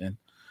Michelle Mission.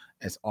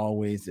 As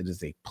always, it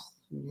is a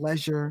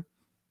pleasure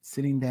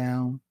sitting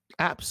down,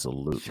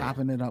 absolutely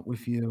chopping it up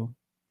with you.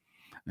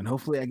 And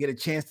hopefully I get a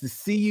chance to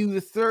see you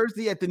this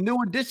Thursday at the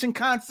New Edition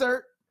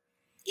concert.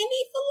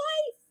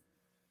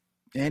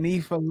 NE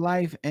for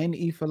life.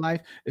 NE for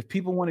life. If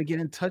people want to get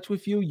in touch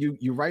with you,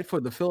 you write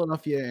for the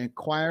Philadelphia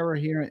Inquirer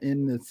here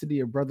in the city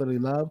of brotherly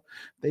love.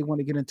 They want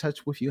to get in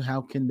touch with you.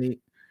 How can they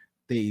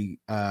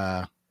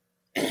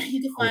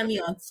You can find me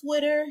on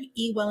Twitter,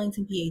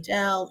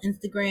 eWellingtonPHL,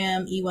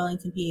 Instagram,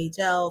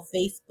 eWellingtonPHL,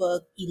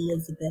 Facebook,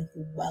 Elizabeth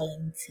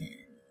Wellington,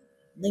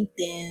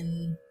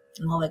 LinkedIn,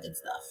 and all that good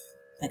stuff.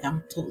 Like,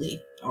 I'm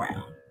totally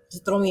around.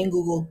 Just throw me in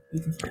Google.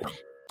 You can find me.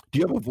 Do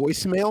you have a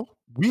voicemail?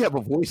 We have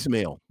a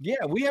voicemail.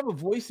 Yeah, we have a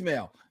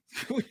voicemail.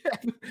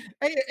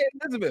 Hey,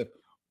 Elizabeth,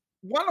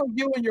 why don't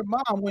you and your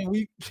mom, when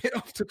we get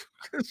off the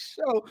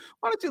show,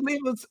 why don't you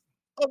leave us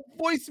a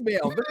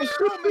voicemail? The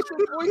Michelle Mission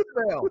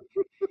voicemail.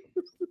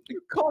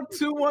 You call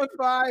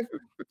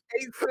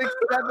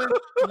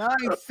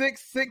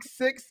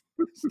 215-867-9666.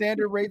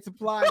 Standard rate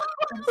supply.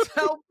 And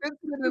tell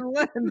Vincent and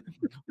Lynn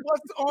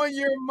what's on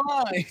your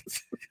mind.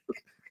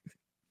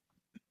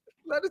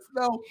 Let us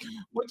know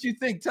what you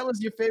think. Tell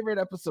us your favorite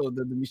episode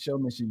of the Michelle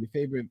Mission, your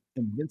favorite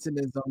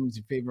Vincentisms,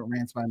 your favorite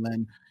rants by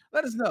Len.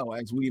 Let us know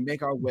as we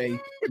make our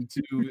way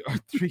into our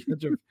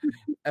 300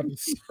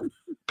 episode.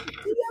 Do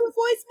you have a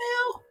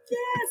voicemail?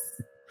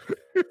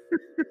 Yes.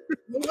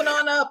 Moving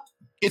on up.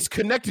 It's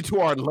connected to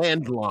our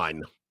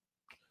landline.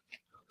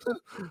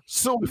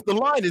 So if the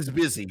line is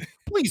busy,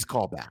 please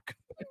call back.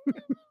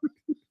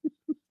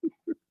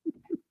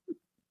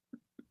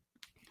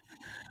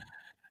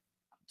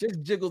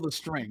 Just jiggle the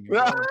string.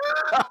 You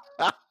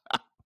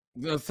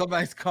know?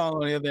 Somebody's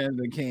calling on the other end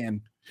of the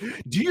can.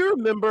 Do you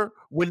remember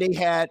when they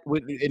had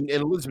and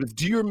Elizabeth?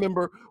 Do you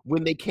remember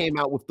when they came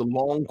out with the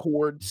long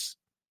cords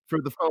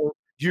for the phone?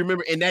 Do you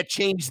remember? And that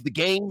changed the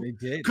game. They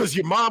did, because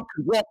your mom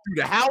could walk through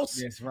the house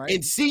That's right.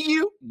 and see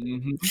you.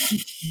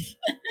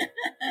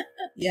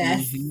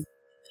 Yes.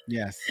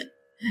 Yes.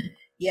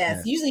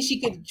 Yes. Usually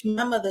she could.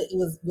 My mother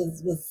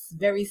was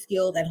very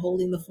skilled at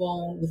holding the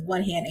phone with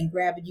one hand and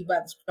grabbing you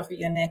by the scruff of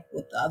your neck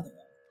with the other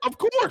one. Of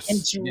course.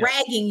 And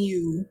dragging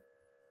you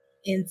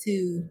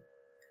into,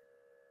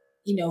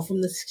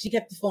 she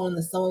kept the phone in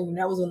the sewing room.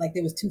 That was when there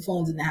was 2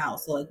 phones in the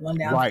house. So one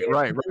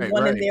downstairs,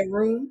 one in their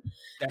room.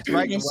 That's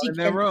right. And one in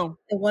their room.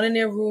 And one in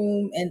their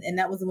room. And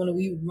that was the one that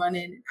we would run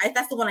in.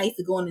 That's the one I used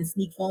to go in and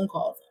sneak phone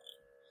calls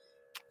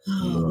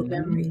on. Oh,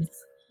 memories.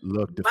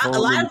 Look, a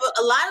lot of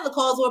the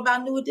calls were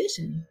about New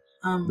Edition.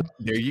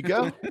 There you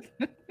go.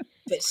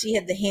 But she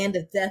had the hand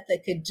of death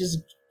that could just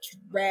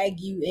drag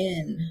you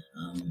in.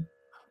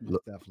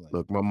 Look,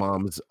 my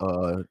mom's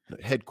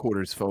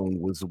headquarters phone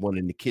was the one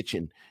in the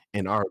kitchen,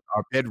 and our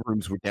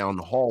bedrooms were down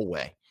the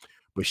hallway.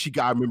 But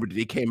I remember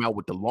they came out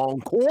with the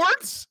long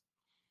cords,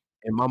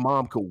 and my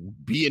mom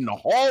could be in the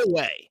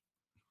hallway.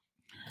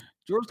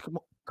 George, come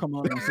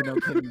on.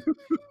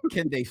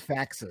 Can they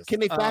fax us? Can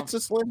they fax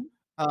us, Lynn?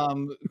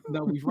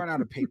 No, we've run out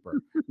of paper.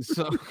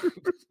 So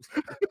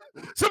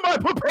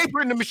somebody put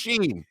paper in the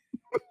machine.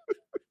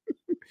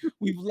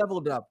 We've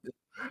leveled up to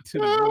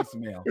the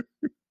voicemail.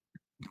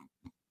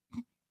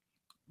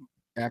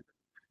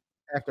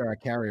 After our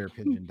carrier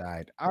pigeon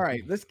died. All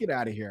right, let's get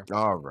out of here.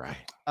 All right.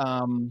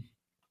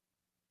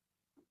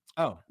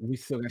 We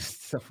still got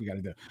stuff we got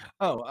to do.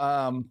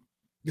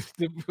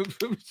 The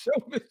show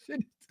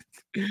mission.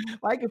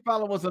 Like and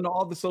follow us on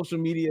all the social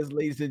medias,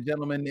 ladies and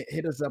gentlemen.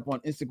 Hit us up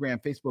on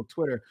Instagram, Facebook,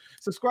 Twitter.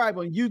 Subscribe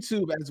on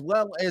YouTube as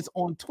well as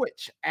on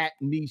Twitch at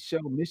Me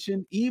Show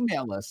Mission.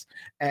 Email us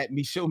at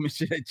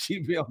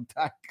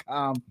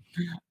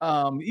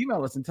meshowmission@gmail.com.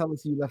 Email us and tell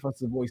us you left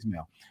us a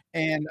voicemail.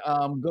 And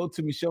go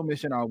to Me Show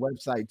Mission, our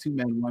website, 2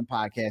 Men 1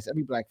 Podcast,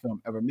 every black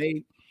film ever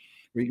made,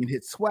 where you can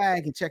hit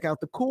swag and check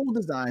out the cool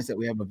designs that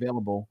we have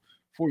available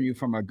for you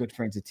from our good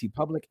friends at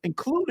TeePublic,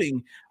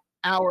 including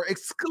our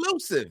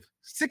exclusive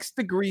 6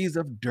 Degrees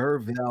of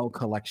Dervell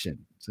collection.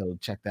 So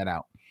check that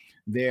out.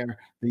 There,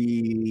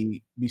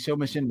 the Show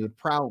Mission is a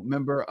proud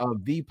member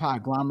of The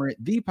Podglomerate,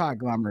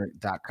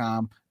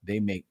 thepodglomerate.com. They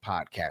make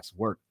podcasts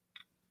work.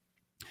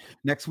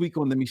 Next week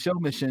on the Show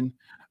Mission,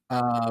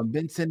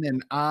 Vincent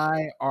and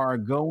I are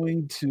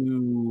going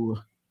to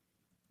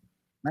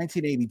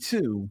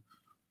 1982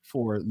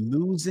 for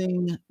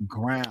Losing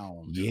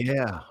Ground.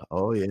 Yeah.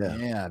 Oh, yeah.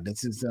 Yeah,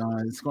 this is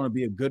it's going to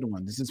be a good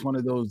one. This is one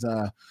of those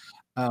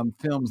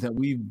films that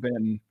we've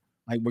been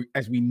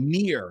as we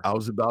near. I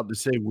was about to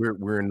say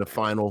we're in the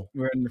final.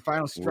 We're in the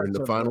final stretch. We're in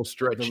the final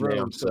stretch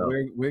now. So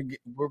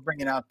we're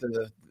bringing out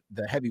the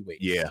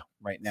heavyweights. Yeah.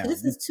 Right now. So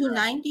this is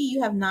 290.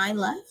 You have 9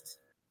 left.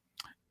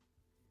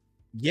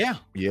 Yeah.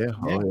 Yeah.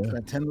 Oh, yeah.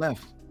 Got 10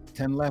 left.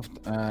 10 left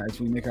as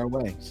we make our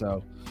way.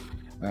 So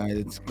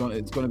it's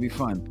going to be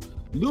fun.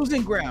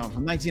 Losing Ground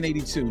from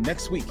 1982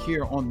 next week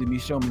here on the Me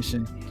Show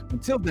Mission.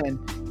 Until then,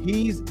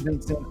 he's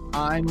Vincent,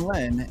 I'm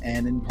Len,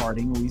 and in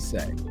parting we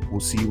say, we'll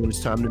see you when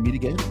it's time to meet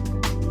again.